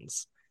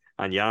wins.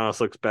 And Giannis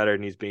looks better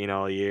than he's been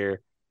all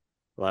year.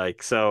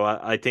 So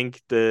I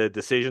think the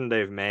decision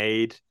they've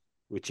made,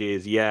 which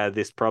is,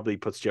 this probably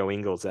puts Joe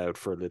Ingles out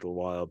for a little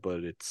while,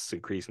 but it's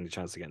increasing the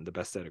chance of getting the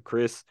best out of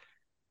Chris.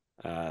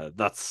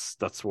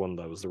 That's one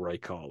that was the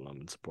right call, and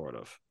I'm in support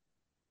of.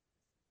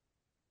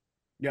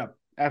 Yeah,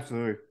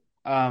 absolutely.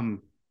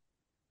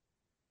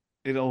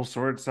 It'll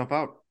sort itself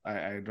out.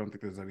 I don't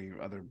think there's any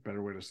other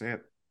better way to say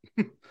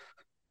it.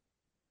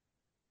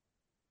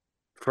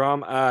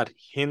 From at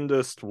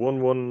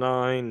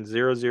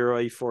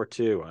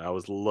Hindust11900842. I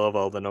always love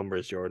all the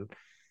numbers, Jordan.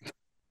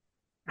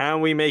 Can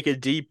we make a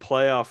deep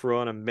playoff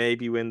run and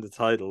maybe win the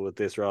title with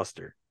this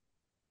roster?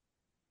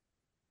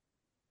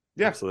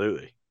 Yeah.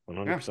 Absolutely.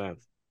 100%. Yeah.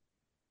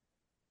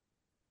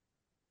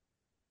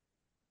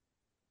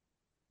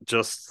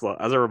 Just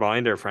as a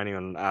reminder for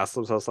anyone asked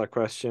themselves that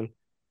question,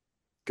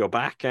 go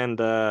back and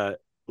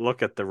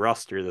look at the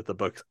roster that the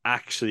Bucks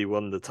actually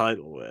won the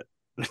title with.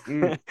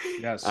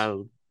 Yes.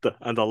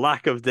 and the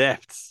lack of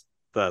depth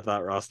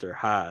that roster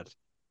had.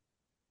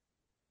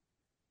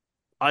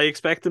 I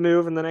expect to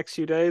move in the next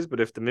few days, but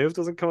if the move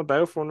doesn't come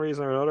about for one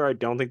reason or another, I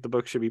don't think the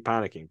Bucks should be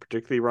panicking,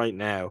 particularly right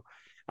now.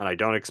 And I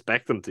don't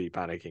expect them to be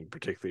panicking,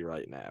 particularly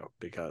right now,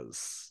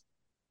 because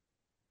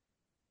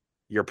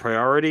your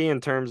priority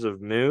in terms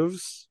of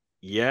moves,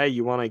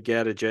 you want to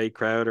get a Jay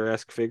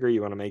Crowder-esque figure.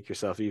 You want to make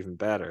yourself even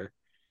better.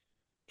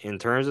 In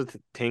terms of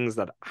things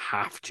that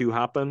have to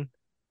happen,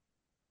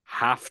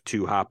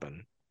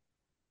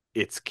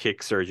 it's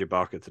kick Serge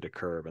Ibaka to the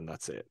curb, and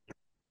that's it.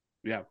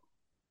 Yeah.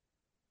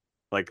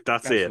 That's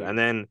Absolutely. It. And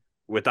then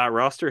with that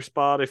roster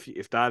spot,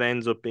 if that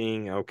ends up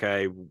being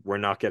okay, we're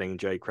not getting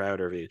Jay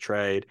Crowder via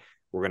trade,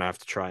 we're gonna have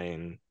to try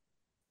and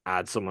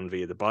add someone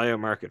via the buyout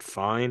market.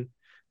 Fine,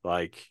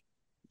 like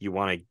you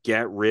want to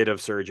get rid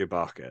of Serge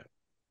Ibaka.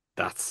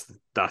 That's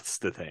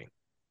the thing.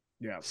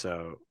 Yeah.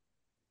 So,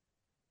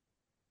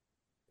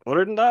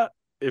 other than that,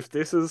 if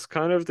this is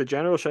kind of the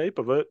general shape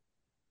of it,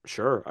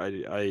 sure,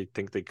 I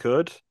think they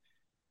could.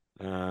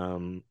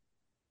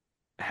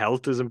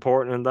 Health is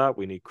important in that.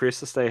 We need Chris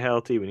to stay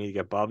healthy. We need to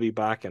get Bobby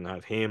back and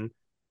have him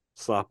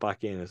slot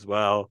back in as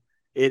well.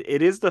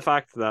 It is the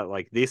fact that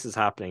like this is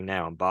happening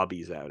now and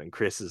Bobby's out and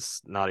Chris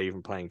is not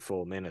even playing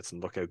full minutes,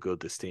 and look how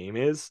good this team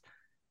is,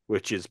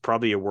 which is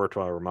probably a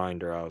worthwhile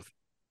reminder of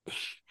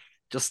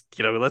just,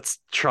 let's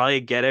try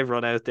and get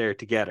everyone out there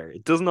together.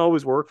 It doesn't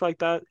always work like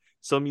that.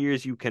 Some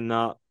years you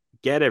cannot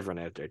get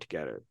everyone out there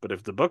together, but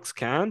if the Bucks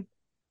can,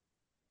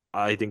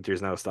 I think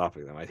there's no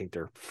stopping them. I think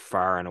they're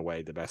far and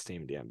away the best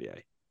team in the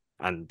NBA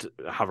and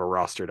have a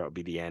roster that would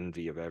be the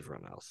envy of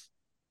everyone else.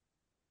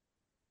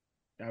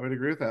 I would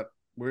agree with that.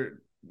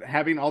 We're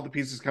having all the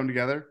pieces come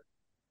together.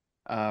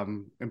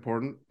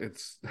 Important.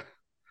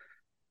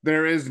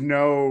 There is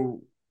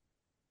no,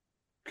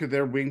 could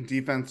their wing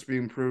defense be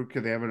improved?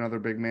 Could they have another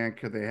big man?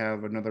 Could they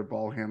have another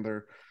ball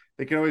handler?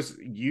 They can always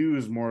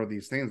use more of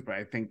these things, but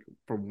I think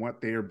from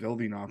what they are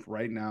building off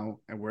right now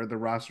and where the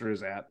roster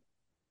is at,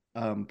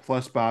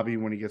 plus Bobby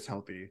when he gets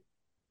healthy,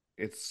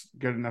 it's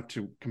good enough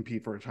to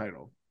compete for a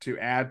title. To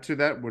add to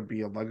that would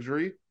be a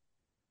luxury,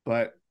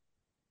 but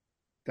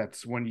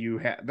that's when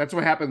that's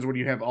what happens when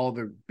you have all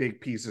the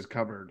big pieces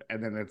covered,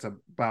 and then it's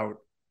about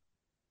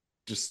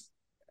just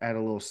add a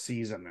little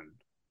seasoning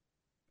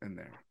in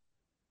there.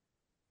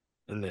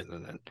 And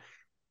then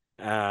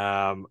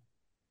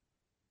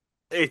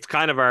it's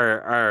kind of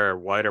our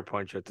wider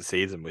point throughout the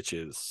season, which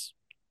is,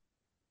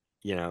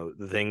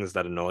 the things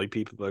that annoy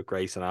people about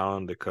Grayson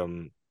Allen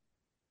become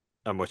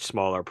a much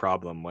smaller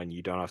problem when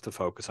you don't have to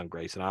focus on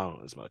Grayson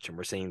Allen as much. And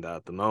we're seeing that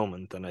at the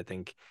moment. And I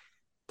think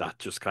that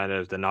just kind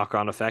of the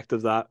knock-on effect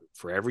of that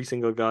for every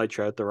single guy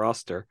throughout the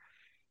roster,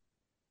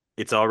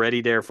 it's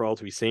already there for all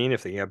to be seen.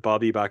 If they can get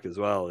Bobby back as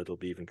well, it'll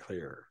be even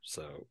clearer.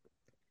 So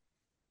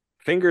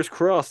fingers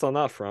crossed on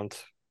that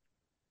front.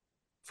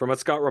 From at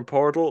Scott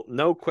Portal,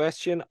 no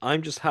question.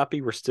 I'm just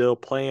happy we're still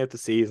playing out the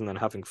season and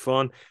having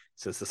fun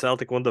since the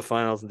Celtic won the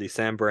finals in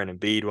December and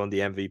Embiid won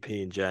the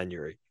MVP in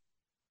January.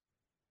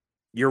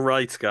 You're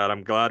right, Scott.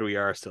 I'm glad we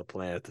are still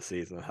playing out the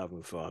season and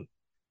having fun.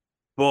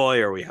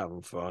 Boy, are we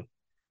having fun.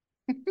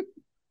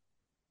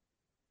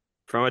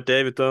 From a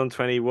David Dunn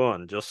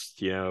 21,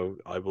 just,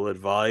 I will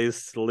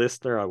advise the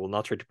listener, I will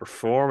not try to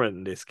perform it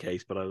in this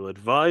case, but I will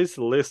advise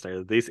the listener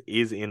that this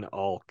is in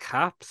all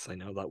caps. I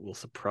know that will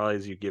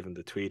surprise you given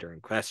the tweeter in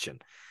question.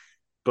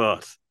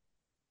 But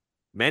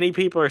many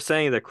people are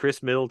saying that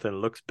Chris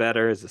Middleton looks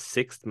better as a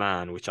sixth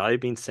man, which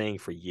I've been saying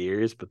for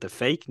years, but the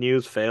fake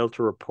news failed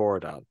to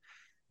report on.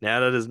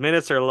 Now that his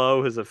minutes are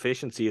low, his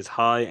efficiency is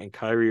high, and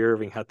Kyrie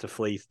Irving had to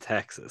flee to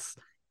Texas.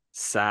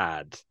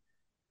 Sad.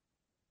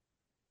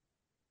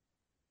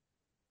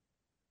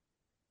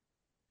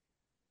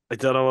 I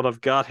don't know what I've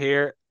got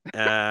here.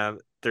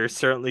 There's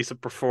certainly some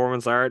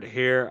performance art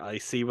here. I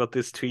see what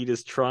this tweet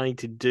is trying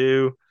to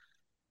do.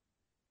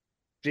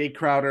 Jay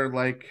Crowder,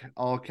 like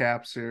all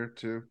caps here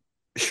too.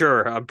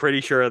 Sure, I'm pretty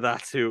sure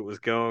that's who it was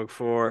going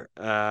for.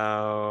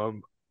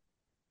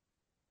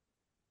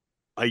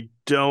 I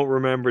don't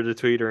remember the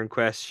tweeter in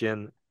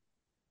question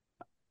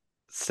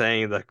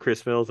saying that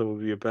Chris Middleton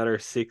would be a better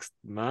sixth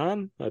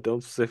man. I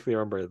don't specifically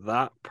remember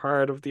that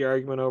part of the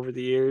argument over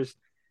the years.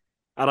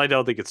 And I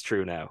don't think it's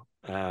true now.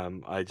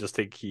 I just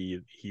think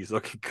he's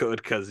looking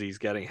good because he's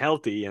getting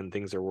healthy and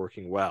things are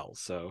working well.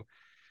 So,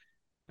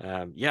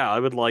 I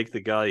would like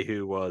the guy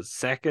who was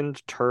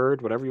second,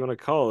 third, whatever you want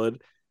to call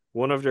it,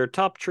 one of their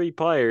top three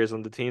players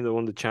on the team that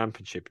won the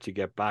championship to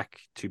get back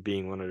to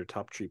being one of their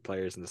top three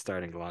players in the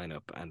starting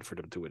lineup and for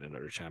them to win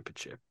another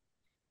championship.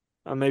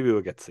 And maybe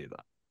we'll get to see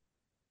that.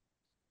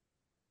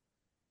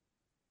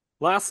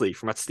 Lastly,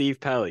 from at Steve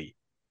Pelly,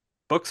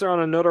 Bucks are on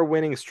another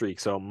winning streak,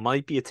 so it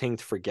might be a thing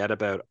to forget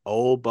about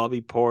old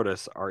Bobby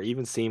Portis or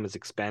even seem as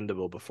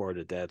expendable before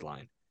the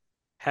deadline.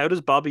 How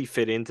does Bobby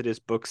fit into this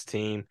Bucks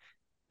team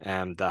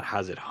that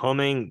has it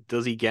humming?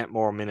 Does he get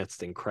more minutes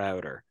than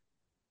Crowder?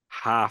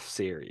 Half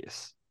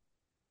serious.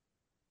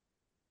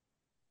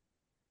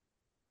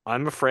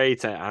 I'm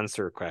afraid to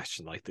answer a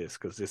question like this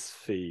because this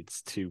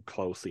feeds too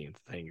closely into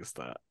things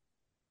that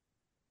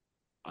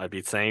I've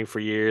been saying for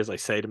years. I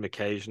say them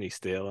occasionally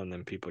still, and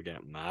then people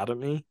get mad at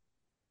me.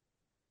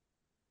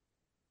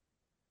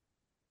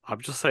 I'm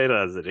just saying it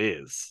as it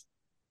is.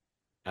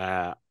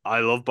 I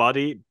love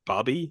Bobby,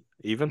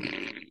 even.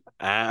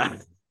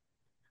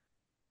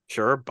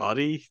 Sure,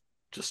 Bobby.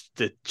 Just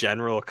the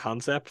general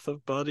concept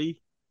of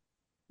Bobby.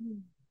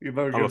 You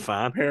have I'm a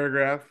fan.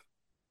 Paragraph.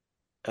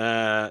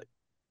 Yeah,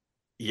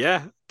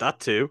 that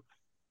too.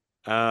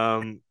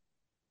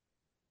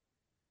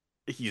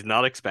 He's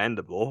not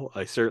expendable.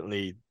 I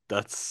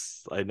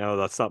know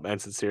that's not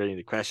meant sincerely in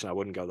the question. I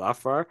wouldn't go that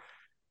far.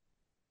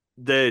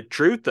 The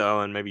truth,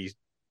 though, and maybe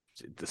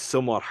the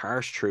somewhat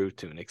harsh truth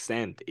to an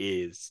extent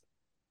is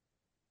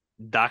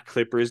that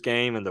Clippers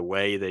game and the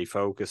way they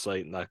focus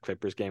like in that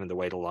Clippers game and the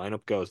way the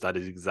lineup goes, that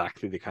is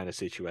exactly the kind of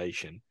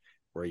situation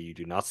where you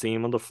do not see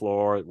him on the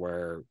floor,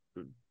 where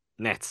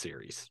net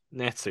series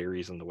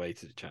on the way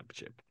to the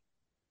championship.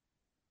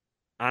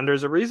 And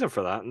there's a reason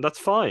for that, and that's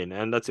fine.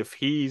 And that's if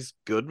he's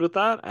good with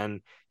that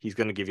and he's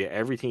going to give you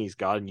everything he's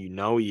got, and you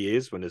know he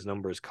is when his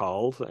number is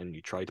called and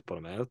you try to put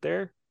him out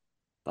there,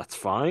 that's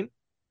fine.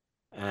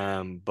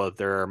 But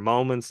there are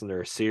moments and there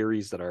are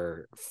series that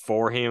are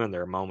for him, and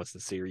there are moments in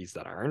series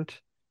that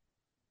aren't.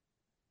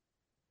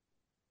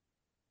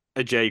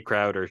 A Jay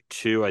Crowder,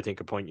 too, I think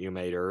a point you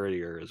made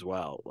earlier as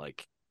well,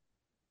 like,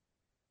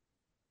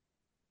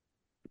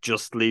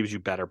 just leaves you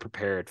better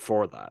prepared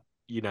for that.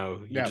 You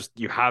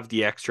have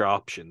the extra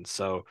options.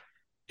 So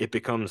it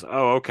becomes,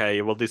 oh,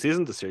 okay, well, this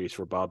isn't the series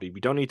for Bobby.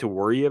 We don't need to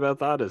worry about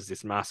that as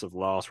this massive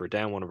loss. We're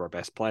down one of our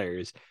best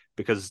players,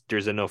 because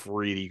there's enough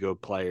really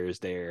good players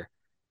there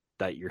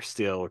that you're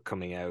still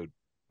coming out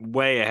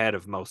way ahead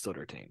of most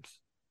other teams.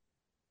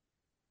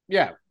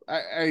 Yeah,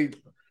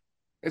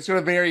 it's going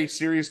to vary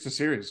series to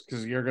series,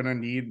 because you're going to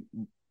need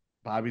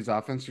Bobby's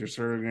offense. You're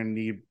certainly going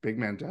to need big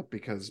man depth,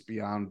 because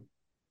beyond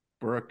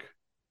Brooke,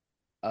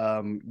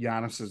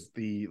 Giannis is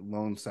the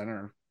lone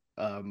center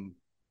on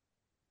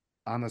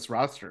this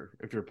roster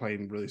if you're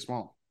playing really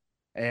small.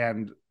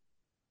 And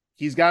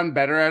he's gotten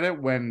better at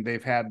it when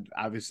they've had,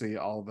 obviously,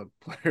 all the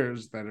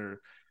players that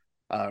are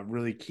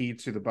really key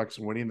to the Bucks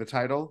winning the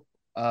title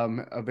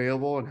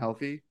available and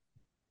healthy.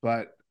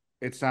 But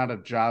it's not a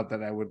job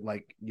that I would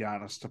like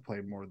Giannis to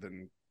play more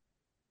than,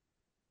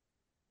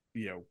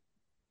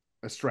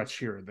 a stretch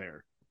here or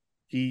there.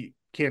 He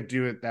can't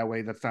do it that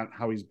way. That's not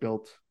how he's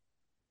built.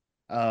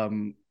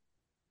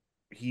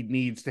 He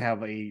needs to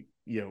have a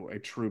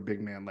true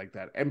big man like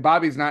that. And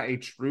Bobby's not a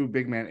true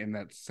big man in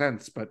that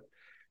sense, but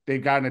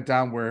they've gotten it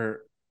down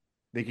where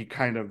they could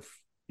kind of,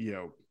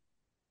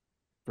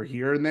 for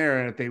here and there,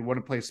 and if they want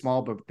to play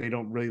small, but they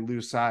don't really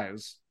lose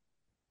size,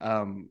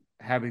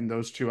 having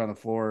those two on the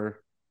floor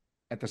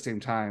at the same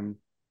time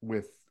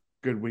with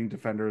good wing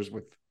defenders,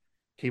 with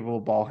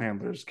capable ball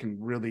handlers, can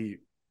really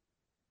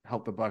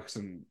help the Bucks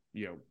and,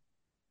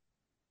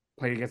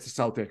 play against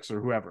the Celtics or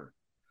whoever.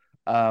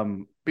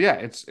 But yeah,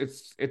 it's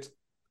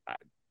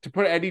to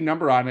put any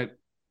number on it,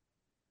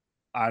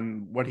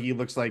 on what he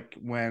looks like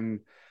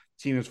when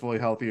team is fully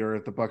healthy, or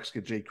if the Bucks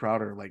get Jay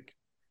Crowder, like,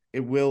 it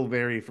will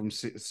vary from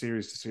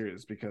series to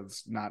series,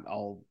 because not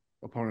all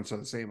opponents are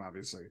the same,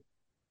 obviously.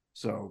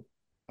 So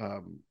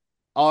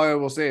all I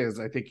will say is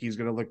I think he's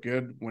going to look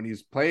good when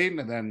he's playing.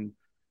 And then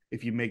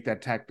if you make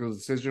that tactical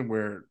decision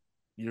where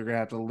you're going to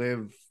have to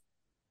live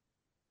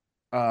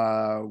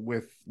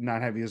with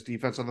not having his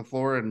defense on the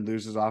floor and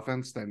lose his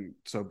offense, then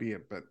so be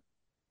it. But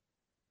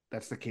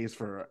that's the case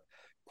for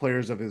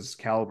players of his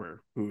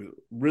caliber, who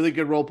really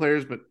good role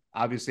players, but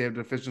obviously have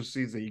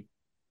deficiencies that you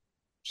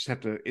just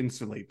have to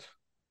insulate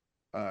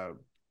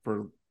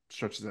for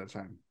stretches at a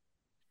time.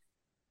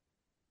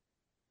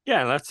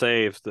 Yeah, and let's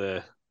say if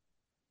the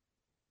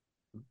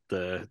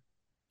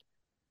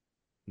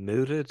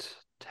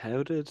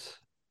touted,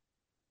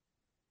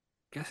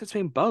 guess it's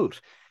been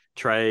both,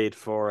 trade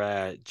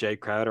for Jay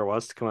Crowder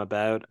was to come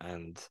about,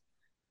 and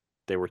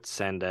they were to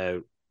send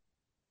out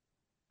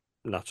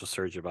not just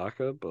Serge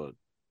Ibaka, but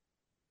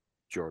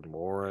Jordan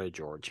Nwora,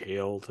 George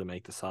Hill to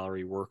make the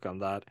salary work on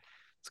that.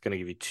 It's going to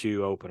give you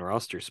 2 open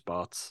roster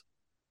spots.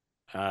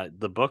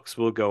 The Bucks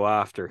will go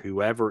after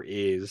whoever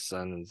is,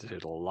 and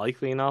it'll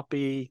likely not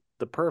be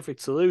the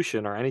perfect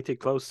solution or anything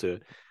close to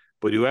it,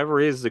 but whoever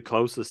is the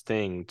closest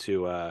thing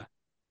to a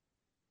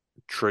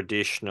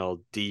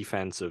traditional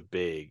defensive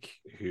big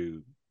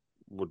who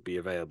would be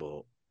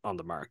available on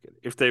the market.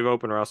 If they've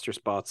open roster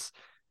spots,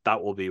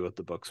 that will be what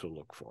the Bucks will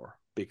look for,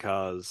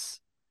 because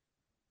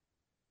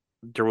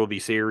there will be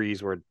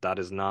series where that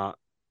is not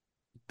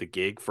the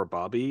gig for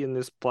Bobby in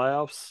this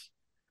playoffs.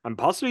 And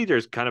possibly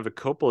there's kind of a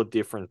couple of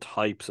different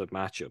types of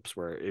matchups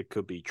where it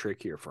could be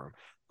trickier for him.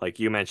 Like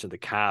you mentioned the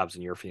Cavs,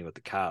 and you're feeling with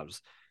the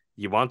Cavs.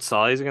 You want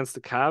size against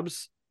the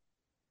Cavs?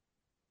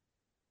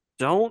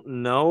 Don't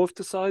know if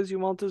the size you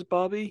want is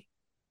Bobby.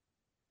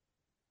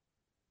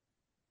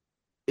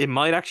 It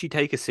might actually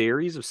take a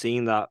series of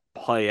seeing that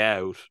play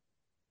out,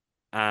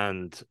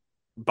 and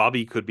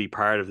Bobby could be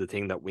part of the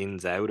thing that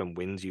wins out and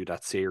wins you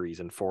that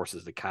series and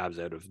forces the Cavs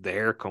out of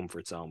their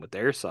comfort zone with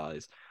their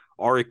size.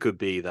 Or it could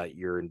be that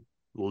you're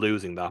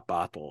losing that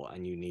battle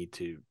and you need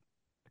to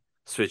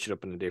switch it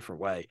up in a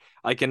different way.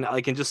 I can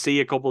just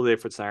see a couple of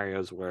different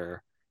scenarios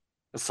where,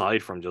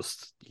 aside from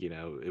just,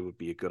 it would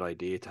be a good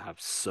idea to have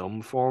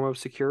some form of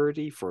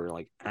security for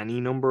like any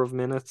number of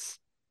minutes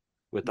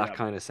with that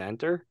kind of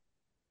center.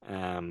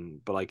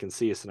 But I can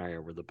see a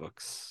scenario where the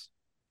Bucks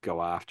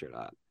go after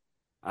that.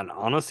 And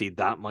honestly,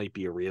 that might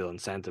be a real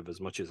incentive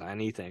as much as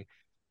anything.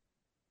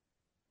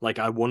 Like,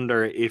 I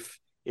wonder if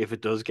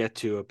it does get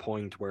to a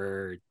point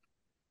where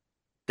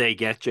they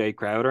get Jay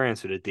Crowder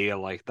into the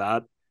deal like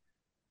that,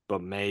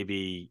 but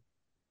maybe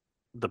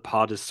the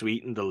pot is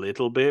sweetened a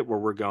little bit where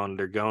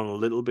they're going a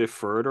little bit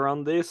further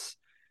on this.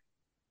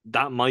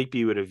 that might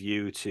be with a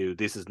view to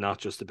this is not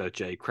just about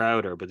Jay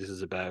Crowder, but this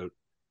is about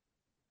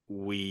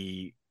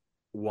we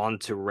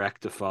want to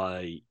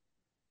rectify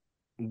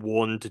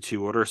 1 to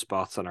 2 other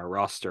spots on our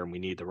roster, and we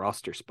need the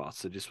roster spots.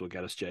 So this will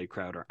get us Jay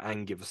Crowder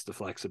and give us the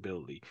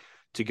flexibility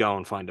to go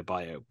and find a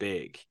buyout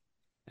big.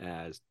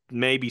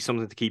 Maybe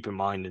something to keep in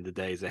mind in the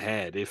days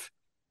ahead. If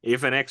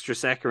an extra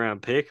second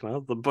round pick,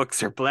 well, the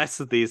Bucks are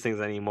blessed with these things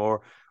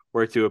anymore,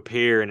 were to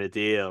appear in a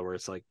deal where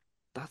it's like,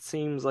 that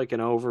seems like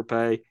an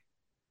overpay.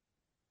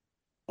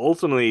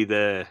 Ultimately,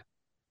 the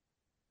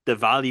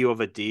value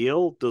of a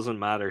deal doesn't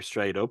matter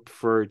straight up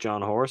for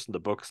John Horst and the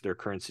Bucks, their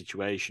current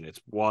situation.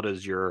 It's what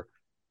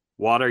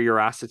are your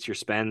assets you're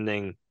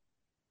spending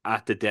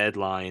at the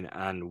deadline,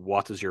 and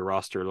what does your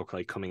roster look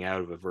like coming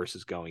out of it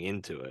versus going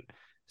into it.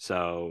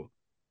 So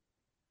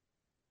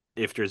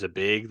if there's a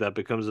big that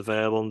becomes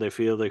available and they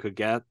feel they could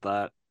get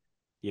that,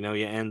 you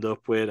end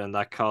up with, and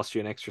that costs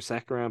you an extra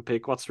second round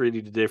pick, what's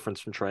really the difference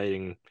from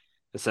trading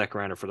a second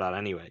rounder for that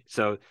anyway?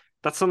 So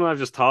that's something I've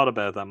just thought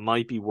about that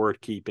might be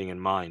worth keeping in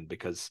mind,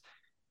 because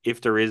if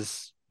there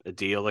is a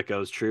deal that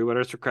goes through,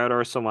 whether it's for Crowder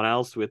or someone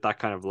else with that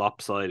kind of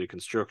lopsided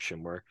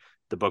construction where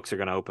the Bucks are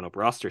going to open up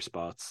roster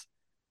spots,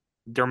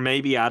 there may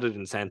be added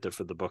incentive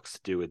for the Bucks to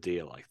do a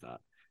deal like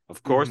that.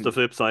 Of course, the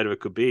flip side of it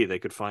could be they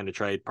could find a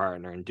trade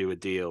partner and do a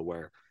deal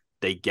where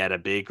they get a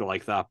big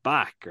like that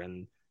back,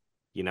 and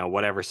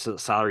whatever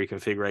salary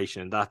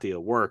configuration in that deal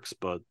works.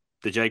 But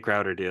the Jay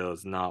Crowder deal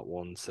is not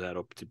one set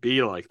up to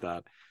be like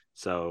that.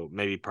 So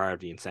maybe part of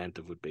the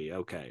incentive would be,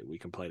 okay, we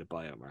can play the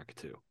buyout market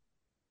too.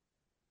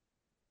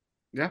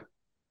 Yeah.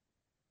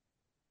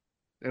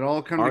 It'll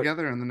all come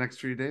together in the next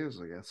 3 days,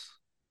 I guess.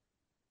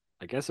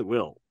 I guess it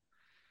will.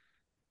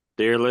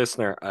 Dear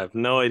listener, I have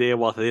no idea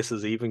what this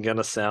is even going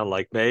to sound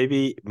like.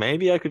 Maybe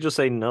I could just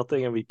say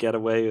nothing and we get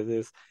away with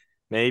this.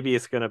 Maybe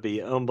it's going to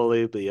be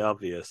unbelievably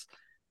obvious.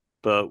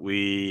 But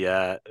we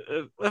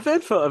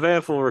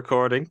eventful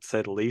recording, to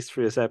say the least,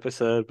 for this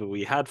episode. But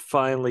we had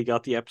finally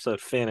got the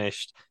episode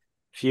finished.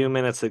 A few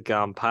minutes had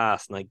gone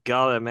past, and I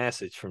got a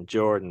message from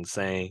Jordan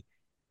saying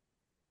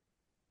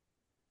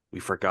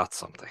we forgot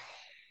something,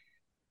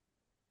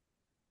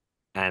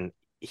 and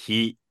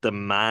he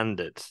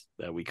demanded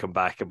that we come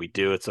back and we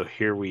do it. So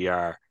here we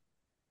are.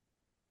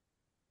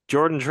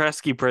 Jordan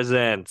Tresky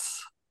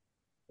presents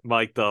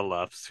Mike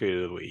Dunlop's Tweet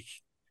of the Week.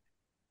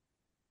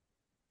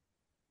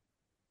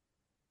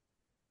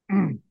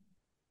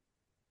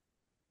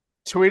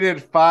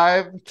 Tweeted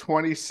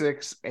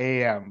 5:26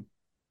 a.m.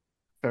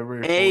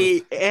 February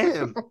 4th.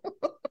 A.m.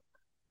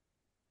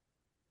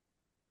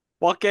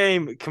 What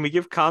game? Can we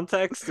give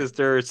context? Is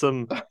there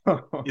some?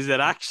 Is it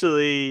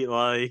actually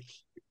like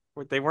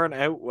they weren't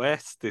out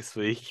west this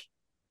week?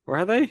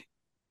 Were they?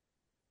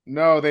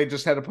 No, they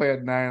just had to play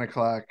at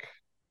 9:00,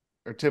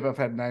 or tip-off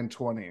had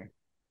 9:20.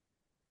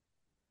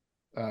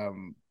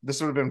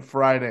 This would have been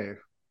Friday,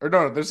 or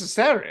no, this is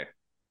Saturday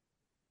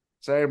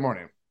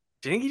morning.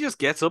 Do you think he just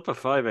gets up at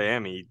 5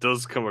 a.m.? He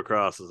does come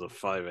across as a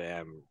 5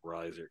 a.m.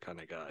 riser kind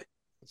of guy.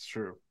 That's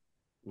true.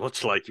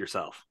 Much like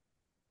yourself.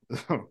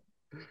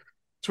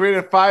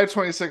 Tweeted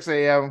 5:26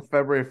 a.m.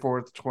 February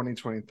 4th,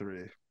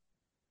 2023.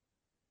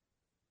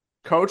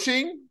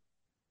 Coaching?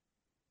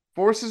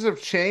 Forces of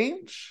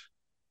change?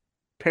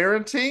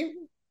 Parenting?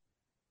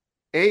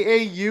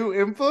 AAU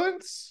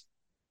influence?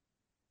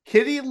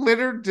 Kitty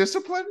litter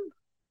discipline?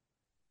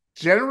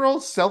 General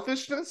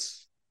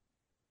selfishness?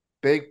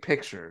 Big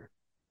picture.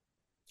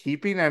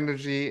 Keeping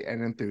energy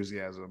and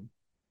enthusiasm.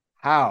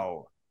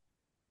 How?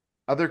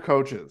 Other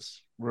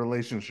coaches,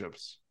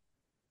 relationships.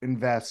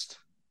 Invest.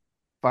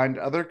 Find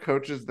other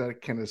coaches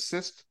that can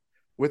assist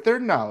with their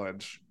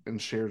knowledge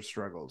and shared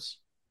struggles.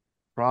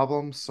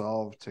 Problem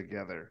solved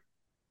together.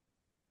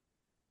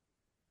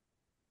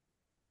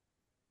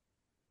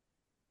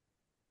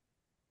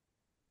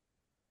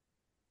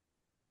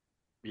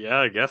 Yeah,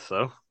 I guess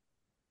so.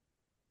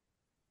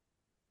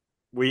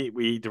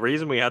 The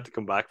reason we had to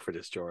come back for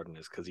this, Jordan,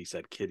 is because he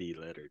said kitty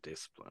litter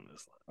discipline.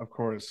 Of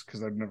course,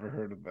 because I've never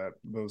heard of that.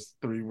 Those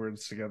 3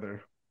 words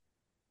together.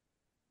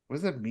 What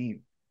does that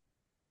mean?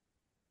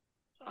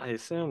 I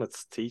assume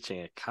it's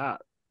teaching a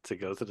cat to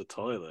go to the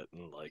toilet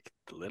and like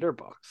the litter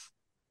box.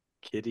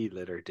 Kitty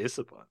litter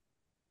discipline.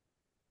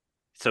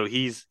 So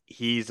he's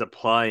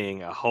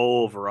applying a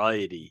whole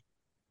variety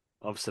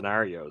of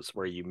scenarios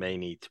where you may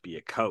need to be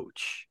a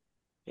coach,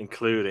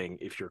 including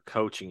if you're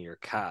coaching your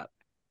cat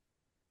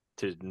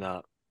to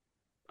not,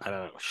 I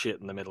don't know, shit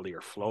in the middle of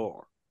your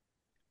floor.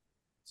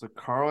 So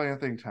Karl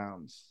Anthony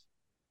Towns.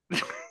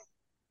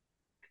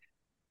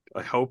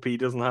 I hope he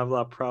doesn't have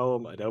that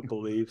problem. I don't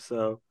believe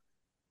so.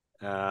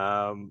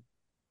 Can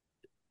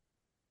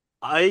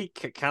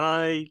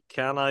I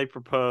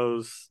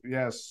propose?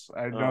 Yes,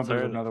 I know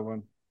there's another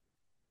one.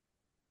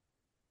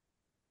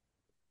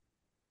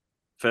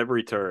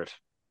 February 3rd,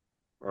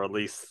 or at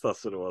least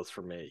that's what it was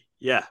for me.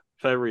 Yeah,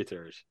 February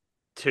 3rd,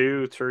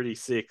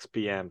 2:36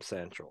 p.m.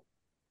 Central.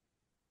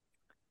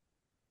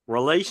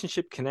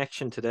 Relationship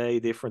connection today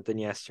different than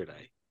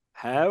yesterday.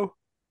 How?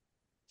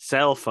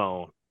 Cell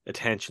phone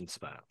attention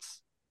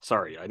spans.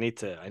 Sorry, I need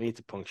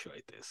to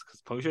punctuate this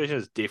because punctuation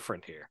is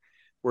different here.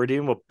 We're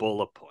dealing with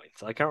bullet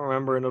points. I can't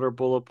remember another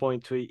bullet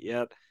point tweet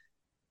yet,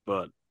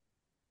 but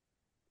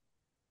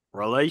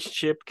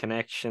relationship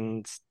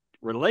connection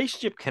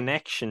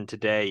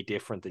today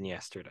different than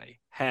yesterday.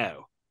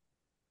 How?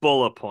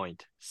 Bullet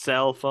point,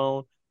 cell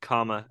phone,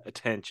 comma,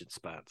 attention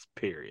spans,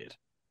 period.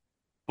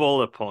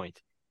 Bullet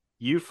point,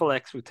 youthful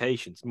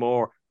expectations,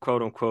 more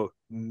quote unquote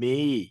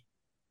me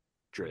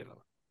driven.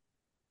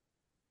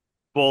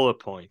 Bullet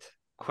point,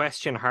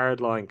 question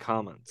hardline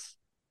comments.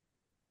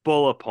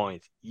 Bullet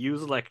point,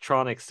 use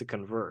electronics to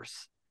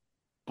converse.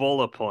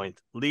 Bullet point,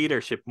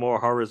 leadership more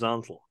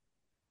horizontal.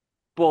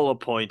 Bullet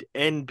point,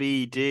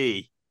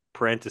 NBD,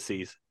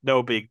 parentheses,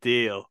 no big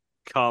deal,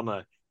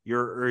 comma,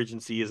 your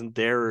urgency isn't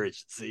their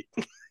urgency.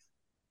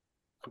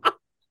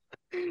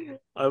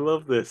 I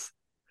love this.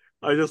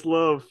 I just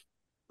love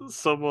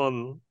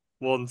someone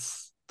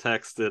once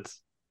texted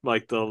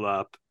Mike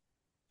Dunlap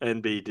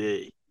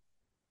NBD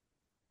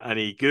and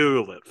he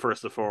Googled it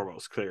first and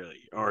foremost,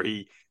 clearly, or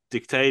he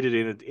dictated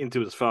it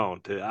into his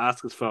phone to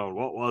ask his phone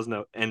what was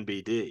no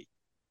NBD,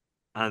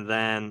 and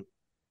then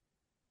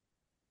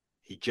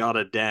he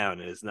jotted down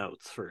in his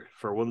notes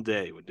for one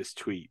day when this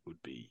tweet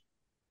would be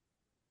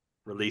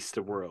released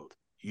to the world.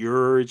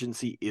 Your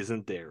urgency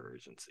isn't their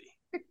urgency.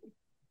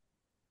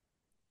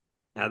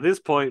 At this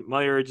point,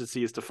 my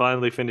urgency is to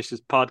finally finish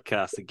this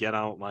podcast and get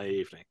on with my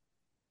evening.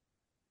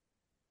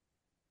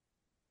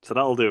 So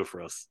that'll do it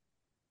for us.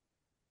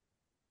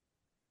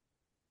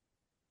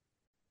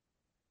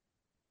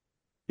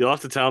 You'll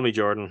have to tell me,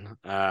 Jordan.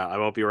 I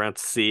won't be around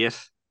to see it.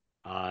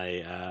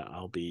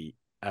 I'll be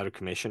out of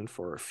commission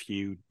for a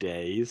few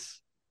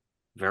days.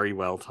 Very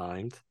well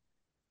timed.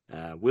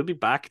 We'll be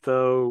back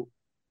though,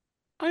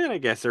 I'm gonna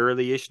guess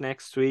early-ish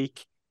next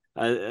week.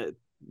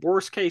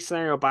 Worst case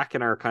scenario, back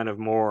in our kind of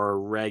more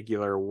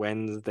regular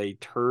Wednesday,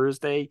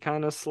 Thursday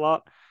kind of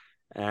slot.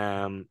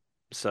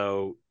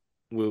 So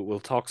we'll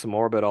talk some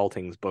more about all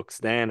things books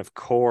then. Of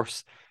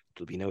course,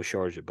 there'll be no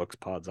shortage of books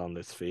pods on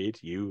this feed.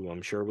 You,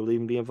 I'm sure, will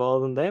even be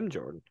involved in them,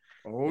 Jordan.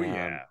 Oh,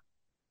 yeah.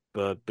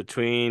 But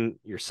between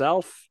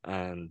yourself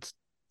and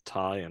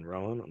Ty and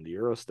Rowan on the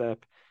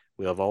Eurostep,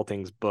 we'll have all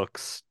things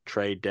books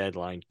trade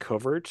deadline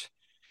covered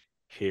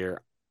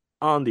here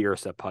on the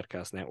Eurostep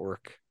Podcast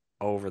Network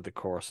over the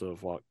course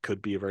of what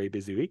could be a very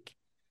busy week.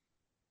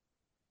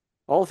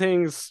 All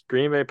things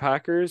Green Bay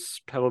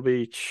Packers, Pebble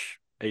Beach,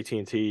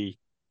 AT&T,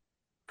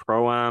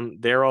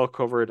 Pro-Am, they're all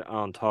covered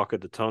on Talk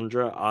of the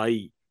Tundra.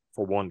 I,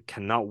 for one,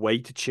 cannot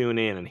wait to tune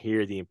in and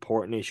hear the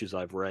important issues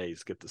I've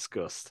raised get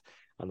discussed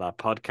on that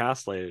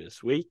podcast later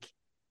this week.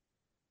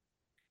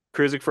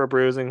 Cruising for a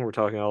Bruising, we're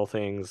talking all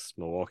things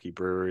Milwaukee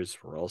Brewers.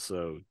 We're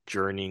also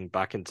journeying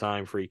back in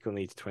time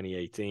frequently to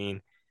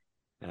 2018.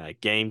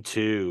 Game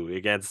 2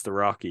 against the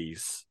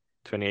Rockies,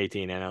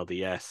 2018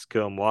 NLDS.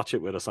 Come watch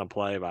it with us on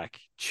playback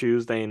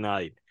Tuesday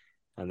night,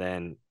 and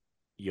then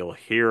you'll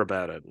hear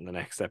about it in the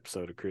next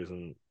episode of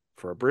Cruising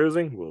for a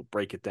Bruising. We'll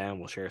break it down.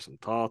 We'll share some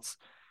thoughts.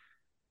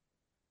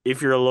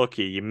 If you're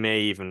lucky, you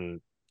may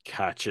even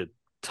catch a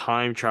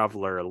time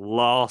traveler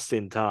lost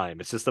in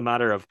time. It's just a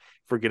matter of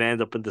if we're going to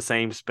end up in the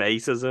same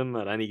space as him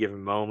at any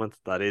given moment.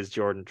 That is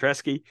Jordan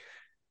Tresky.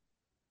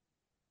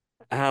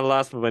 And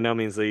last but by no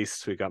means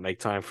least, we got Make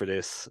Time for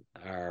This,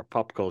 our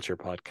pop culture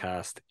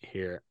podcast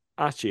here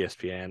at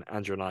GSPN.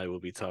 Andrew and I will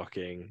be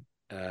talking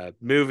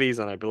movies,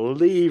 and I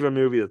believe a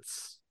movie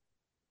that's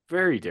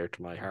very dear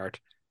to my heart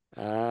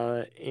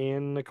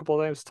in a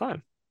couple of days'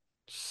 time.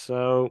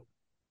 So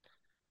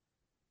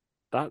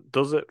that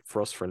does it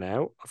for us for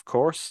now. Of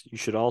course, you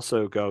should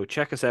also go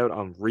check us out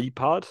on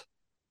Repod.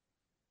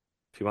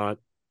 If you want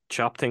to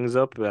chop things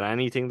up about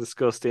anything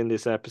discussed in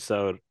this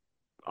episode,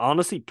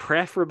 honestly,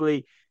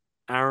 preferably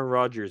Aaron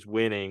Rodgers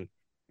winning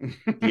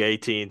the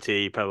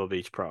AT&T Pebble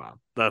Beach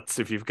Pro-Am. That's,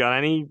 if you've got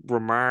any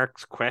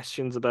remarks,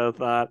 questions about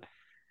that,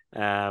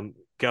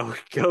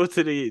 go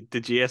to the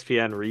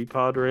GSPN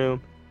Repod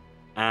room,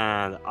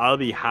 and I'll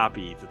be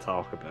happy to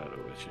talk about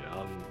it with you.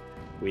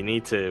 We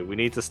need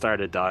to start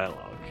a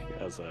dialogue,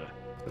 as a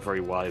very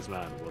wise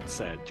man once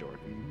said,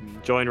 Jordan.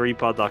 Join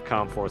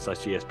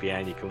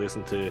repod.com/GSPN. You can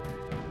listen to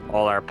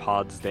all our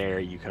pods there.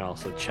 You can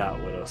also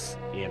chat with us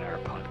in our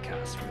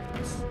podcast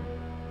rooms.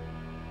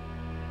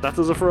 That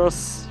does it for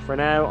us for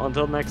now.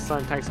 Until next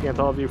time, thanks again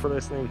to all of you for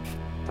listening.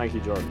 Thank you,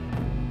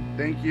 Jordan.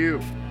 Thank you.